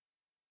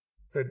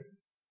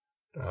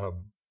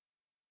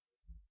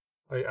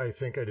 I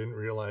think I didn't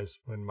realize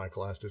when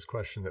Michael asked his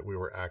question that we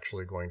were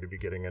actually going to be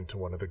getting into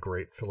one of the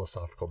great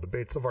philosophical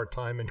debates of our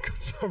time in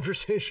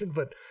conversation,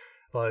 but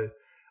I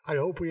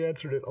hope we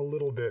answered it a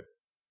little bit.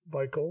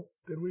 Michael,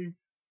 did we?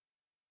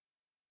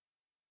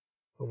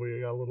 Oh, we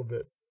got a little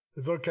bit.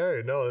 It's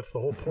okay. No, that's the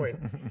whole point.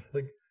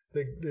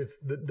 It's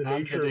the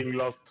nature. I'm getting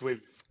lost with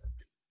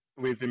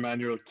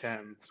Immanuel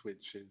Kant,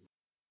 which is.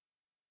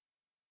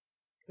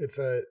 It's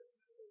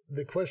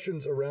the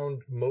questions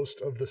around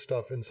most of the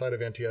stuff inside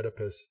of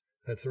Anti-Oedipus.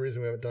 That's the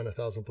reason we haven't done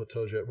 1,000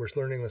 Plateaus yet. We're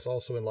learning this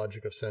also in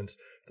Logic of Sense.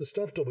 The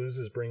stuff Deleuze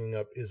is bringing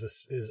up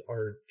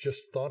are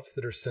just thoughts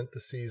that are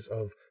syntheses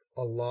of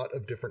a lot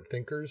of different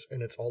thinkers,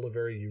 and it's all a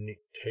very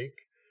unique take.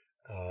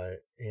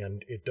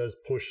 And it does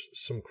push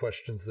some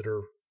questions that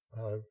are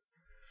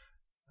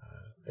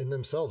in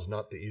themselves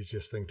not the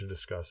easiest thing to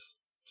discuss.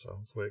 So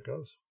that's the way it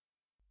goes.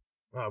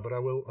 But I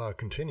will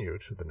continue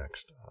to the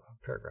next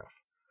paragraph.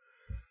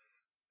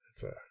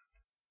 It's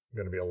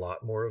going to be a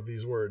lot more of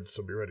these words,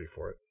 so be ready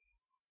for it.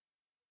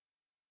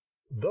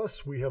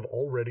 Thus, we have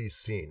already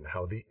seen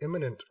how the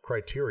immanent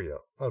criteria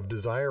of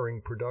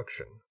desiring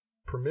production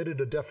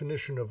permitted a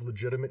definition of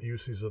legitimate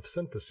uses of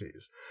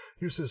syntheses,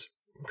 uses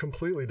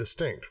completely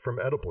distinct from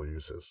Oedipal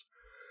uses.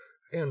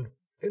 And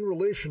in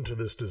relation to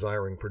this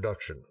desiring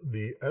production,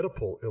 the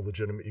Oedipal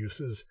illegitimate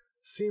uses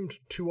seemed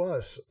to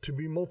us to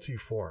be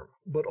multiform,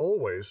 but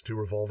always to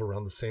revolve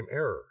around the same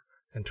error,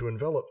 and to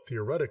envelop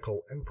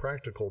theoretical and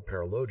practical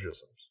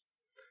paralogisms.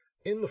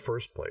 In the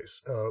first place,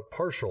 a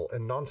partial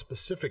and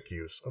nonspecific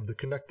use of the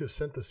connective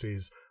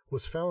syntheses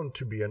was found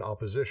to be an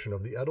opposition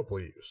of the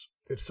Oedipal use,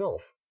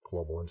 itself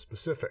global and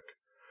specific.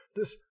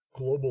 This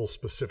global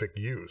specific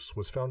use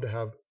was found to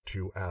have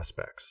two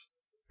aspects,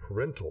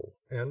 parental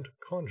and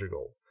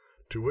conjugal,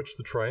 to which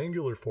the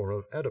triangular form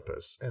of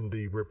Oedipus and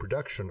the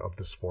reproduction of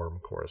this form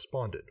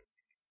corresponded.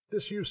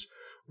 This use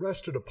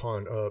rested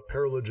upon a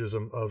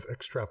paralogism of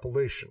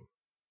extrapolation,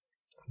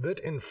 that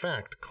in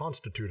fact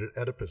constituted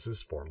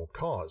Oedipus's formal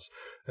cause,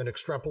 an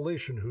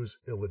extrapolation whose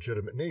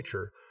illegitimate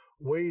nature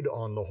weighed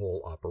on the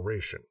whole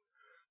operation.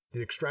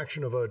 The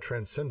extraction of a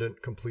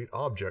transcendent complete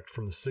object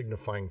from the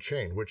signifying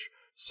chain, which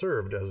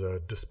served as a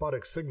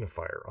despotic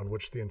signifier on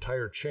which the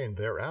entire chain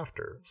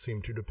thereafter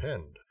seemed to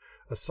depend,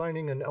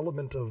 assigning an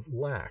element of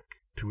lack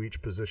to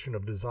each position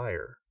of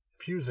desire,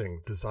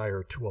 fusing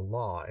desire to a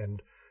law,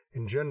 and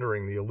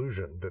engendering the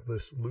illusion that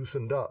this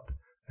loosened up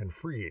and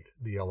freed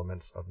the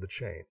elements of the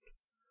chain.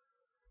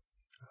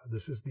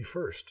 This is the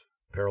first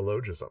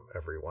paralogism,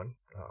 everyone.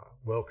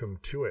 Welcome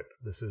to it.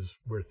 This is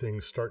where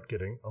things start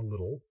getting a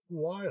little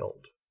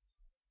wild.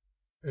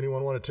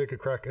 Anyone want to take a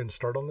crack and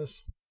start on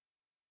this?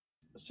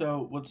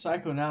 So what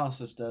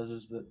psychoanalysis does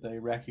is that they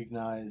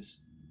recognize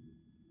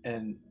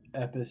an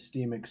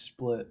epistemic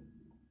split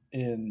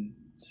in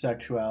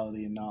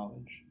sexuality and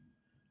knowledge,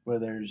 where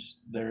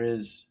there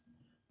is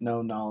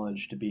no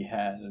knowledge to be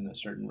had in a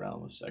certain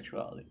realm of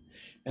sexuality.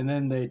 And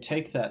then they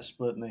take that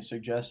split and they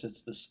suggest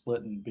it's the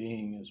split in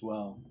being as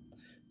well.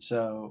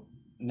 So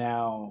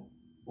now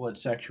what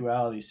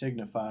sexuality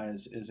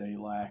signifies is a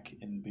lack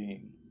in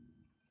being.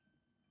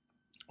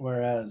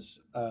 Whereas,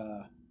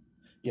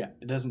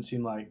 it doesn't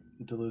seem like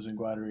Deleuze and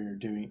Guattari are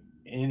doing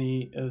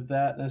any of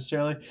that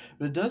necessarily,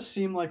 but it does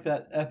seem like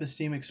that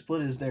epistemic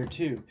split is there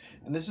too.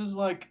 And this is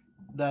like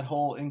that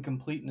whole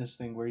incompleteness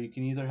thing where you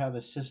can either have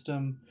a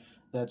system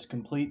that's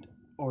complete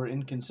or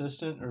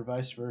inconsistent or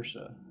vice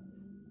versa.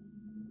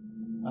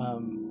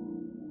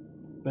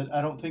 But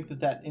I don't think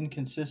that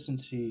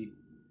inconsistency,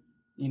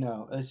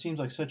 it seems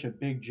like such a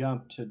big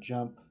jump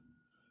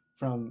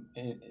from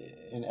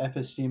an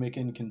epistemic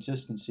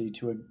inconsistency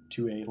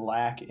to a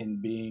lack in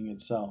being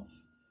itself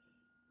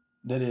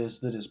that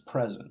is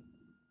present.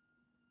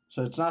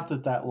 So it's not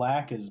that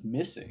lack is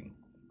missing.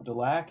 The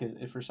lack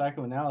is, for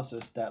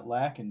psychoanalysis, that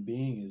lack in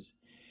being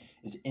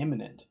is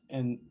imminent,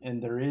 and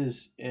there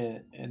is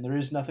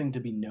nothing to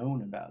be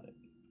known about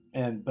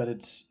it. But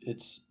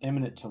it's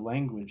imminent to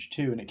language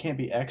too, and it can't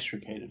be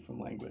extricated from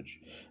language.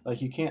 Like,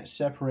 you can't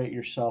separate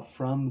yourself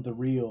from the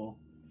real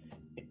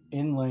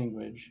in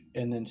language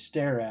and then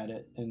stare at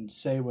it and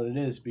say what it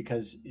is,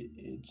 because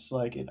it's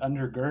like it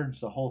undergirds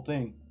the whole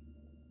thing.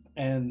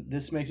 And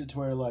this makes it to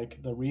where,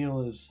 like, the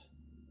real is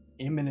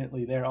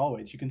imminently there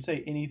always. You can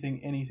say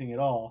anything at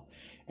all,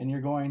 and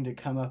you're going to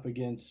come up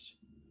against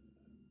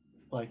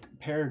like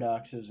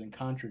paradoxes and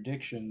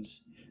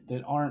contradictions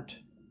that aren't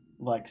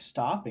like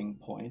stopping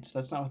points.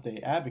 That's not what they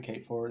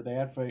advocate for.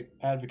 They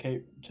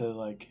advocate to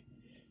like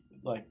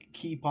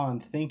keep on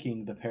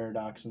thinking the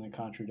paradox and the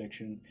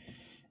contradiction.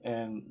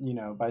 And, you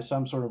know, by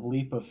some sort of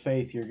leap of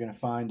faith, you're going to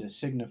find a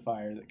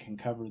signifier that can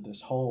cover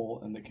this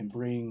whole and that can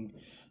bring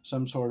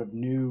some sort of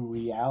new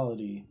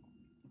reality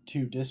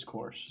to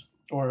discourse,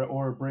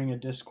 or bring a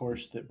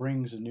discourse that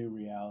brings a new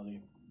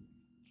reality.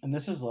 And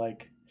this is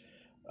like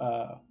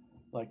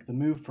the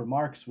move for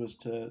Marx was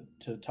to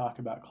talk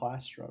about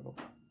class struggle.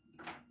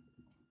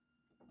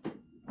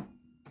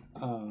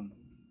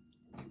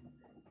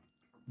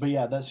 But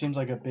yeah, that seems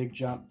like a big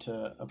jump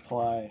to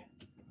apply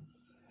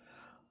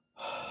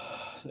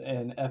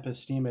an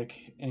epistemic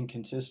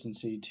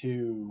inconsistency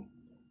to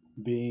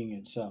being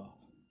itself.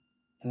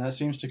 And that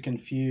seems to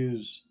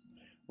confuse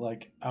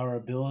like our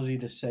ability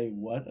to say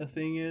what a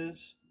thing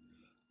is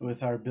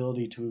with our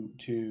ability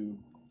to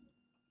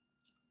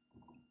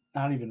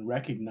not even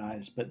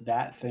recognize, but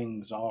that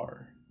things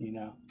are, you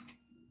know.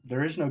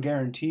 There is no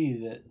guarantee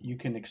that you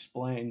can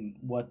explain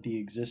what the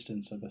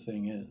existence of a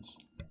thing is.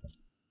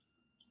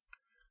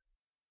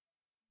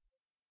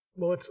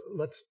 Well,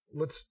 let's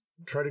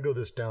try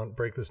to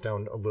break this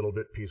down a little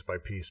bit piece by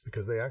piece,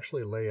 because they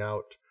actually lay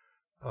out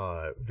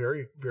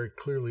very, very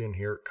clearly in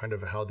here kind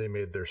of how they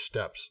made their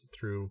steps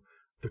through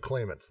the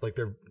claimants. Like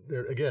they're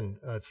again,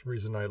 it's the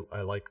reason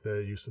I like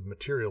the use of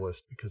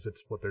materialist, because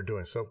it's what they're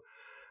doing. So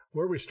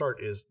where we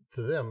start is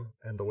to them,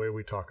 and the way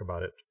we talk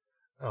about it,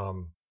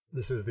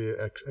 this is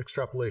the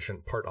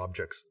extrapolation part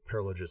objects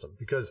paralogism,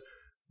 because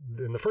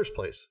in the first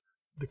place,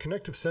 the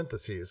connective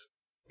syntheses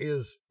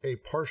is a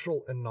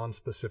partial and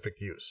non-specific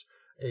use.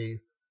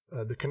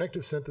 The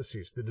connective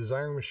syntheses, the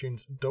desiring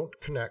machines don't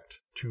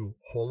connect to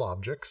whole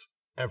objects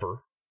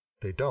ever.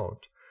 They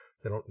don't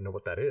know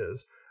what that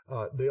is.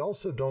 They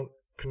also don't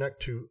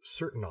connect to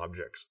certain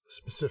objects,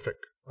 specific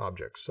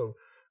objects. So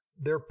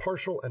they're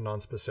partial and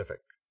non-specific.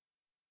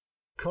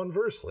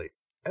 Conversely,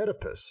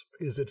 Oedipus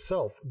is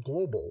itself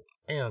global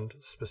and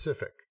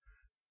specific.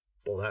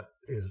 Well, that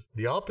is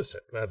the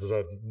opposite. That's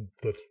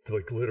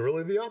like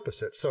literally the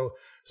opposite. So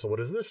what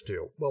does this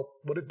do? Well,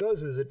 what it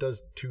does is it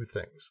does two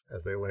things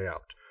as they lay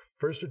out.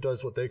 First, it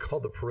does what they call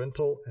the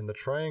parental and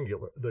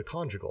the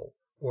conjugal,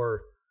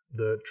 or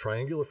the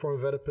triangular form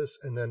of Oedipus,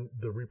 and then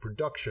the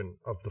reproduction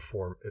of the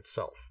form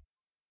itself.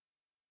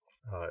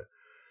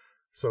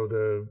 So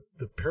the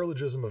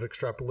paralogism of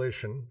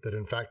extrapolation that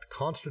in fact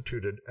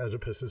constituted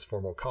Oedipus's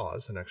formal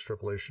cause, an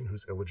extrapolation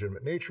whose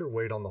illegitimate nature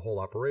weighed on the whole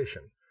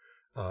operation.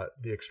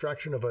 The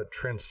extraction of a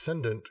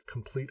transcendent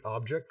complete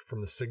object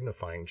from the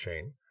signifying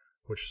chain,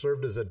 which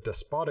served as a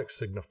despotic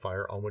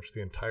signifier on which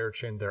the entire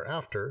chain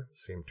thereafter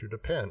seemed to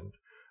depend,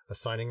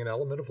 assigning an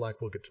element of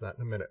lack. We'll get to that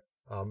in a minute.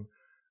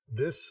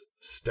 This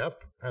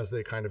step, as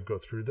they kind of go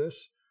through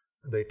this,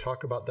 they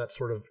talk about that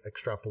sort of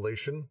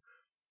extrapolation.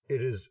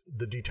 It is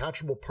the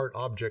detachable part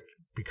object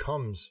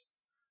becomes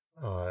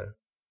a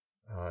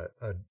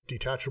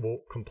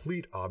detachable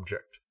complete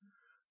object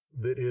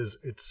that is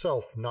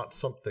itself not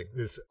something.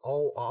 This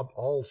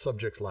all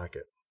subjects lack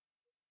it.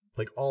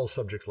 Like all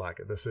subjects lack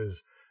it. This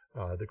is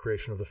the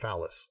creation of the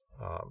phallus.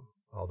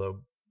 Although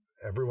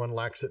everyone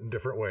lacks it in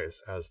different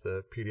ways, as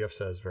the PDF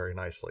says very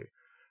nicely.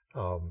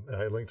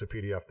 I linked a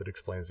PDF that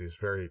explains these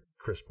very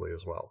crisply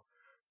as well.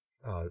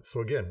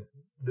 So again,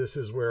 this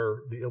is where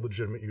the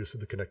illegitimate use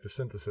of the connective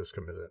synthesis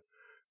comes in.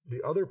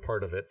 The other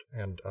part of it,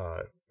 and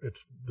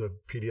it's the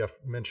PDF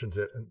mentions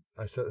it, and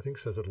I think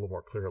says it a little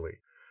more clearly.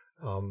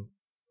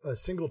 A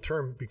single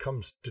term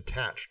becomes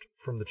detached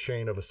from the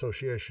chain of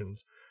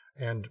associations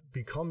and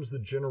becomes the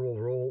general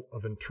role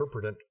of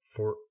interpretant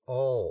for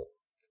all.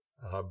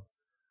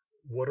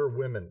 What are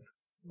women?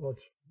 Well,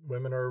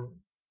 women are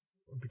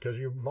because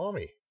you're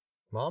mommy.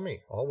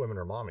 All women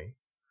are mommy.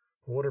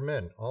 What are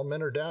men? All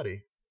men are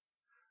daddy.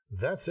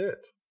 That's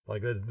it.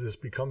 Like this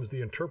becomes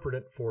the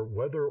interpretant for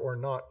whether or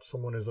not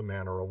someone is a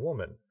man or a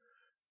woman.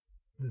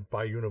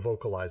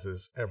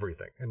 Biunivocalizes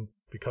everything. And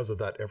because of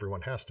that,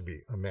 everyone has to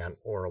be a man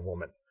or a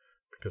woman,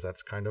 because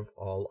that's kind of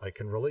all I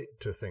can relate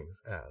to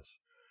things as.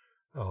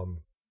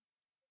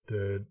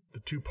 The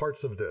two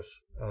parts of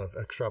this, of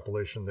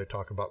extrapolation, they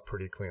talk about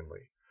pretty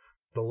cleanly.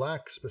 The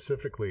lack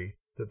specifically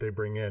that they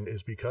bring in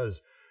is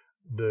because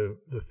the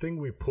thing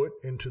we put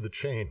into the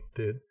chain,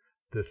 the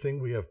the thing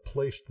we have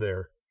placed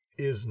there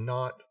is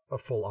not a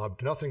full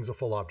object. Nothing's a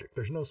full object.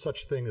 There's no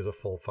such thing as a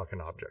full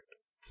fucking object.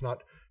 It's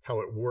not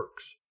how it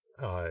works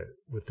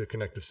with the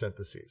connective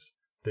syntheses.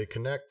 They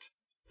connect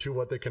to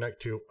what they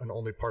connect to and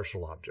only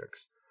partial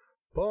objects.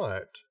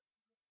 But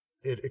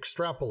it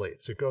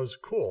extrapolates. It goes,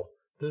 cool.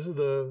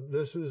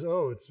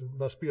 It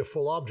must be a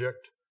full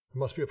object. It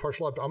must be a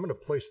partial object. I'm going to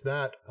place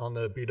that on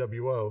the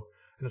BWO.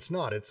 And it's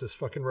not. It's this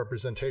fucking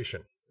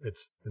representation.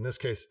 It's, in this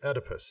case,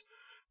 Oedipus.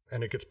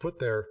 And it gets put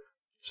there.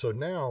 So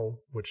now,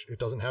 which it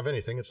doesn't have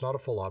anything, it's not a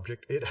full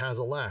object, it has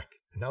a lack.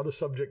 And now the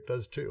subject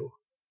does too,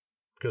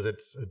 because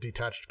it's a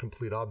detached,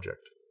 complete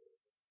object.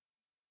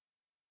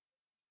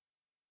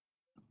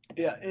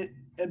 Yeah,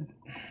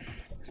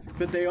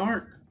 but they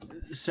aren't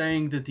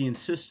saying that the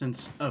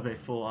insistence of a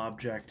full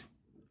object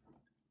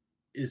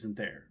isn't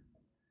there.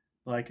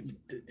 Like,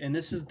 and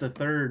this is the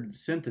third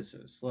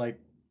synthesis. Like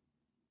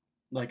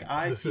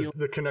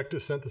The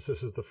connective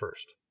synthesis is the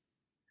first.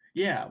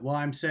 Yeah, well,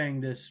 I'm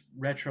saying this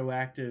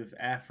retroactive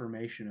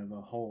affirmation of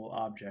a whole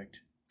object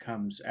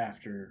comes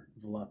after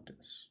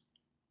voluptas.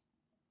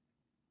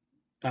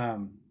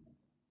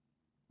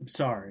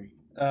 Sorry.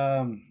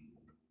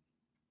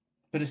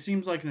 But it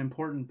seems like an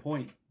important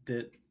point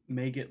that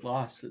may get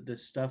lost, that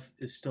this stuff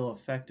is still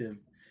effective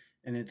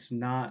and it's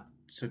not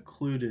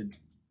secluded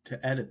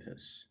to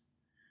Oedipus.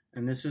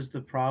 And this is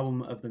the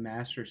problem of the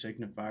master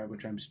signifier,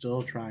 which I'm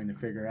still trying to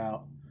figure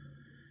out.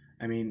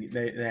 I mean,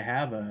 they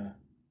have a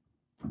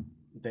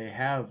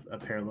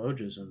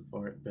paralogism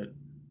for it, but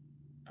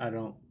I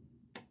don't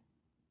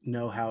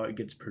know how it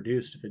gets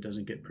produced if it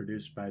doesn't get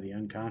produced by the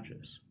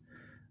unconscious.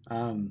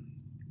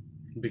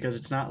 Because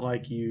it's not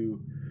like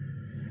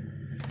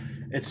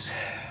it's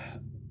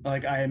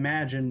like, I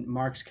imagine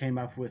Marx came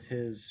up with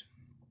his,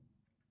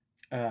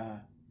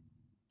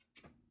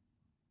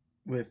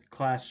 with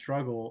class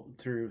struggle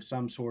through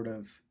some sort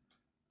of,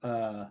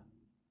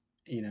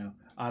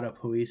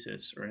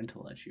 autopoiesis or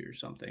intellectual or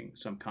something,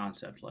 some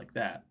concept like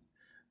that.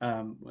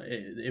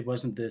 It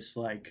wasn't this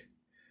like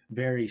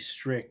very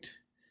strict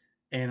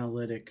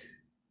analytic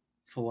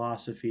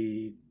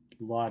philosophy,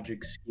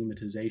 logic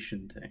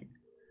schematization thing.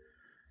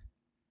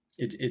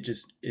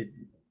 It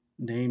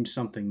named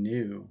something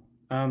new.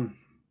 I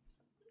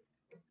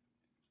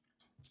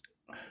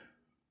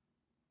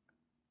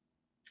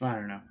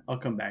don't know. I'll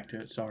come back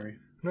to it. Sorry.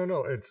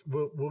 No.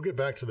 We'll get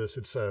back to this.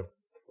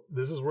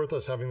 This is worth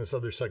us having this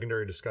other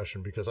secondary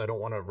discussion, because I don't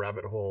want to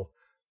rabbit hole,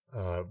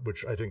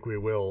 which I think we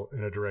will,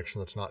 in a direction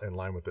that's not in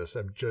line with this.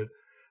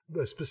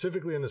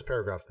 Specifically in this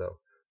paragraph, though,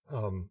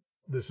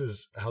 this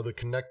is how the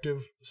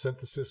connective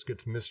synthesis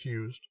gets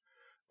misused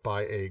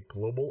by a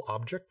global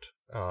object,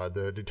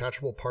 the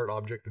detachable part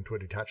object into a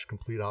detached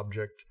complete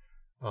object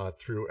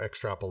through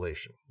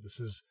extrapolation. This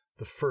is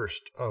the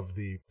first of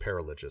the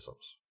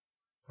paralogisms.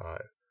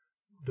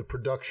 The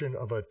production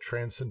of a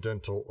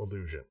transcendental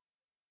illusion.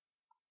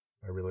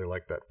 I really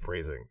like that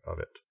phrasing of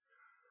it.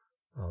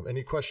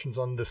 Any questions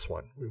on this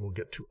one? We will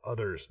get to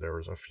others. There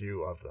was a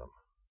few of them.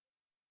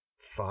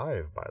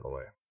 5, by the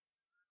way.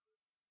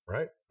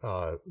 Right?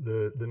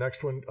 The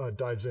next one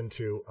dives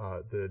into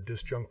the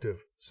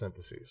disjunctive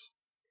syntheses.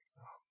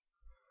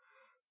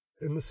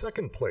 In the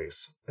second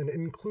place, an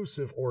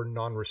inclusive or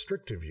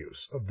non-restrictive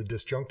use of the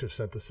disjunctive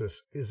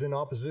synthesis is in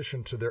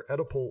opposition to their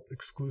Oedipal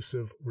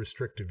exclusive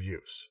restrictive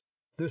use.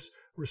 This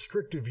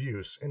restrictive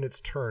use, in its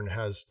turn,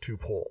 has two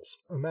poles,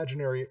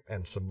 imaginary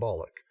and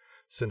symbolic,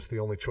 since the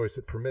only choice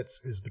it permits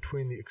is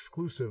between the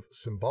exclusive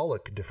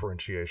symbolic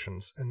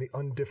differentiations and the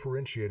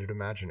undifferentiated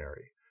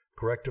imaginary,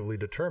 correctively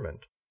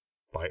determined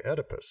by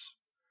Oedipus.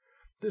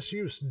 This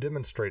use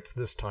demonstrates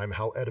this time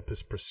how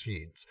Oedipus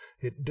proceeds.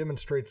 It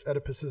demonstrates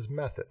Oedipus's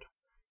method,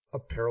 a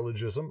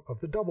paralogism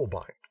of the double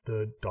bind,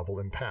 the double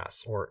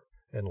impasse, or,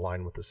 in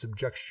line with the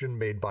suggestion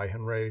made by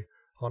Henri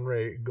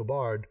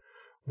Gobard,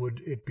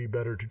 would it be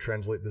better to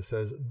translate this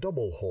as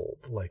double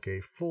hold, like a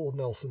full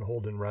Nelson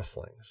hold in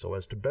wrestling, so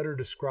as to better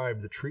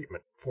describe the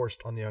treatment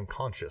forced on the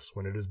unconscious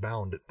when it is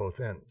bound at both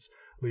ends,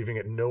 leaving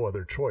it no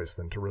other choice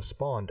than to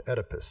respond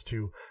Oedipus,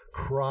 to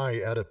cry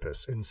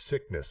Oedipus in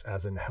sickness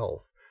as in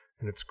health,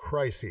 in its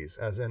crises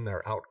as in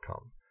their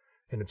outcome,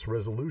 in its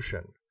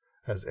resolution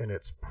as in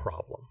its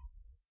problem.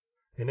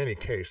 In any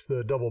case,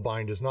 the double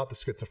bind is not the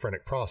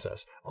schizophrenic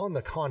process. On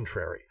the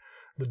contrary,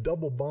 the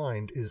double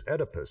bind is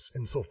Oedipus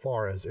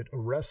insofar as it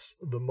arrests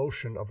the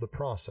motion of the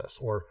process,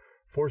 or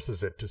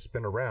forces it to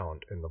spin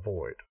around in the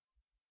void.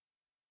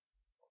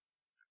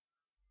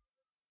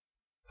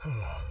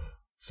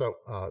 So,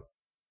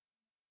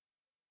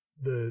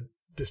 the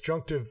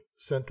disjunctive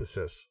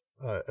synthesis,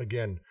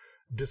 again,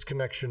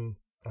 disconnection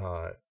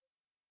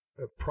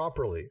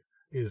properly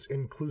is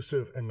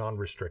inclusive and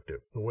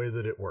non-restrictive, the way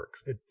that it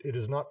works. It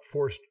is not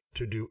forced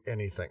to do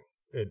anything.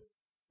 It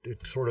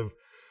sort of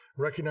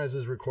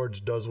recognizes,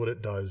 records, does what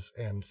it does,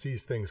 and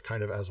sees things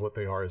kind of as what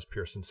they are, as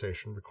pure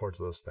sensation, records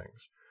those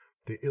things.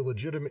 The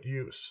illegitimate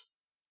use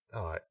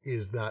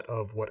is that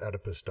of what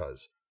Oedipus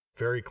does.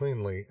 Very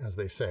cleanly, as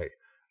they say,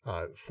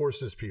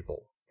 forces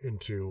people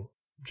into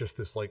just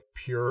this like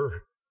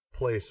pure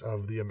place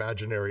of the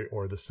imaginary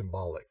or the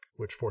symbolic,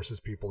 which forces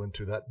people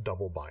into that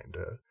double bind,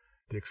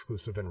 the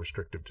exclusive and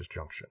restrictive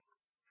disjunction.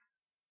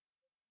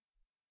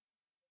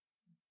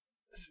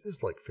 This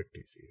is like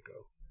Fichte's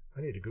ego.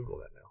 I need to Google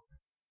that now.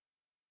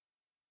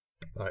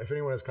 If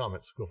anyone has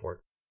comments, go for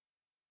it.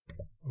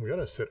 I'm going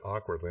to sit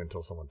awkwardly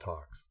until someone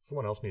talks.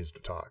 Someone else needs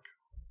to talk.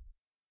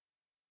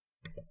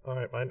 All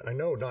right, I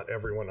know not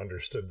everyone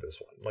understood this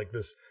one. Like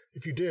this,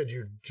 if you did,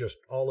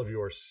 all of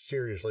you are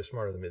seriously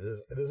smarter than me.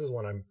 This is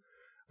one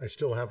I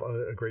still have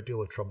a great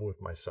deal of trouble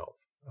with myself.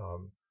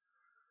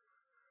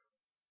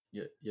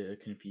 You're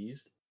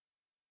confused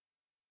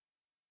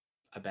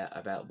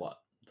about what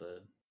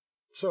the.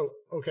 So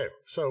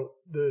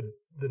the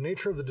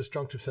nature of the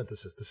disjunctive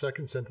synthesis, the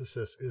second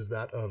synthesis, is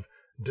that of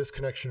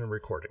disconnection and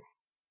recording.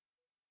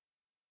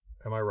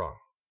 Am I wrong?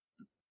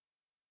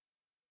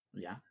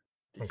 Yeah.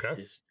 Okay.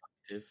 Disjunctive,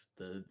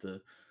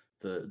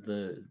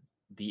 the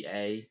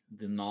a,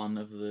 the non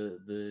of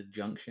the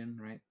junction,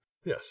 right?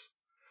 Yes.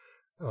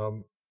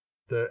 The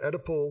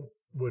Oedipal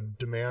would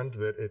demand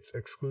that it's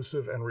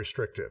exclusive and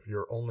restrictive.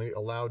 You're only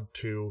allowed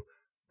to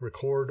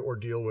record or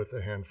deal with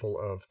a handful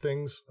of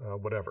things,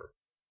 whatever.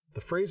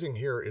 The phrasing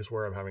here is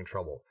where I'm having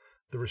trouble.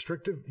 The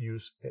restrictive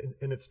use,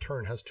 in its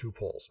turn, has two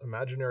poles,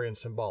 imaginary and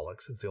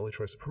symbolic, since the only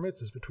choice it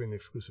permits is between the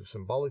exclusive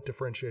symbolic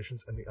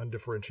differentiations and the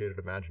undifferentiated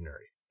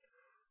imaginary.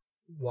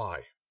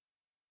 Why?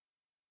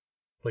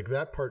 Like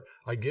that part,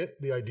 I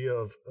get the idea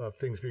of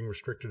things being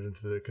restricted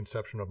into the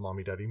conception of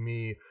mommy, daddy,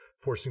 me,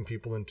 forcing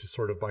people into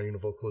sort of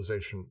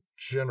biunivocalization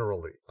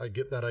generally. I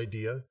get that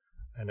idea,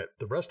 and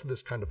the rest of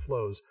this kind of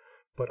flows,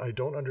 but I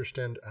don't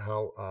understand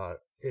how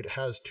it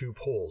has two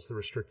poles, the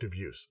restrictive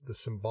use, the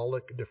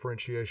symbolic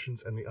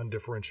differentiations and the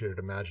undifferentiated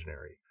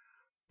imaginary.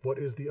 What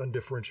is the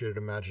undifferentiated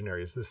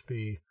imaginary? Is this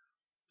the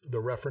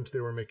reference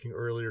they were making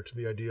earlier to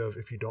the idea of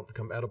if you don't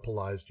become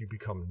Oedipalized, you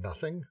become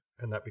nothing,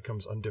 and that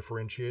becomes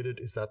undifferentiated?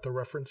 Is that the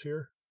reference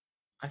here?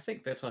 I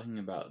think they're talking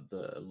about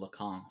the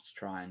Lacan's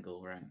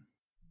triangle, right?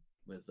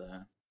 With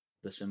the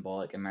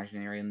symbolic,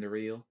 imaginary, and the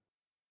real.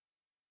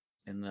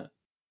 And that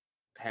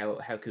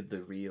how could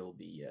the real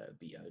be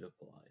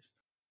Oedipalized?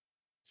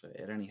 So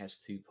it only has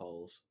two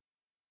poles,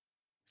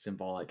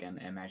 symbolic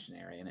and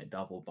imaginary, and it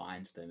double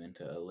binds them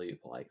into a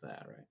loop like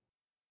that, right?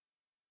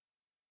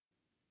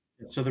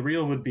 So the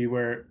real would be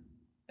where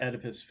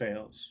Oedipus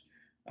fails.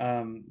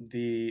 I'm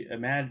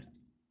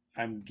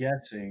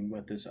guessing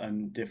what this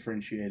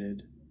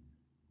undifferentiated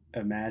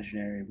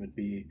imaginary would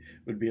be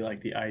like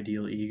the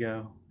ideal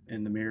ego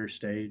in the mirror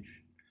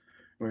stage,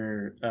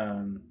 where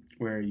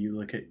you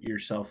look at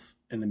yourself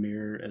in the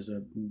mirror as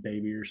a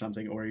baby or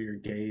something, or you're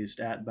gazed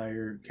at by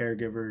your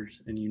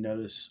caregivers and you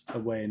notice a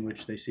way in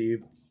which they see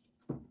you,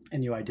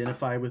 and you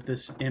identify with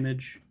this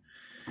image,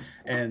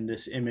 and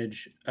this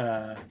image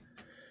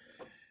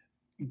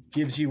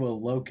gives you a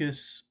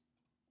locus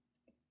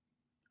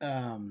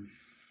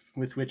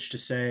with which to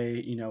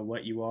say,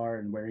 what you are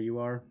and where you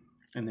are.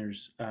 And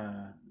there's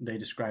they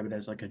describe it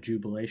as like a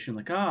jubilation,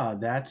 like,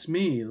 that's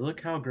me, look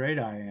how great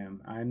I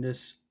am, I'm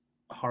this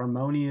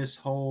harmonious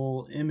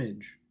whole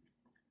image.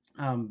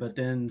 But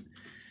then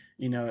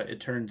it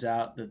turns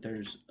out that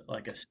there's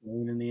like a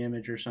stain in the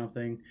image or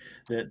something,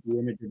 that the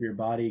image of your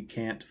body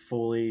can't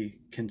fully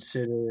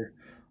consider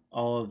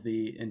all of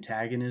the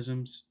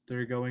antagonisms that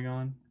are going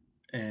on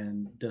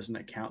and doesn't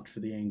account for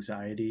the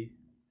anxiety.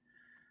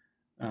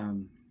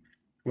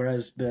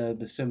 Whereas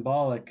the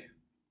symbolic,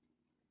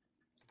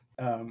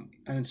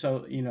 and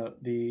so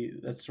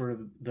that's sort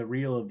of the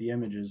real of the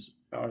images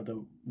are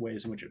the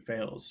ways in which it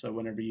fails. So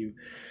whenever you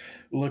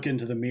look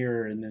into the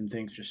mirror and then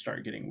things just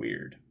start getting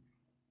weird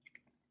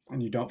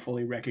and you don't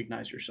fully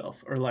recognize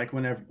yourself, or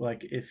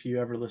if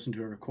you ever listen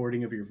to a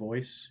recording of your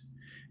voice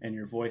and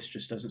your voice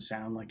just doesn't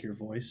sound like your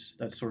voice,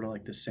 that's sort of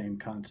like the same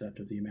concept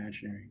of the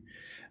imaginary.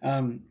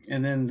 And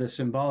then the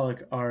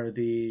symbolic are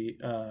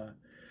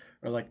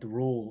like the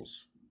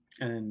rules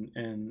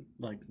and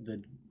like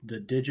the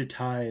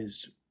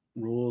digitized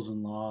rules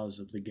and laws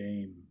of the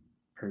game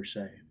per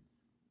se.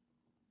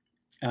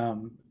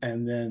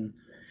 And then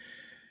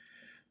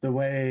the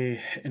way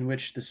in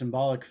which the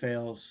symbolic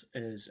fails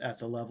is at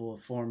the level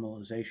of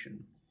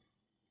formalization.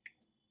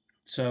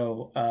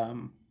 So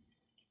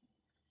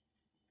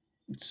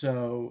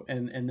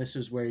and this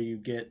is where you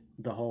get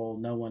the whole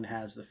no one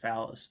has the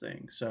phallus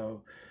thing.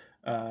 So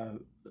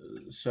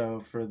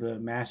for the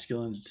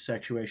masculine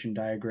sexuation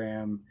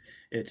diagram,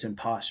 it's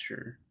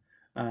imposture.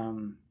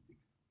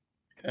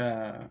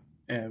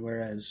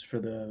 Whereas for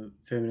the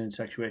feminine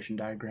sexuation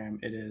diagram,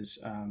 it is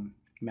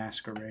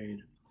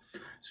masquerade.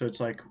 So it's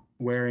like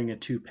wearing a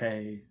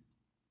toupee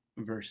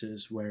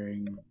versus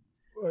wearing,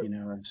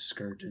 a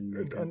skirt and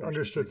makeup.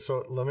 Understood.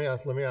 So let me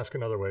ask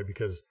another way,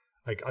 because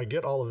I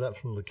get all of that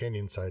from the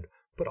Lacanian side,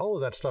 but all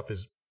of that stuff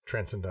is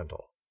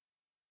transcendental.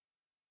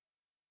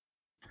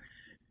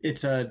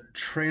 It's a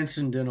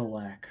transcendental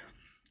lack.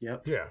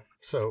 Yep. Yeah.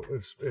 So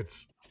it's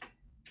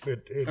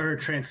or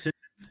transcendent.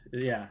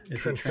 Yeah.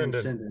 It's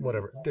transcendent.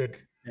 Whatever. Yeah.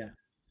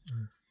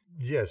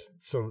 Yes.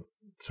 So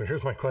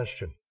here's my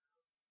question.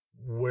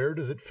 where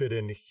does it fit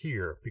in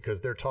here?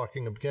 Because they're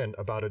talking again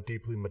about a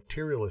deeply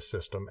materialist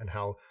system and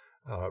how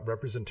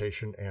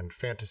representation and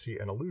fantasy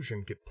and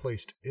illusion get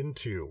placed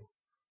into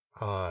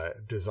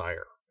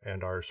desire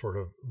and are sort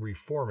of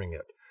reforming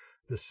it.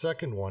 The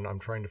second one, I'm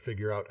trying to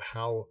figure out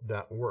how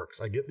that works.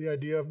 I get the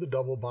idea of the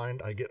double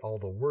bind. I get all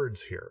the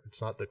words here.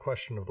 It's not the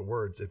question of the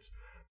words. It's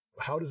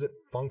how does it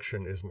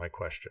function is my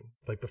question.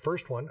 Like the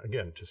first one,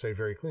 again, to say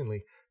very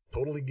cleanly,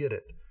 totally get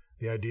it.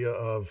 The idea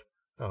of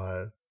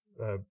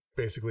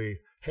basically,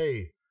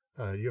 hey,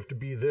 you have to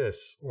be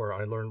this, or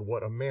I learned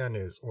what a man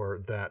is, or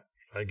that.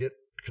 I get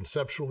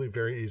conceptually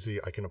very easy.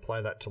 I can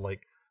apply that to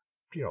like,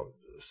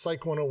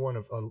 Psych 101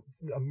 of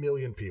a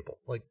million people.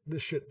 Like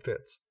this shit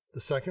fits.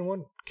 The second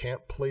one,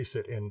 can't place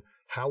it in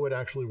how it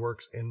actually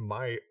works in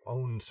my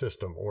own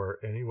system or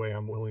any way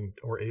I'm willing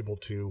or able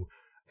to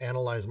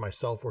analyze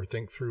myself or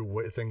think through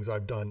what things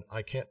I've done.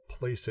 I can't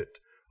place it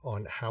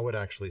on how it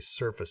actually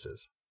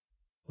surfaces.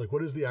 Like,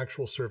 what is the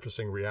actual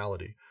surfacing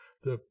reality?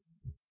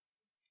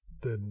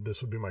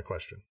 This would be my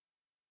question.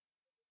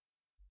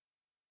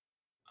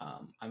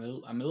 I'm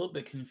a little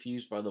bit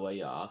confused by the way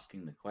you're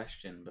asking the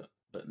question,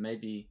 but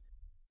maybe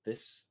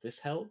this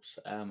helps.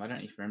 I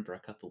don't even remember a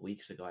couple of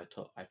weeks ago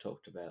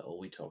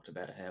we talked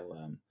about how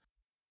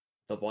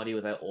the body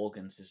without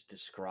organs is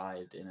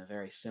described in a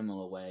very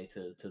similar way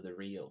to the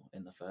real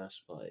in the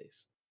first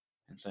place,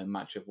 and so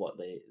much of what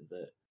they're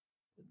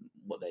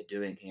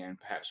doing here, and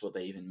perhaps what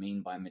they even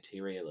mean by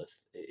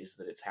materialist, is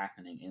that it's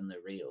happening in the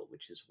real,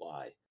 which is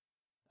why,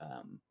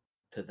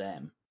 to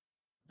them,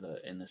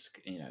 in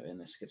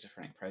the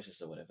schizophrenic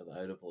process or whatever, the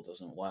Oedipal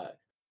doesn't work.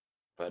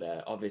 But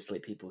obviously,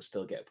 people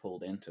still get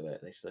pulled into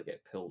it. They still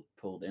get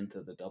pulled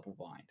into the double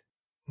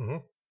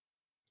bind,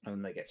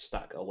 and they get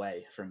stuck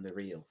away from the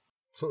real.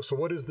 So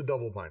what is the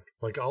double bind?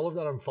 Like all of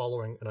that, I'm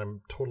following, and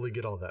I'm totally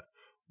get all that.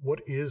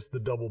 What is the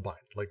double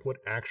bind? Like, what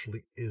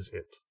actually is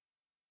it?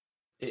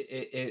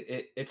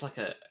 It's like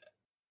a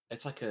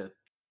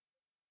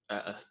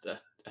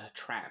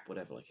trap,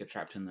 whatever. Like you're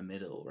trapped in the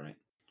middle, right?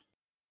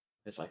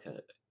 It's like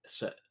a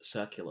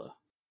circular.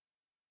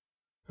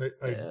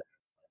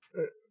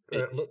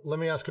 Let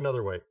me ask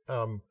another way.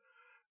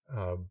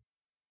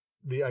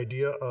 The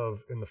idea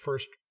of, in the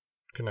first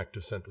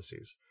connective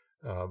syntheses,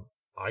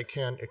 I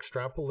can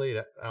extrapolate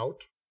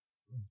out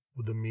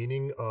the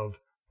meaning of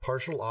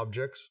partial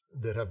objects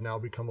that have now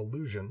become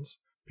illusions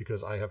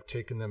because I have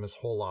taken them as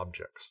whole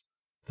objects.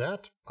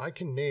 That, I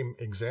can name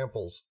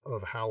examples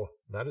of how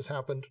that has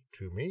happened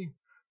to me.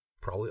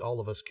 Probably all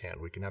of us can.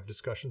 We can have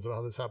discussions about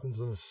how this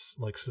happens on a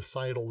like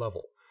societal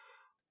level.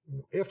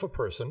 If a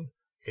person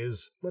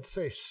is, let's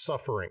say,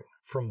 suffering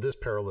from this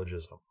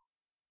paralogism,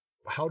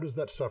 how does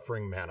that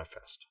suffering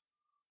manifest?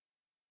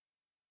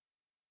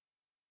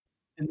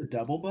 In the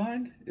double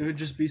bind, it would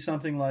just be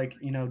something like,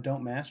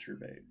 don't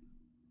masturbate.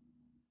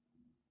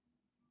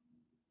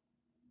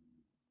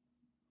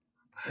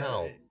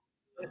 How?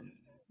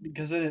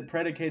 Because then it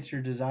predicates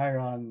your desire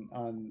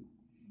on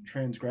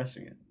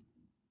transgressing it.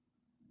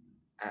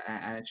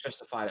 And it's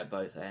justified at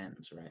both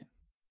ends, right?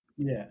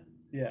 Yeah.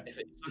 If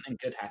something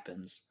good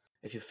happens,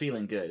 if you're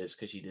feeling good, it's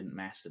because you didn't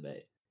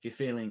masturbate. If you're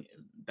feeling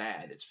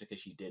bad, it's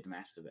because you did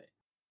masturbate.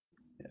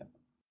 Yeah.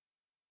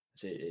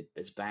 So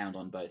it's bound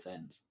on both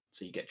ends.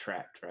 So you get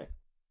trapped, right?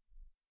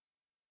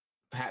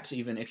 Perhaps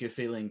even if you're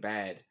feeling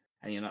bad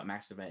and you're not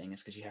masturbating,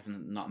 it's because you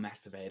haven't not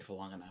masturbated for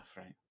long enough,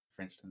 right?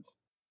 For instance,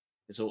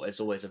 it's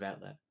always about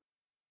that.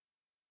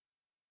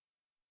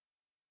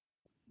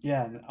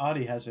 Yeah, and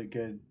Adi has a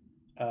good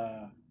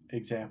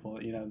example.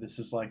 This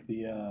is like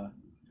the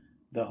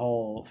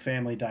whole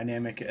family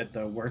dynamic at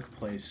the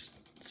workplace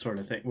sort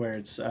of thing, where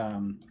it's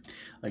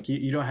like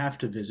you don't have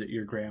to visit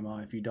your grandma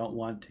if you don't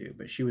want to,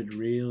 but she would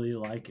really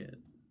like it.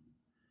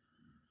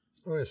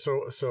 Okay,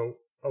 so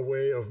a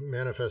way of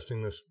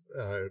manifesting this,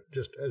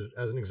 just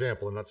as an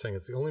example, I'm not saying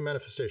it's the only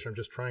manifestation, I'm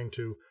just trying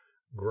to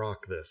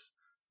grok this,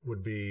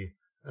 would be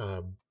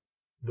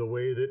the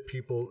way that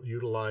people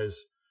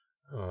utilize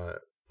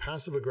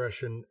passive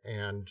aggression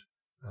and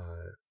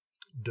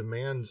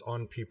demands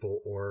on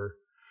people, or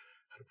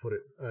how to put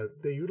it,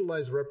 they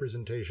utilize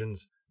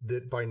representations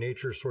that by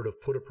nature sort of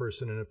put a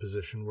person in a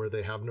position where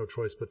they have no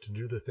choice but to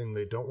do the thing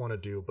they don't want to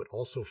do, but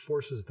also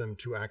forces them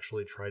to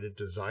actually try to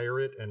desire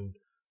it and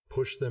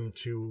push them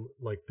to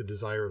like the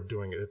desire of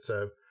doing it. It's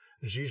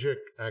Zizek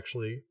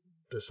actually,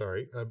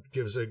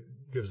 gives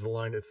the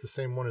line. It's the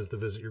same one as the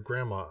visit your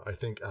grandma. I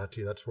think,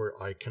 Ati, that's where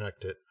I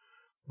connect it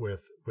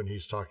with when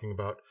he's talking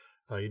about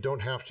you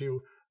don't have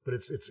to, but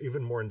it's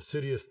even more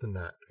insidious than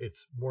that.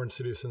 It's more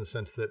insidious in the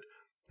sense that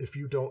if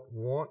you don't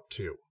want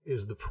to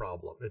is the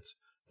problem. It's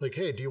like,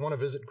 hey, do you want to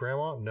visit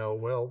grandma? No.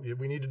 Well,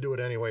 we need to do it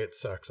anyway. It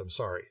sucks. I'm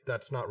sorry.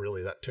 That's not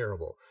really that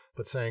terrible.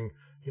 But saying,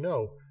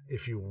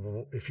 if you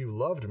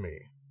loved me,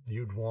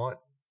 you'd want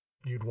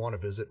to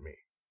visit me.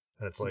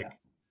 And it's like,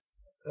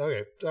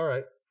 Okay, all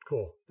right,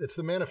 cool. It's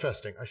the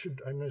manifesting. I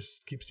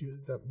just keep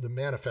using the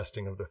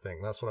manifesting of the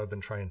thing. That's what I've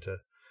been trying to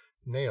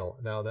nail.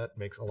 Now that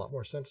makes a lot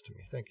more sense to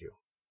me. Thank you.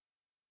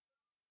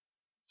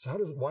 So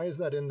why is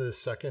that in the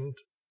second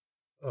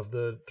of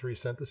the three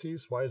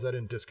syntheses? Why is that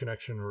in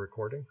disconnection and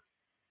recording?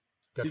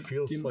 That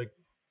feels like...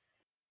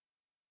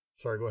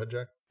 Sorry, go ahead,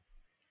 Jack.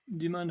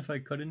 Do you mind if I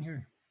cut in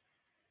here?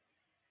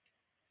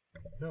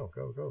 No,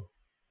 go.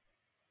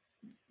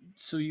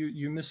 So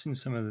you're missing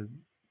some of the...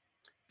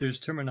 There's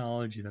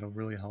terminology that'll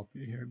really help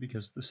you here,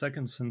 because the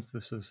second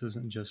synthesis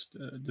isn't just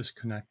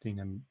disconnecting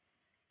and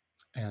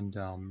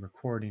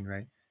recording,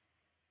 right?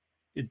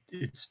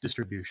 It's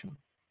distribution,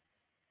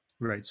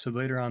 right? So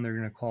later on, they're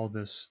going to call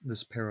this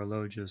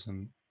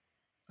paralogism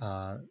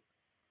the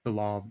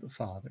law of the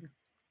Father,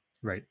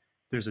 right?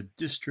 There's a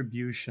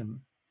distribution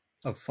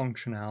of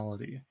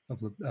functionality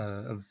of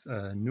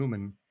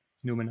Newman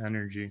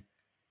energy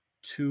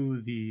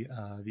to the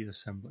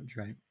assemblage,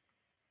 right?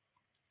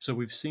 So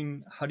we've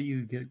seen, how do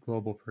you get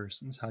global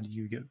persons? How do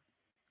you get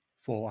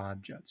full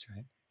objects,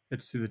 right?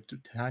 It's through the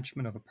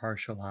detachment of a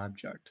partial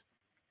object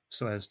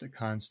so as to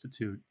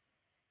constitute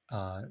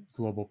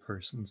global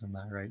persons in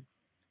that, right?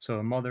 So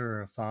a mother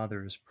or a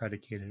father is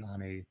predicated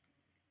on a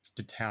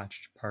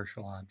detached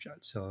partial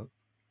object. So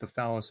the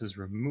phallus is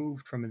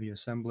removed from the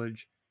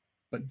assemblage,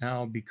 but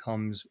now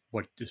becomes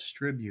what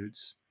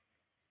distributes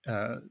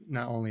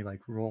not only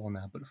like role in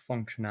that, but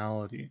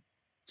functionality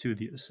to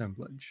the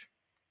assemblage.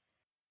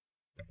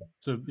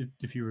 So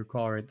if you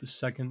recall, right, the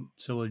second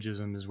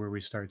syllogism is where we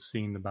start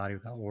seeing the body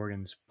without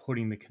organs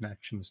putting the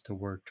connections to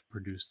work to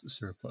produce the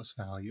surplus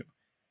value.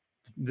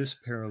 This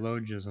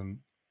paralogism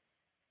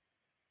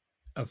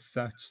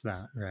affects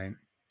that, right?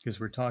 Because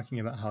we're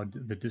talking about how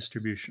the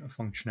distribution of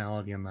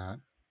functionality in that,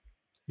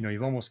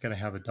 you've almost got to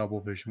have a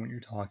double vision when you're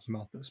talking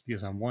about this,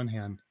 because on one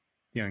hand,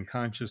 the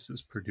unconscious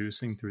is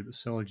producing through the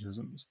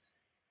syllogisms,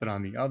 but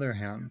on the other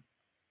hand,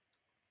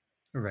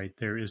 right,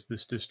 there is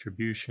this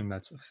distribution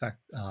that's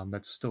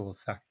still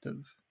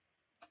effective.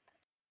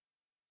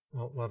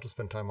 Well, we'll have to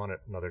spend time on it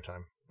another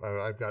time.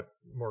 I've got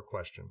more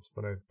questions,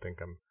 but I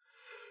think I'm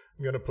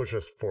going to push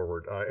us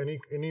forward.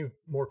 Any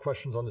more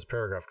questions on this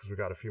paragraph? Because we've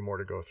got a few more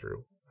to go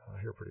through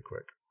here pretty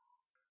quick.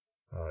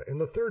 In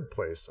the third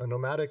place, a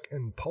nomadic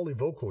and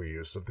polyvocal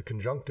use of the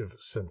conjunctive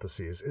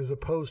syntheses is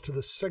opposed to the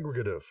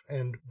segregative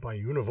and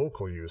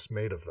biunivocal use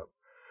made of them.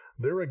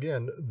 There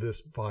again,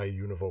 this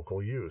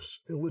biunivocal use,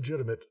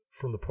 illegitimate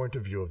from the point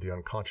of view of the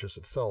unconscious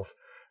itself,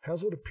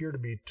 has what appear to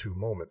be two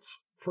moments.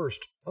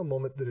 First, a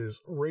moment that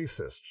is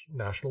racist,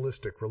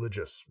 nationalistic,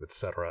 religious,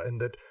 etc.,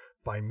 and that,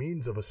 by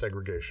means of a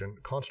segregation,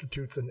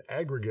 constitutes an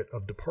aggregate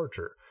of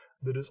departure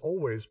that is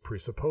always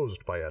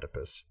presupposed by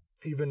Oedipus,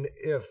 even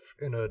if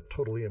in a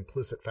totally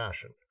implicit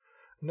fashion.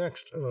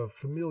 Next, a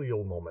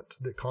familial moment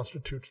that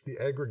constitutes the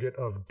aggregate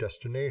of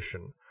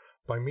destination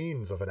by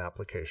means of an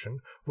application,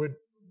 whence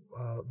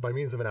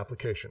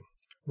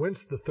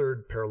the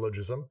third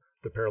paralogism,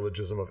 the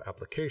paralogism of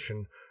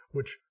application,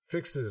 which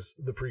fixes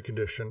the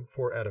precondition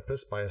for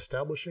Oedipus by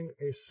establishing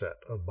a set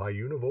of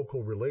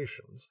biunivocal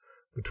relations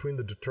between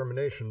the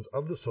determinations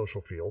of the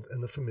social field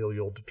and the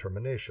familial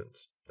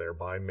determinations,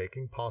 thereby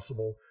making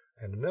possible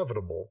and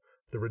inevitable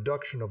the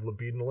reduction of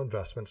libidinal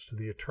investments to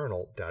the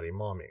eternal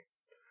daddy-mommy.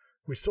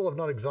 We still have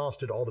not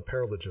exhausted all the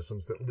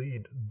paralogisms that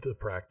lead the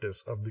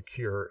practice of the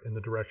cure in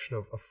the direction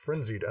of a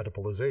frenzied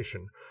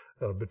Oedipalization,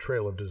 of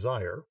betrayal of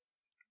desire,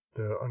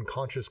 the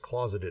unconscious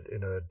closeted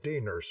in a day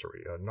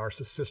nursery, a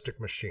narcissistic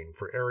machine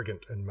for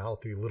arrogant and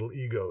mouthy little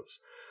egos,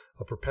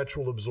 a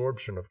perpetual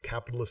absorption of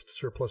capitalist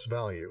surplus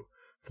value,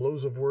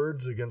 flows of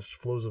words against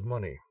flows of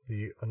money,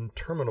 the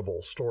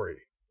interminable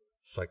story,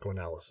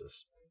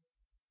 psychoanalysis.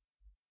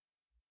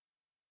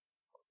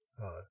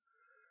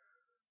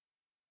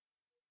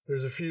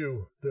 There's a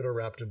few that are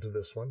wrapped into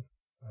this one.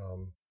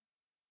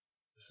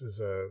 This is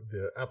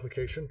the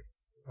application,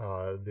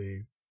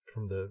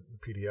 from the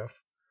PDF.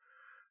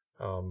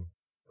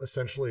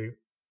 Essentially,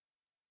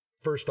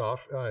 first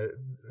off,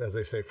 as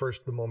they say,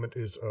 first the moment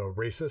is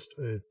racist.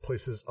 It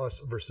places us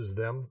versus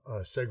them,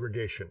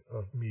 segregation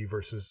of me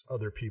versus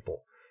other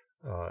people.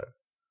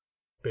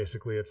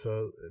 Basically, it's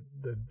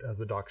as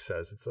the doc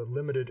says, it's a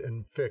limited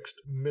and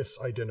fixed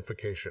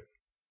misidentification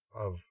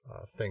of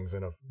things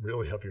and of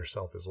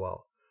yourself as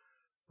well.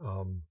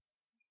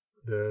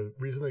 The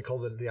reason they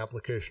call it the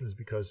application is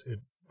because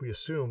we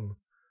assume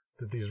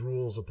that these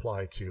rules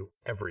apply to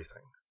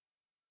everything.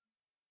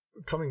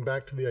 Coming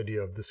back to the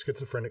idea of the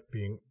schizophrenic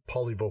being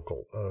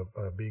polyvocal,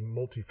 of being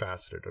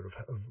multifaceted, of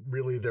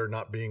really there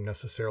not being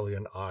necessarily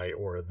an I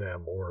or a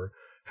them or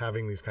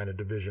having these kind of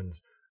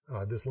divisions,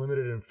 this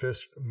limited and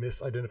fixed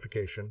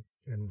misidentification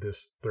in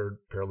this third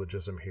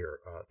paralogism here,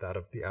 that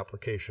of the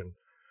application,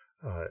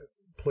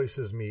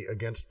 places me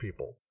against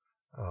people.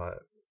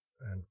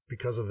 And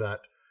because of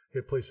that,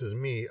 it places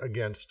me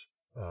against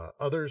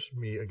others,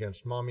 me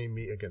against mommy,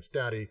 me against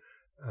daddy,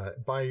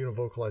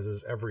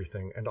 biunivocalizes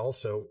everything. And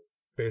also,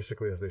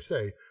 basically, as they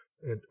say,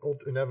 it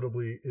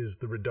inevitably is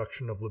the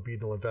reduction of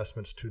libidinal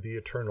investments to the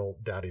eternal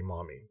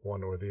daddy-mommy,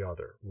 one or the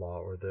other, law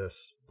or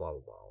this, blah,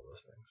 blah, blah, all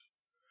those things.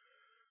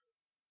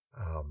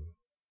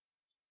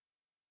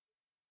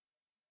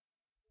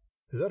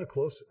 Is that a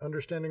close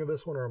understanding of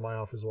this one, or am I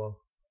off as well?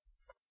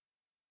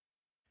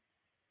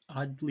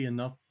 Oddly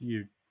enough,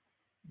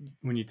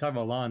 when you talk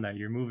about law and that,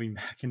 you're moving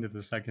back into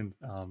the second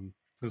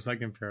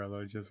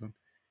paralogism.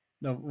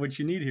 No, what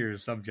you need here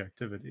is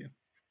subjectivity.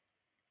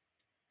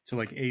 So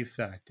like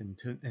affect,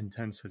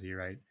 intensity,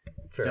 right?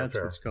 That's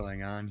fair. what's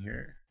going on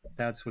here.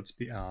 That's what's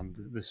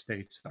the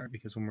states are,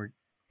 because when we're,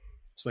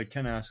 it's like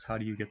Ken asked, how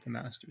do you get the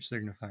master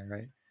signifier,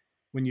 right?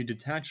 When you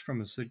detach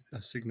from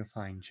a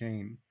signifying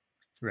chain,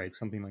 right,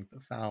 something like the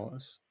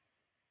phallus,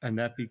 and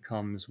that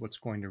becomes what's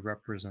going to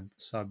represent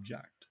the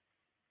subject.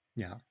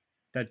 Yeah,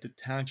 that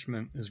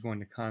detachment is going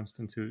to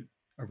constitute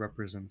a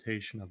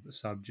representation of the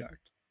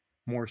subject,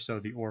 more so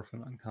the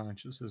orphan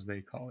unconscious, as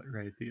they call it,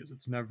 right? Because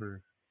it's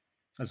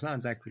not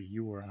exactly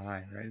you or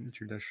I, right, in the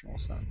traditional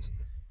sense.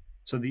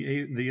 So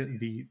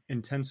the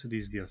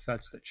intensities, the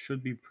effects that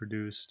should be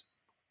produced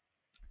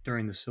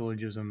during the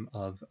syllogism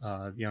of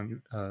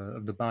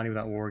the body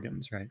without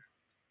organs, right,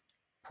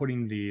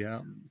 putting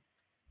the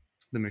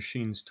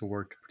machines to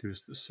work to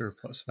produce the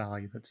surplus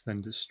value that's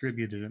then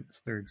distributed in the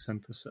third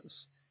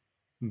synthesis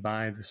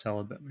by the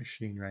celibate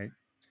machine, right?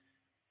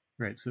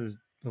 Right. So there's a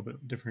little bit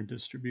of different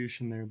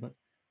distribution there, but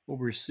what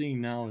we're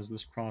seeing now is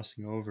this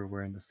crossing over,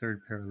 where in the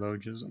third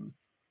paralogism,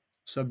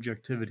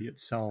 subjectivity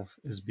itself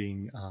is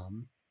being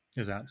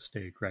is at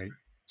stake, right?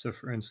 So,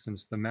 for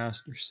instance, the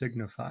master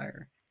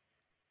signifier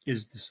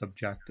is the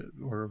subjective,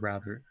 or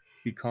rather,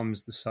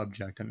 becomes the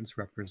subject and its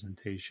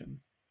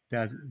representation.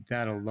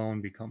 That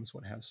alone becomes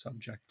what has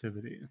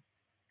subjectivity.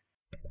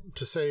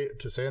 To say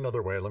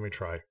another way, let me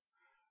try.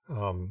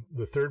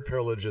 The third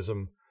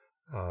paralogism,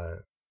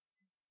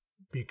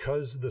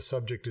 because the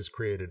subject is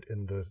created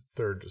in the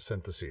third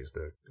syntheses,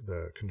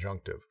 the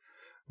conjunctive,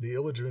 the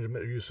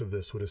illegitimate use of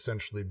this would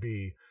essentially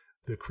be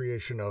the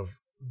creation of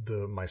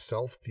the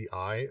myself, the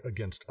I,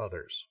 against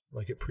others.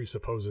 Like, it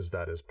presupposes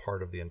that as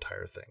part of the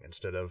entire thing.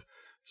 Instead of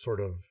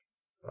sort of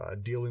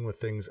dealing with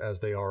things as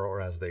they are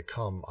or as they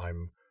come,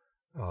 I'm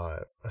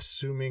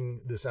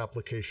assuming this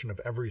application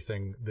of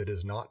everything that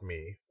is not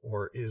me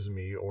or is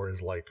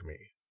like me.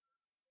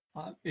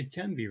 It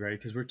can be, right,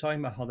 because we're talking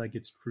about how that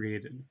gets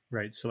created,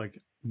 right? So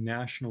like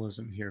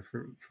nationalism here,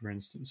 for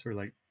instance, or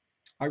like,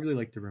 I really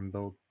like the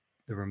Rimbaud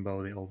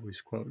they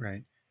always quote,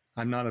 right?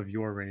 I'm not of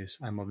your race,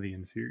 I'm of the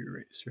inferior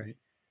race, right?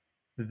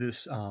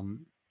 This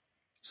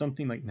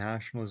something like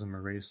nationalism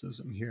or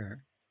racism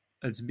here,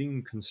 it's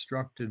being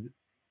constructed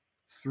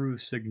through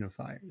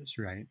signifiers,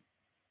 right?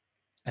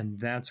 And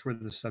that's where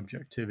the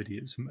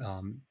subjectivity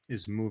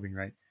is moving,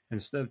 right?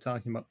 Instead of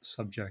talking about the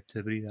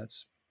subjectivity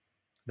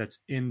that's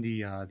in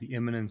the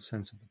immanent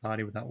sense of the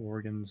body without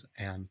organs,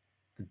 and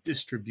the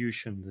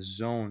distribution, the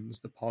zones,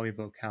 the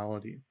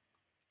polyvocality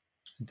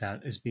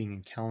that is being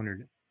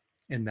encountered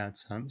in that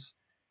sense,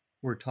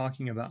 we're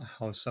talking about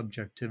how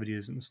subjectivity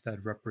is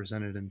instead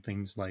represented in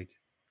things like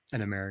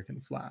an American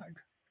flag,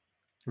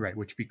 right,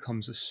 which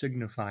becomes a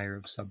signifier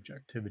of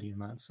subjectivity in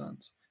that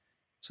sense.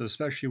 So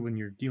especially when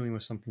you're dealing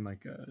with something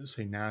like,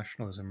 say,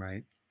 nationalism,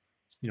 right?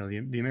 You know,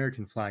 the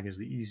American flag is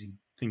the easy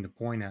thing to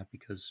point at,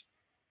 because,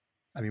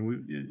 I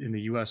mean, in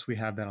the U.S., we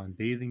have that on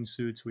bathing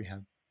suits. We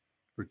have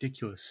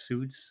ridiculous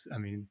suits. I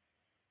mean,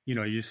 you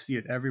know, you see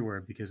it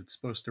everywhere because it's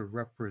supposed to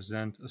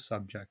represent a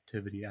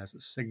subjectivity as a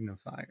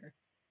signifier,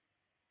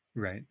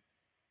 right?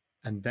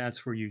 And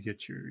that's where you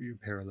get your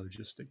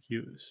paralogistic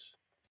use.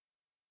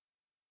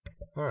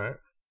 All right.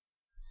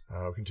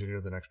 I'll continue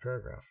to the next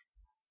paragraph.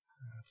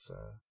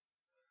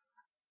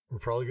 We're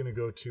probably going to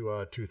go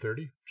to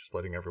 2:30, just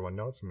letting everyone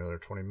know it's another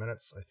 20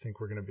 minutes. I think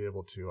we're going to be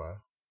able to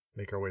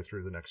make our way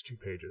through the next 2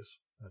 pages.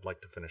 I'd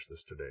like to finish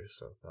this today,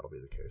 so that'll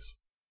be the case.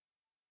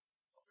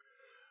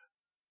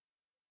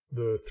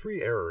 The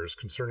 3 errors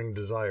concerning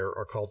desire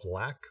are called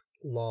lack,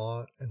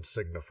 law, and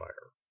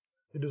signifier.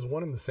 It is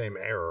one and the same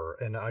error,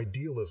 an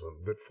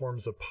idealism that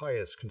forms a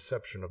pious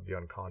conception of the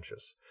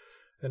unconscious,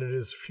 and it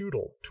is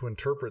futile to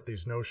interpret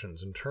these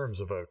notions in terms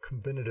of a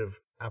combinative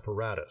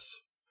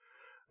apparatus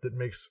that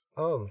makes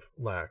of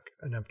lack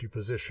an empty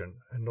position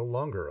and no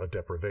longer a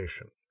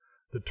deprivation,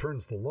 that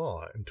turns the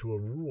law into a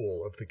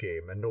rule of the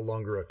game and no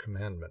longer a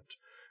commandment,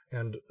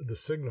 and the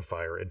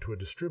signifier into a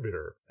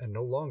distributor and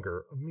no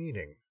longer a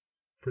meaning.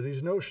 For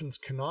these notions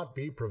cannot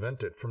be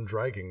prevented from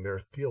dragging their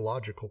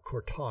theological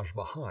cortege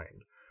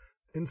behind.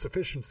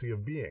 Insufficiency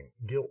of being,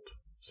 guilt,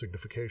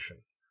 signification.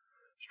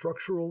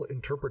 Structural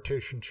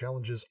interpretation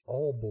challenges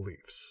all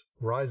beliefs,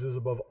 rises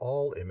above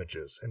all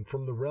images, and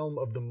from the realm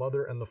of the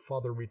mother and the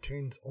father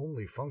retains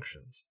only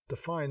functions,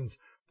 defines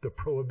the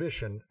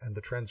prohibition and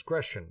the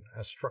transgression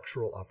as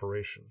structural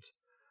operations.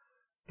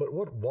 But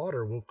what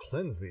water will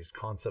cleanse these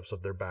concepts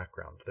of their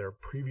background, their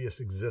previous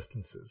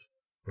existences?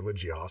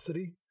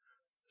 Religiosity?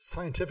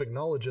 Scientific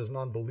knowledge as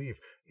non-belief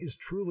is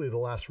truly the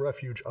last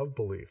refuge of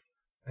belief,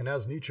 and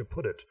as Nietzsche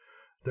put it,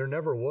 there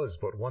never was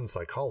but one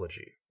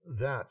psychology,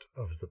 that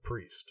of the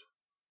priest.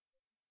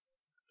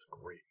 It's a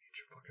great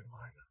Nietzsche fucking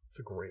line. It's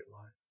a great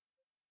line.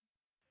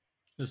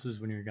 This is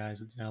when your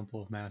guy's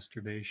example of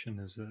masturbation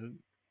as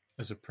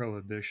a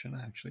prohibition,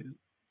 actually,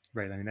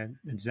 right? I mean,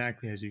 that,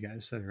 exactly as you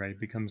guys said, right? It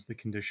becomes the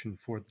condition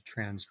for the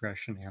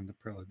transgression and the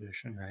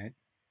prohibition, right?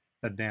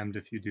 That damned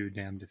if you do,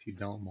 damned if you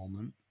don't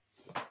moment.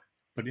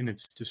 but in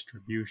its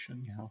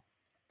distribution, you know.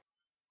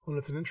 Well,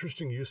 it's an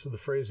interesting use of the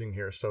phrasing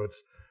here. So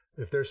it's,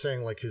 if they're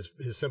saying like his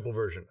simple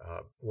version,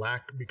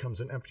 lack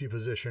becomes an empty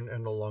position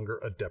and no longer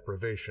a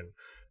deprivation,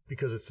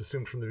 because it's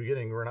assumed from the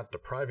beginning we're not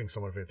depriving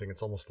someone of anything.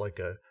 It's almost like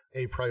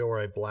a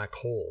priori black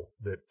hole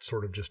that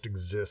sort of just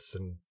exists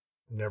and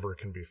never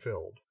can be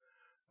filled.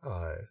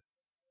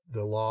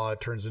 The law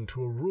turns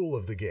into a rule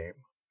of the game.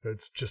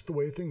 It's just the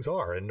way things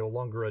are, and no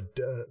longer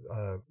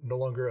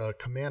a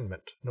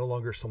commandment, no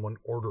longer someone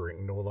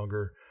ordering, no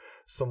longer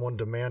someone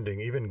demanding,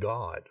 even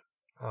God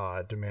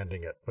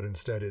demanding it, but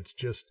instead it's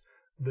just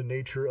the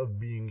nature of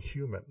being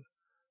human,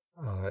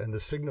 and the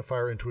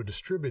signifier into a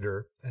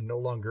distributor and no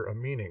longer a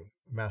meaning.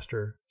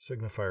 Master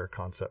signifier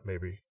concept,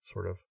 maybe,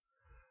 sort of.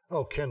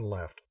 Oh, Ken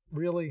left.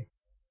 Really?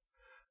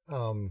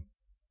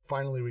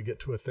 Finally, we get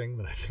to a thing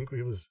that I think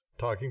we was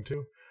talking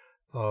to.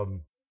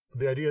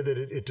 The idea that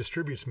it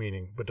distributes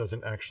meaning but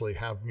doesn't actually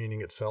have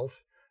meaning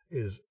itself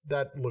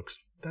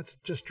that's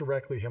just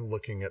directly him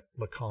looking at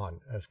Lacan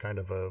as kind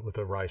of with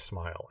a wry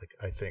smile. Like,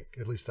 I think,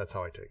 at least that's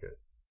how I take it.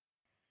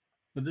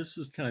 But this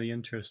is kind of the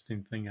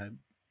interesting thing.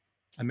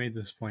 I made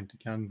this point to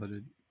Ken, but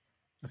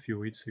a few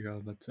weeks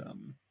ago. But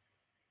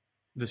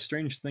the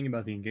strange thing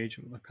about the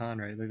engagement with Lacan,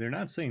 right? Like, they're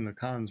not saying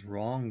Lacan's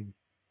wrong.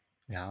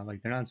 Yeah,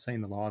 like they're not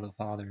saying the law of the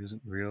father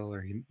isn't real,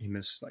 or he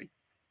missed, like,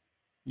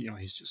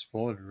 he's just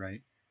full of it,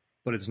 right?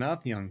 But it's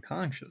not the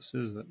unconscious,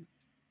 is it?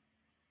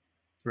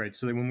 Right.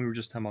 So when we were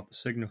just talking about the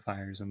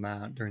signifiers and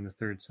that during the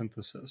third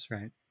synthesis,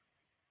 right,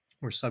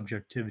 where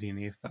subjectivity and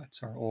the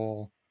effects are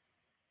all,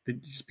 they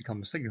just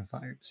become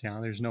signifiers.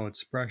 There's no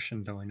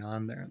expression going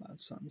on there in that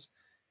sense.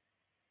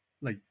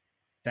 Like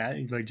that,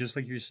 like just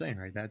like you're saying,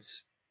 right?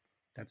 That's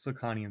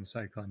Lacanian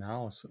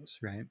psychoanalysis,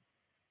 right?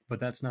 But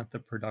that's not the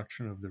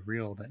production of the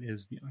real that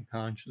is the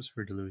unconscious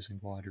for Deleuze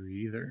and Guattari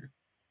either.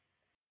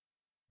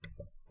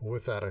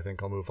 With that, I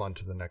think I'll move on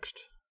to the next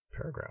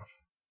paragraph.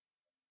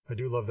 I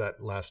do love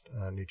that last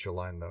Nietzsche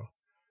line, though.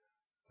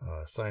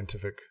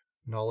 Scientific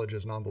knowledge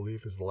as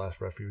non-belief is the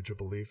last refuge of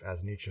belief.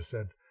 As Nietzsche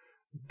said,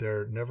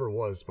 there never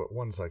was but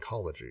one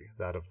psychology,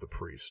 that of the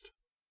priest.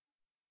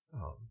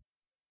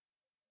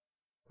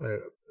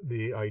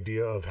 The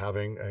idea of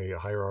having a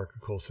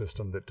hierarchical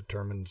system that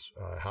determines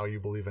how you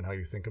believe and how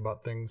you think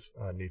about things,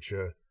 Nietzsche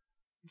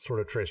sort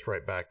of traced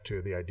right back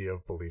to the idea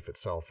of belief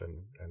itself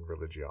and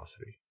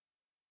religiosity.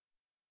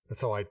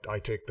 That's how I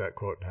take that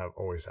quote and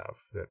always have,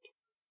 that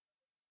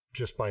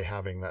just by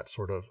having that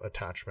sort of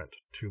attachment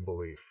to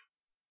belief,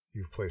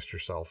 you've placed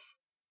yourself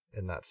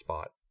in that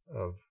spot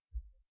of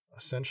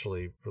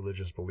essentially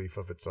religious belief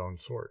of its own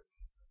sort.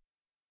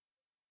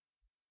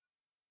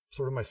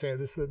 Sort of my saying,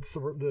 it's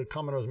the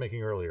comment I was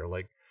making earlier,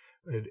 like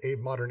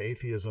modern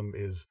atheism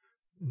is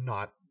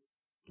not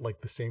like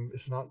the same,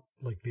 it's not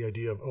like the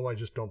idea of, oh, I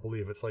just don't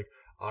believe. It's like,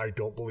 I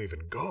don't believe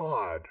in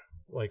God,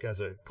 like as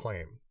a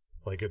claim.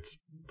 Like it's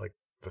like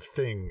the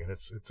thing, and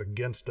it's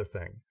against a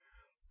thing.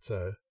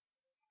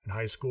 In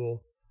high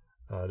school,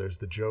 there's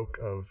the joke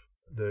of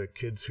the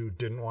kids who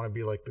didn't want to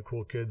be like the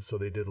cool kids, so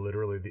they did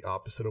literally the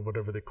opposite of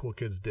whatever the cool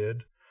kids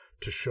did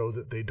to show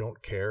that they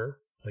don't care.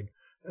 Like,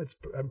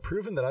 I'm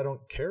proven that I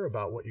don't care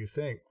about what you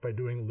think by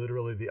doing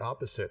literally the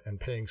opposite and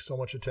paying so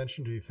much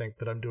attention to you think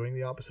that I'm doing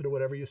the opposite of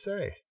whatever you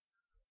say.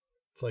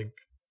 It's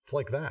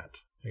like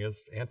that. I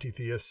guess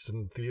anti-theists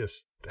and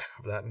theists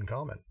have that in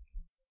common.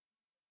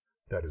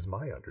 That is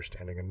my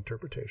understanding and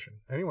interpretation.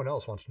 Anyone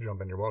else wants to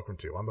jump in, you're welcome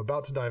to. I'm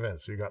about to dive in,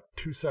 so you got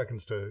 2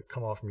 seconds to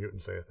come off mute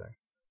and say a thing.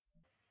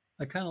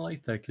 I kind of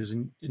like that because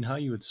in how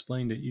you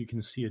explained it, you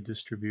can see a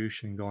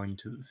distribution going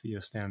to the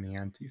theist and the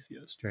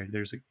anti-theist, right?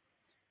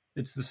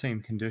 It's the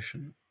same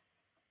condition,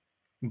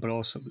 but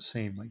also the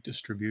same like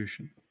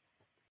distribution.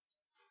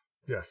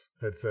 Yes,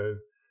 it's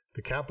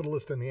the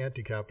capitalist and the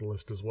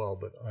anti-capitalist as well,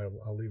 but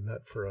I'll leave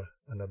that for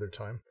another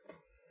time.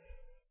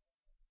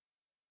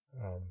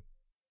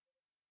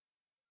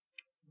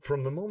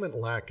 From the moment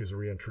lack is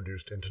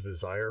reintroduced into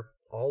desire,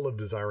 all of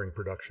desiring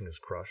production is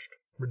crushed,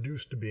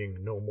 reduced to being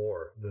no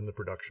more than the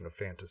production of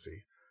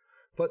fantasy.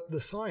 But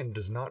the sign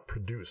does not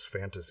produce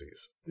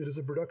fantasies. It is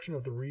a production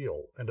of the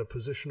real and a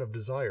position of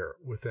desire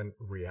within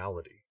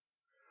reality.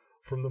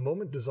 From the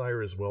moment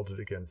desire is welded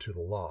again to the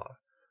law,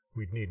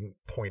 we needn't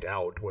point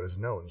out what is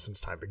known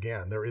since time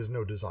began. There is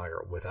no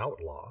desire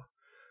without law.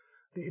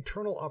 The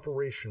eternal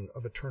operation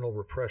of eternal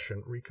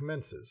repression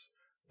recommences.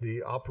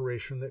 The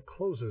operation that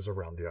closes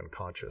around the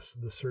unconscious,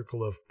 the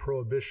circle of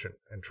prohibition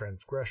and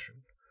transgression,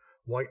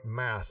 white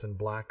mass and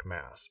black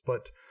mass.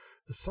 But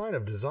the sign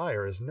of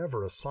desire is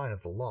never a sign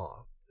of the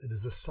law. It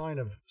is a sign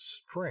of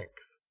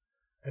strength.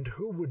 And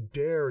who would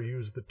dare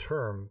use the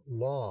term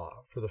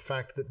law for the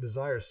fact that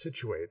desire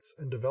situates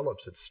and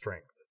develops its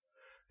strength,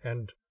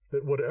 and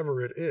that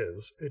whatever it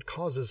is, it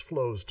causes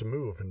flows to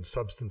move and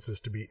substances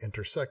to be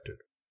intersected?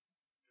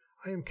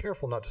 I am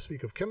careful not to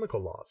speak of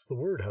chemical laws. The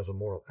word has a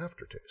moral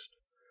aftertaste.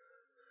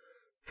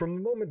 From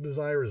the moment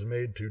desire is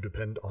made to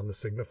depend on the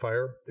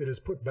signifier, it is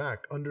put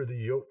back under the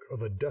yoke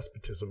of a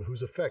despotism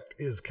whose effect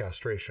is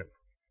castration.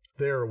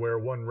 There where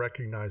one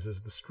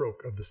recognizes the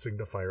stroke of the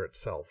signifier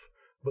itself,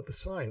 but the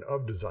sign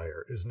of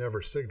desire is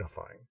never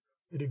signifying.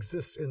 It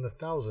exists in the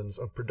thousands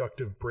of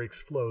productive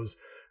breaks flows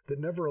that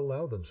never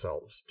allow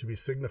themselves to be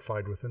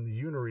signified within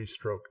the unary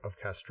stroke of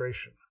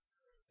castration.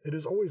 It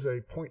is always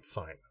a point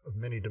sign of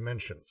many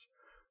dimensions,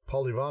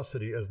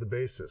 polyvocity as the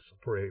basis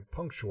for a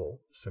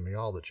punctual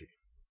semiology.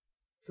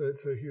 So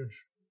it's a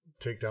huge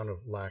takedown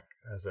of lack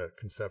as a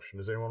conception.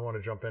 Does anyone want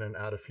to jump in and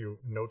add a few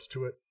notes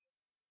to it?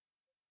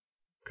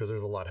 Because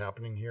there's a lot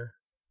happening here.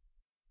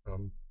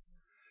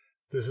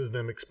 This is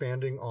them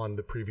expanding on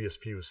the previous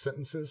few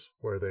sentences,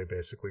 where they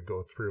basically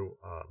go through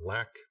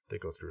lack, they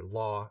go through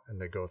law,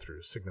 and they go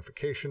through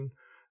signification.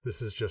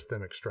 This is just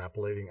them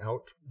extrapolating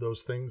out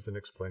those things and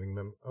explaining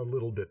them a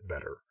little bit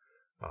better.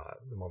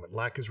 The moment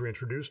lack is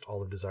reintroduced,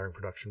 all of desiring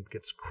production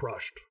gets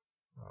crushed,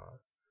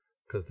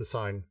 because the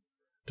sign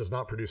does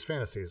not produce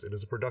fantasies. It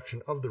is a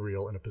production of the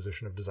real in a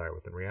position of desire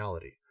within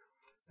reality.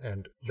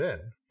 And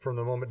then, from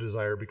the moment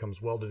desire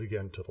becomes welded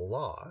again to the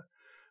law,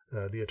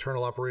 the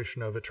eternal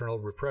operation of eternal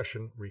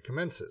repression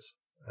recommences.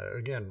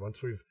 Again,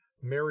 once we've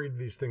married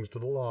these things to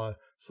the law,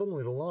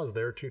 suddenly the law is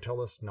there to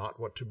tell us not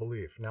what to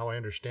believe. Now I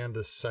understand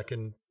this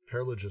second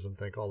paralogism,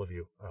 thank all of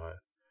you,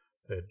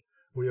 that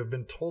we have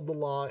been told the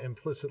law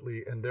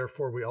implicitly, and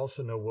therefore we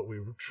also know what we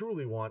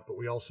truly want, but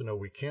we also know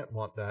we can't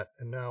want that,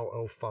 and now,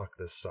 oh fuck,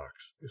 this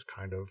sucks, is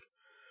kind of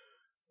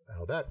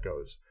how that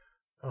goes.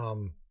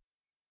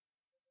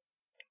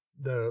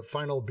 The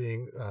final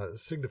being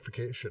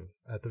signification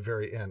at the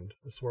very end.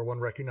 This is where one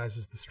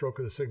recognizes the stroke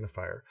of the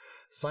signifier.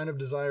 Sign of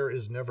desire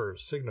is never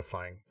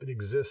signifying. It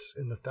exists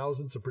in the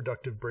thousands of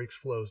productive breaks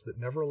flows that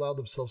never allow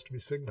themselves to be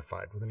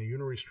signified within a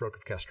unary stroke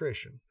of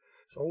castration.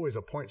 It's always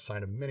a point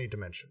sign of many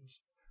dimensions.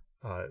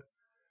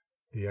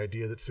 The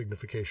idea that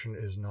signification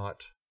is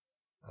not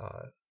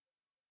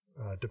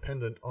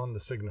dependent on the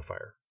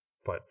signifier,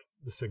 but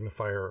the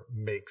signifier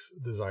makes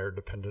desire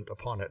dependent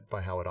upon it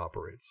by how it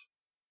operates.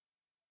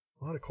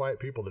 A lot of quiet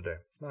people today.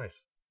 It's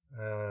nice.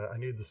 I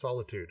need the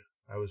solitude.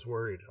 I was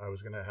worried I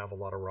was going to have a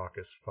lot of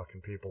raucous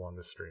fucking people on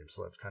this stream,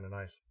 so that's kind of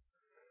nice.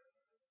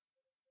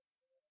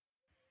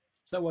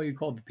 Is that why you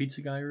called the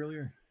pizza guy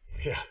earlier?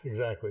 Yeah,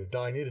 exactly.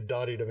 I needed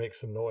Dottie to make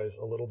some noise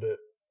a little bit.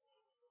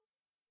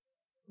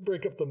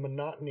 Break up the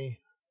monotony.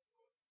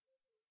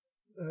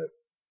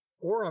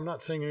 Or I'm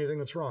not saying anything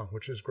that's wrong,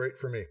 which is great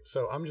for me.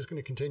 So I'm just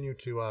going to continue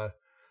to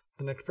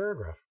the next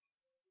paragraph.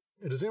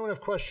 Does anyone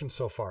have questions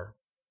so far?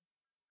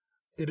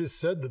 It is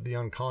said that the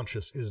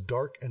unconscious is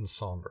dark and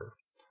somber.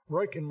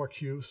 Reich and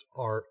Marcuse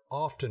are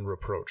often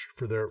reproached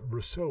for their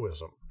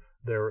Rousseauism,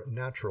 their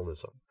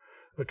naturalism,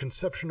 a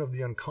conception of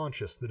the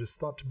unconscious that is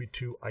thought to be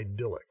too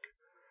idyllic.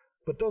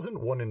 But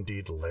doesn't one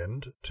indeed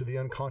lend to the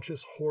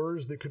unconscious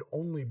horrors that could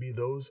only be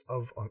those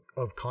of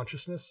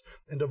consciousness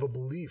and of a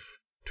belief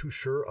too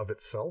sure of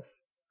itself?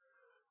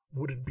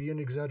 Would it be an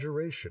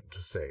exaggeration to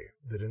say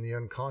that in the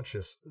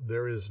unconscious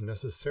there is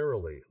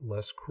necessarily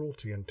less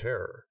cruelty and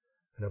terror,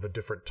 and of a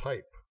different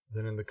type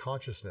than in the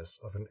consciousness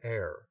of an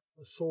heir,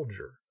 a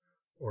soldier,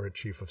 or a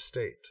chief of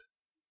state?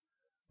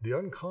 The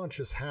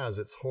unconscious has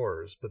its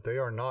horrors, but they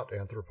are not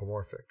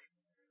anthropomorphic.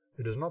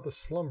 It is not the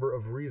slumber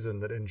of reason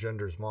that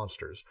engenders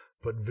monsters,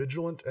 but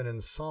vigilant and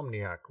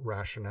insomniac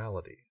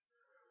rationality.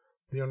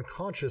 The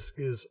unconscious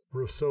is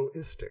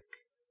Rousseauistic,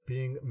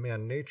 being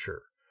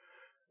man-nature.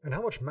 And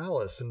how much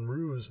malice and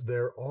ruse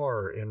there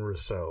are in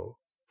Rousseau!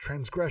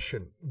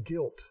 Transgression,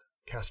 guilt,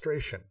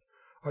 castration.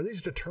 Are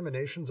these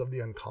determinations of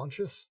the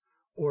unconscious,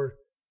 or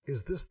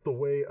is this the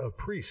way a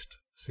priest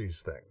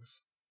sees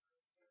things?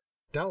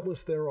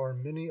 Doubtless there are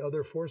many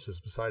other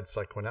forces besides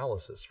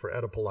psychoanalysis for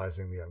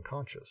Oedipalizing the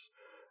unconscious,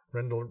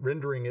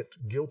 rendering it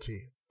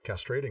guilty,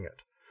 castrating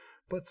it.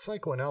 But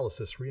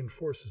psychoanalysis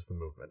reinforces the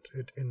movement.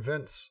 It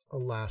invents a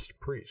last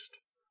priest.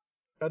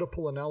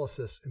 Oedipal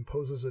analysis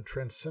imposes a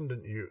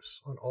transcendent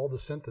use on all the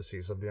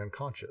syntheses of the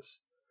unconscious,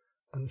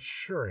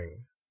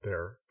 ensuring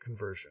their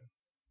conversion.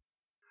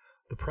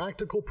 The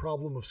practical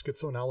problem of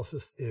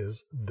schizoanalysis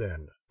is,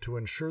 then, to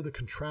ensure the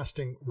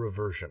contrasting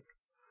reversion,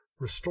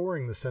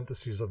 restoring the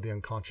syntheses of the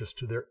unconscious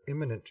to their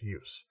imminent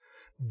use,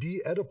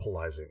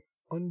 de-Oedipalizing,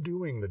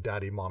 undoing the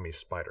daddy-mommy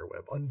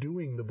spiderweb,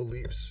 undoing the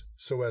beliefs,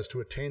 so as to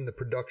attain the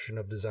production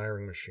of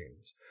desiring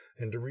machines,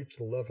 and to reach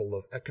the level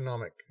of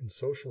economic and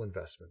social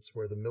investments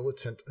where the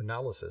militant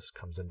analysis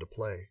comes into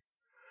play.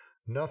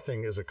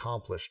 Nothing is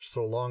accomplished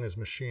so long as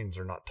machines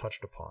are not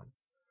touched upon.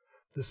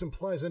 This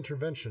implies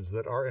interventions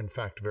that are in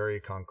fact very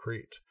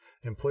concrete,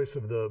 in place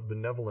of the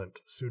benevolent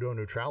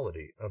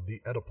pseudo-neutrality of the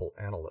Oedipal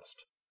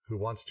analyst, who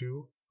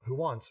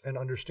wants and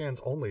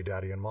understands only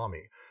daddy and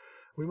mommy.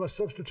 We must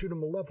substitute a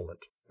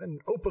malevolent,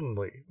 and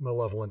openly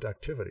malevolent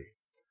activity.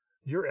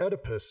 Your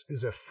Oedipus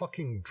is a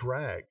fucking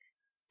drag.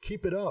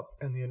 Keep it up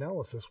and the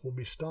analysis will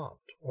be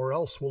stopped, or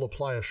else we'll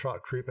apply a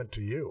shock treatment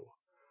to you.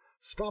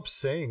 Stop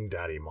saying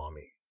daddy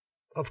mommy.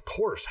 Of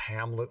course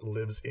Hamlet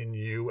lives in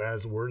you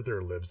as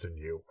Werther lives in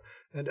you,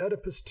 and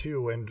Oedipus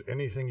too, and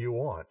anything you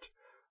want.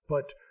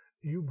 But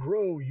you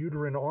grow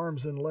uterine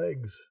arms and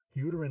legs,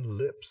 uterine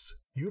lips,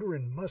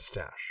 uterine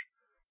mustache.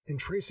 In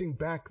tracing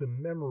back the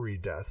memory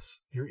deaths,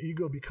 your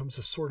ego becomes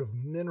a sort of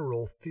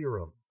mineral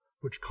theorem,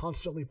 which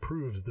constantly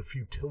proves the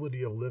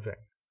futility of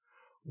living.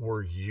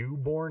 Were you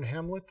born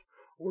Hamlet,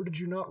 or did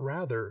you not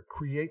rather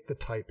create the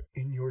type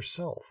in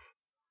yourself?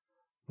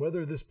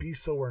 Whether this be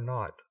so or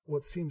not,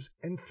 what seems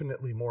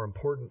infinitely more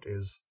important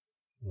is,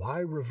 why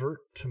revert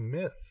to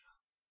myth?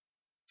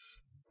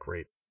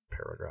 Great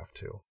paragraph,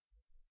 too.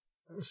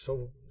 I was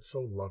so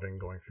loving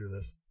going through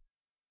this.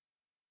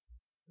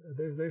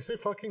 They say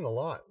fucking a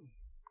lot.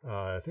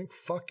 I think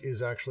fuck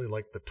is actually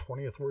like the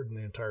 20th word in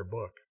the entire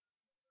book.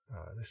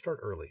 They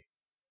start early.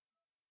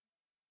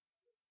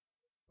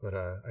 But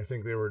I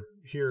think they were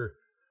here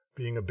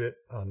being a bit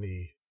on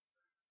the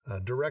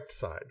direct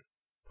side,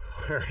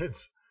 where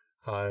it's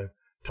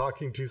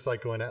talking to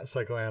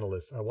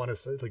psychoanalysts. I want to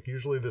say, like,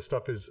 usually this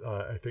stuff is,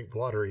 I think,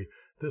 watery.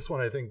 This one,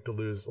 I think,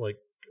 Deleuze,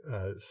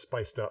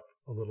 spiced up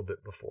a little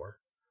bit before.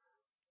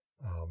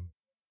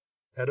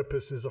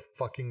 Oedipus is a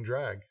fucking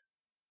drag.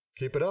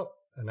 Keep it up.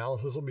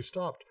 Analysis will be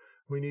stopped.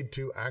 We need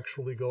to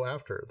actually go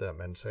after them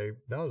and say,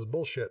 no, it's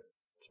bullshit.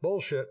 It's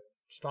bullshit.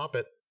 Stop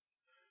it.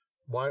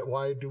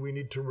 Why do we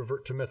need to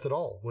revert to myth at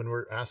all when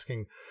we're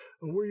asking,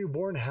 were you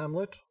born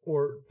Hamlet,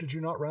 or did you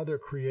not rather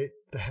create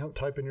the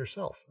type in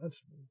yourself?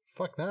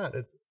 Fuck that.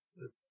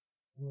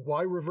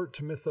 Why revert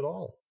to myth at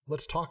all?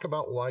 Let's talk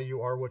about why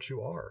you are what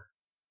you are.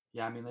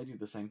 Yeah, I mean, they do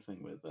the same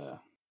thing with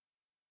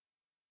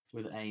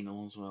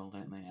anal as well,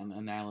 don't they? And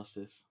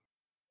analysis.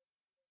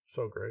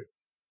 So great.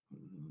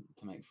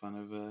 To make fun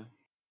of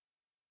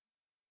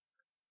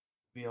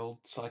the old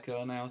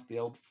psychoanalyst,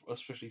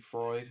 especially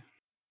Freud.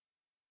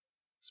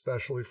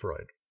 Especially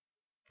Freud,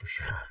 for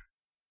sure.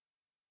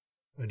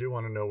 I do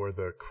want to know where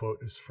the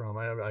quote is from.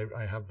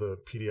 I have the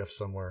PDF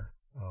somewhere.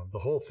 The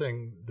whole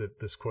thing that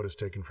this quote is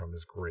taken from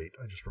is great.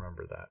 I just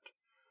remember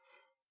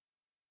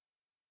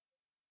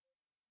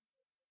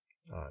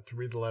that. To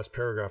read the last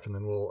paragraph, and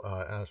then we'll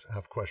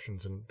have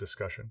questions and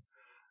discussion.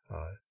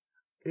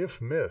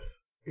 If myth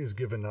is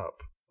given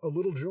up, a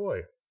little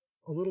joy,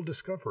 a little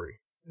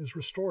discovery is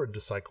restored to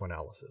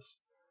psychoanalysis.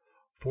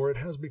 For it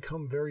has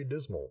become very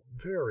dismal,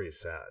 very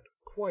sad,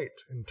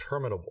 quite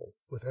interminable,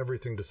 with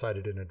everything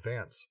decided in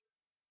advance.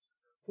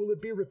 Will it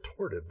be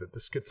retorted that the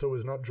schizo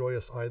is not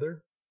joyous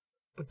either?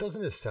 But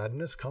doesn't his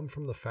sadness come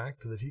from the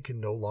fact that he can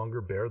no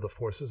longer bear the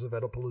forces of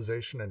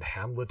Oedipalization and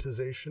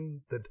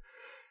Hamletization that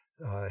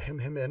hem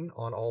him in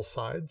on all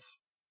sides?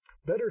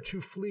 Better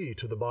to flee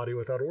to the body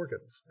without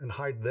organs, and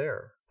hide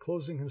there,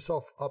 closing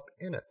himself up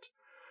in it.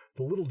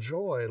 The little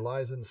joy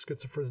lies in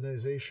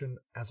schizophrenization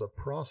as a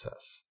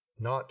process,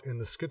 not in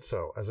the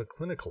schizo as a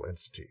clinical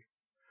entity.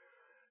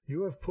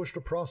 You have pushed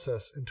a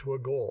process into a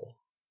goal.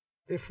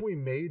 If we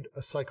made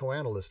a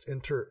psychoanalyst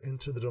enter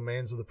into the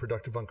domains of the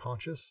productive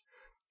unconscious,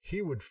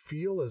 he would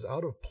feel as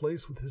out of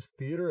place with his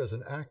theater as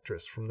an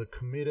actress from the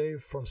Comédie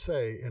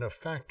Française in a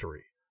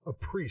factory, a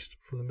priest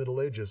from the Middle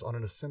Ages on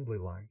an assembly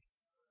line.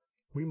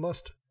 We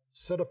must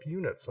set up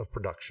units of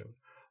production,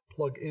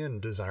 plug in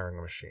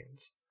desiring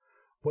machines.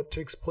 What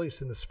takes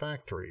place in this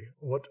factory,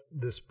 what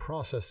this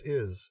process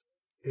is,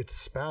 its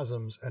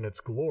spasms and its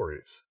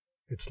glories,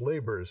 its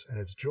labors and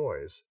its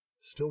joys,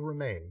 still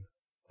remain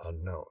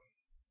unknown.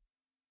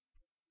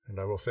 And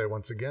I will say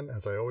once again,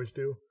 as I always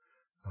do,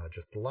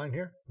 just the line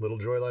here, little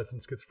joy lies in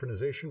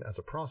schizophrenization as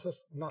a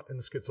process, not in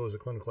the schizo as a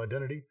clinical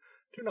identity.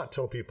 Do not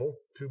tell people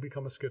to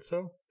become a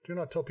schizo. Do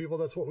not tell people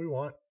that's what we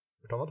want.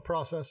 We're talking about the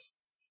process.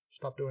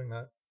 Stop doing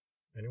that.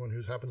 Anyone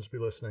who happens to be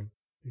listening,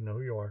 you know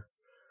who you are.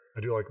 I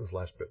do like this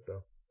last bit,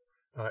 though.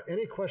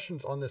 Any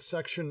questions on this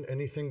section?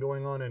 Anything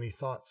going on? Any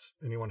thoughts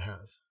anyone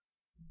has?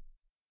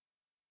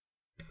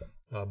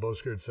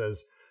 Boskard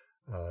says,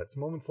 it's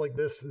moments like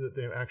this that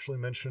they actually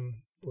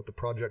mention what the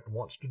project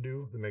wants to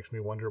do that makes me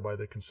wonder why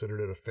they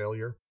considered it a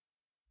failure.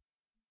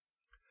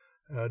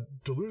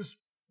 Deleuze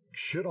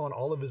shit on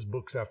all of his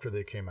books after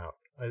they came out.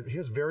 He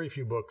has very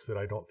few books that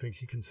I don't think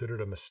he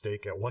considered a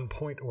mistake at one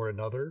point or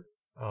another.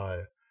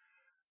 I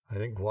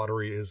think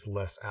Guattari is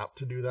less apt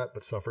to do that,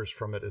 but suffers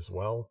from it as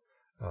well.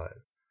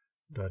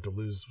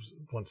 Deleuze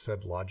once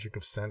said logic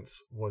of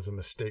sense was a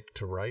mistake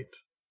to write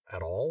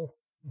at all,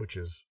 which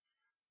is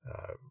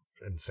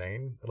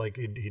insane. Like,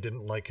 he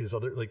didn't like his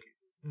other, like,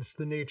 it's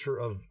the nature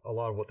of a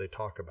lot of what they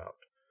talk about.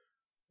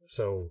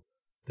 So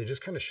they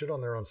just kind of shit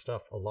on their own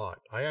stuff a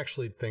lot. I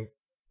actually think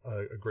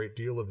a great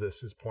deal of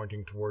this is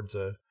pointing towards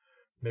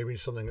maybe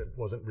something that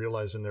wasn't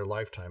realized in their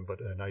lifetime,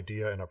 but an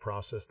idea and a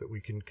process that we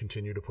can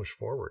continue to push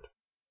forward,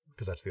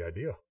 because that's the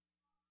idea.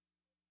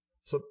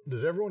 So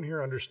does everyone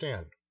here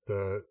understand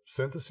the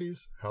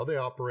syntheses, how they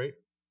operate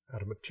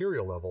at a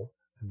material level,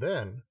 and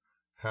then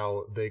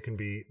how they can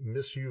be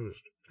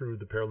misused through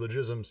the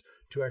paralogisms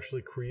to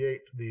actually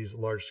create these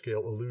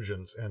large-scale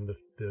illusions and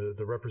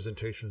the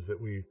representations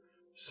that we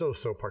so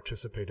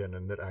participate in,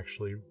 and that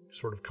actually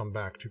sort of come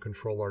back to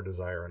control our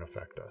desire and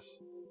affect us?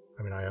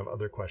 I mean, I have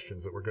other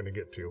questions that we're going to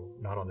get to,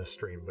 not on this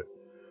stream, but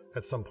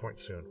at some point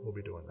soon we'll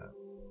be doing that.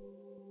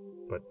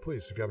 But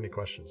please, if you have any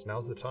questions,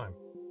 now's the time.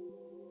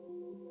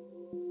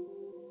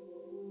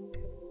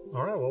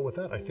 All right, well, with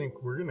that, I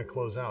think we're going to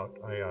close out.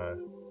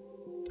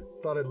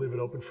 thought I'd leave it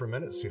open for a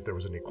minute, see if there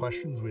was any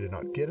questions. We did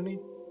not get any.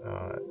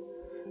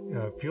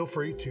 Feel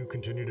free to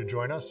continue to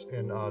join us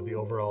in the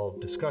overall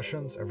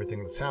discussions,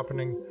 everything that's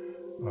happening.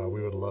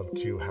 We would love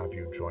to have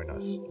you join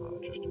us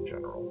just in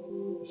general.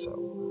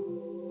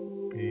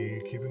 So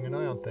be keeping an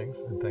eye on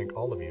things, and thank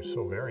all of you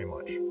so very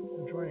much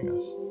for joining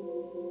us.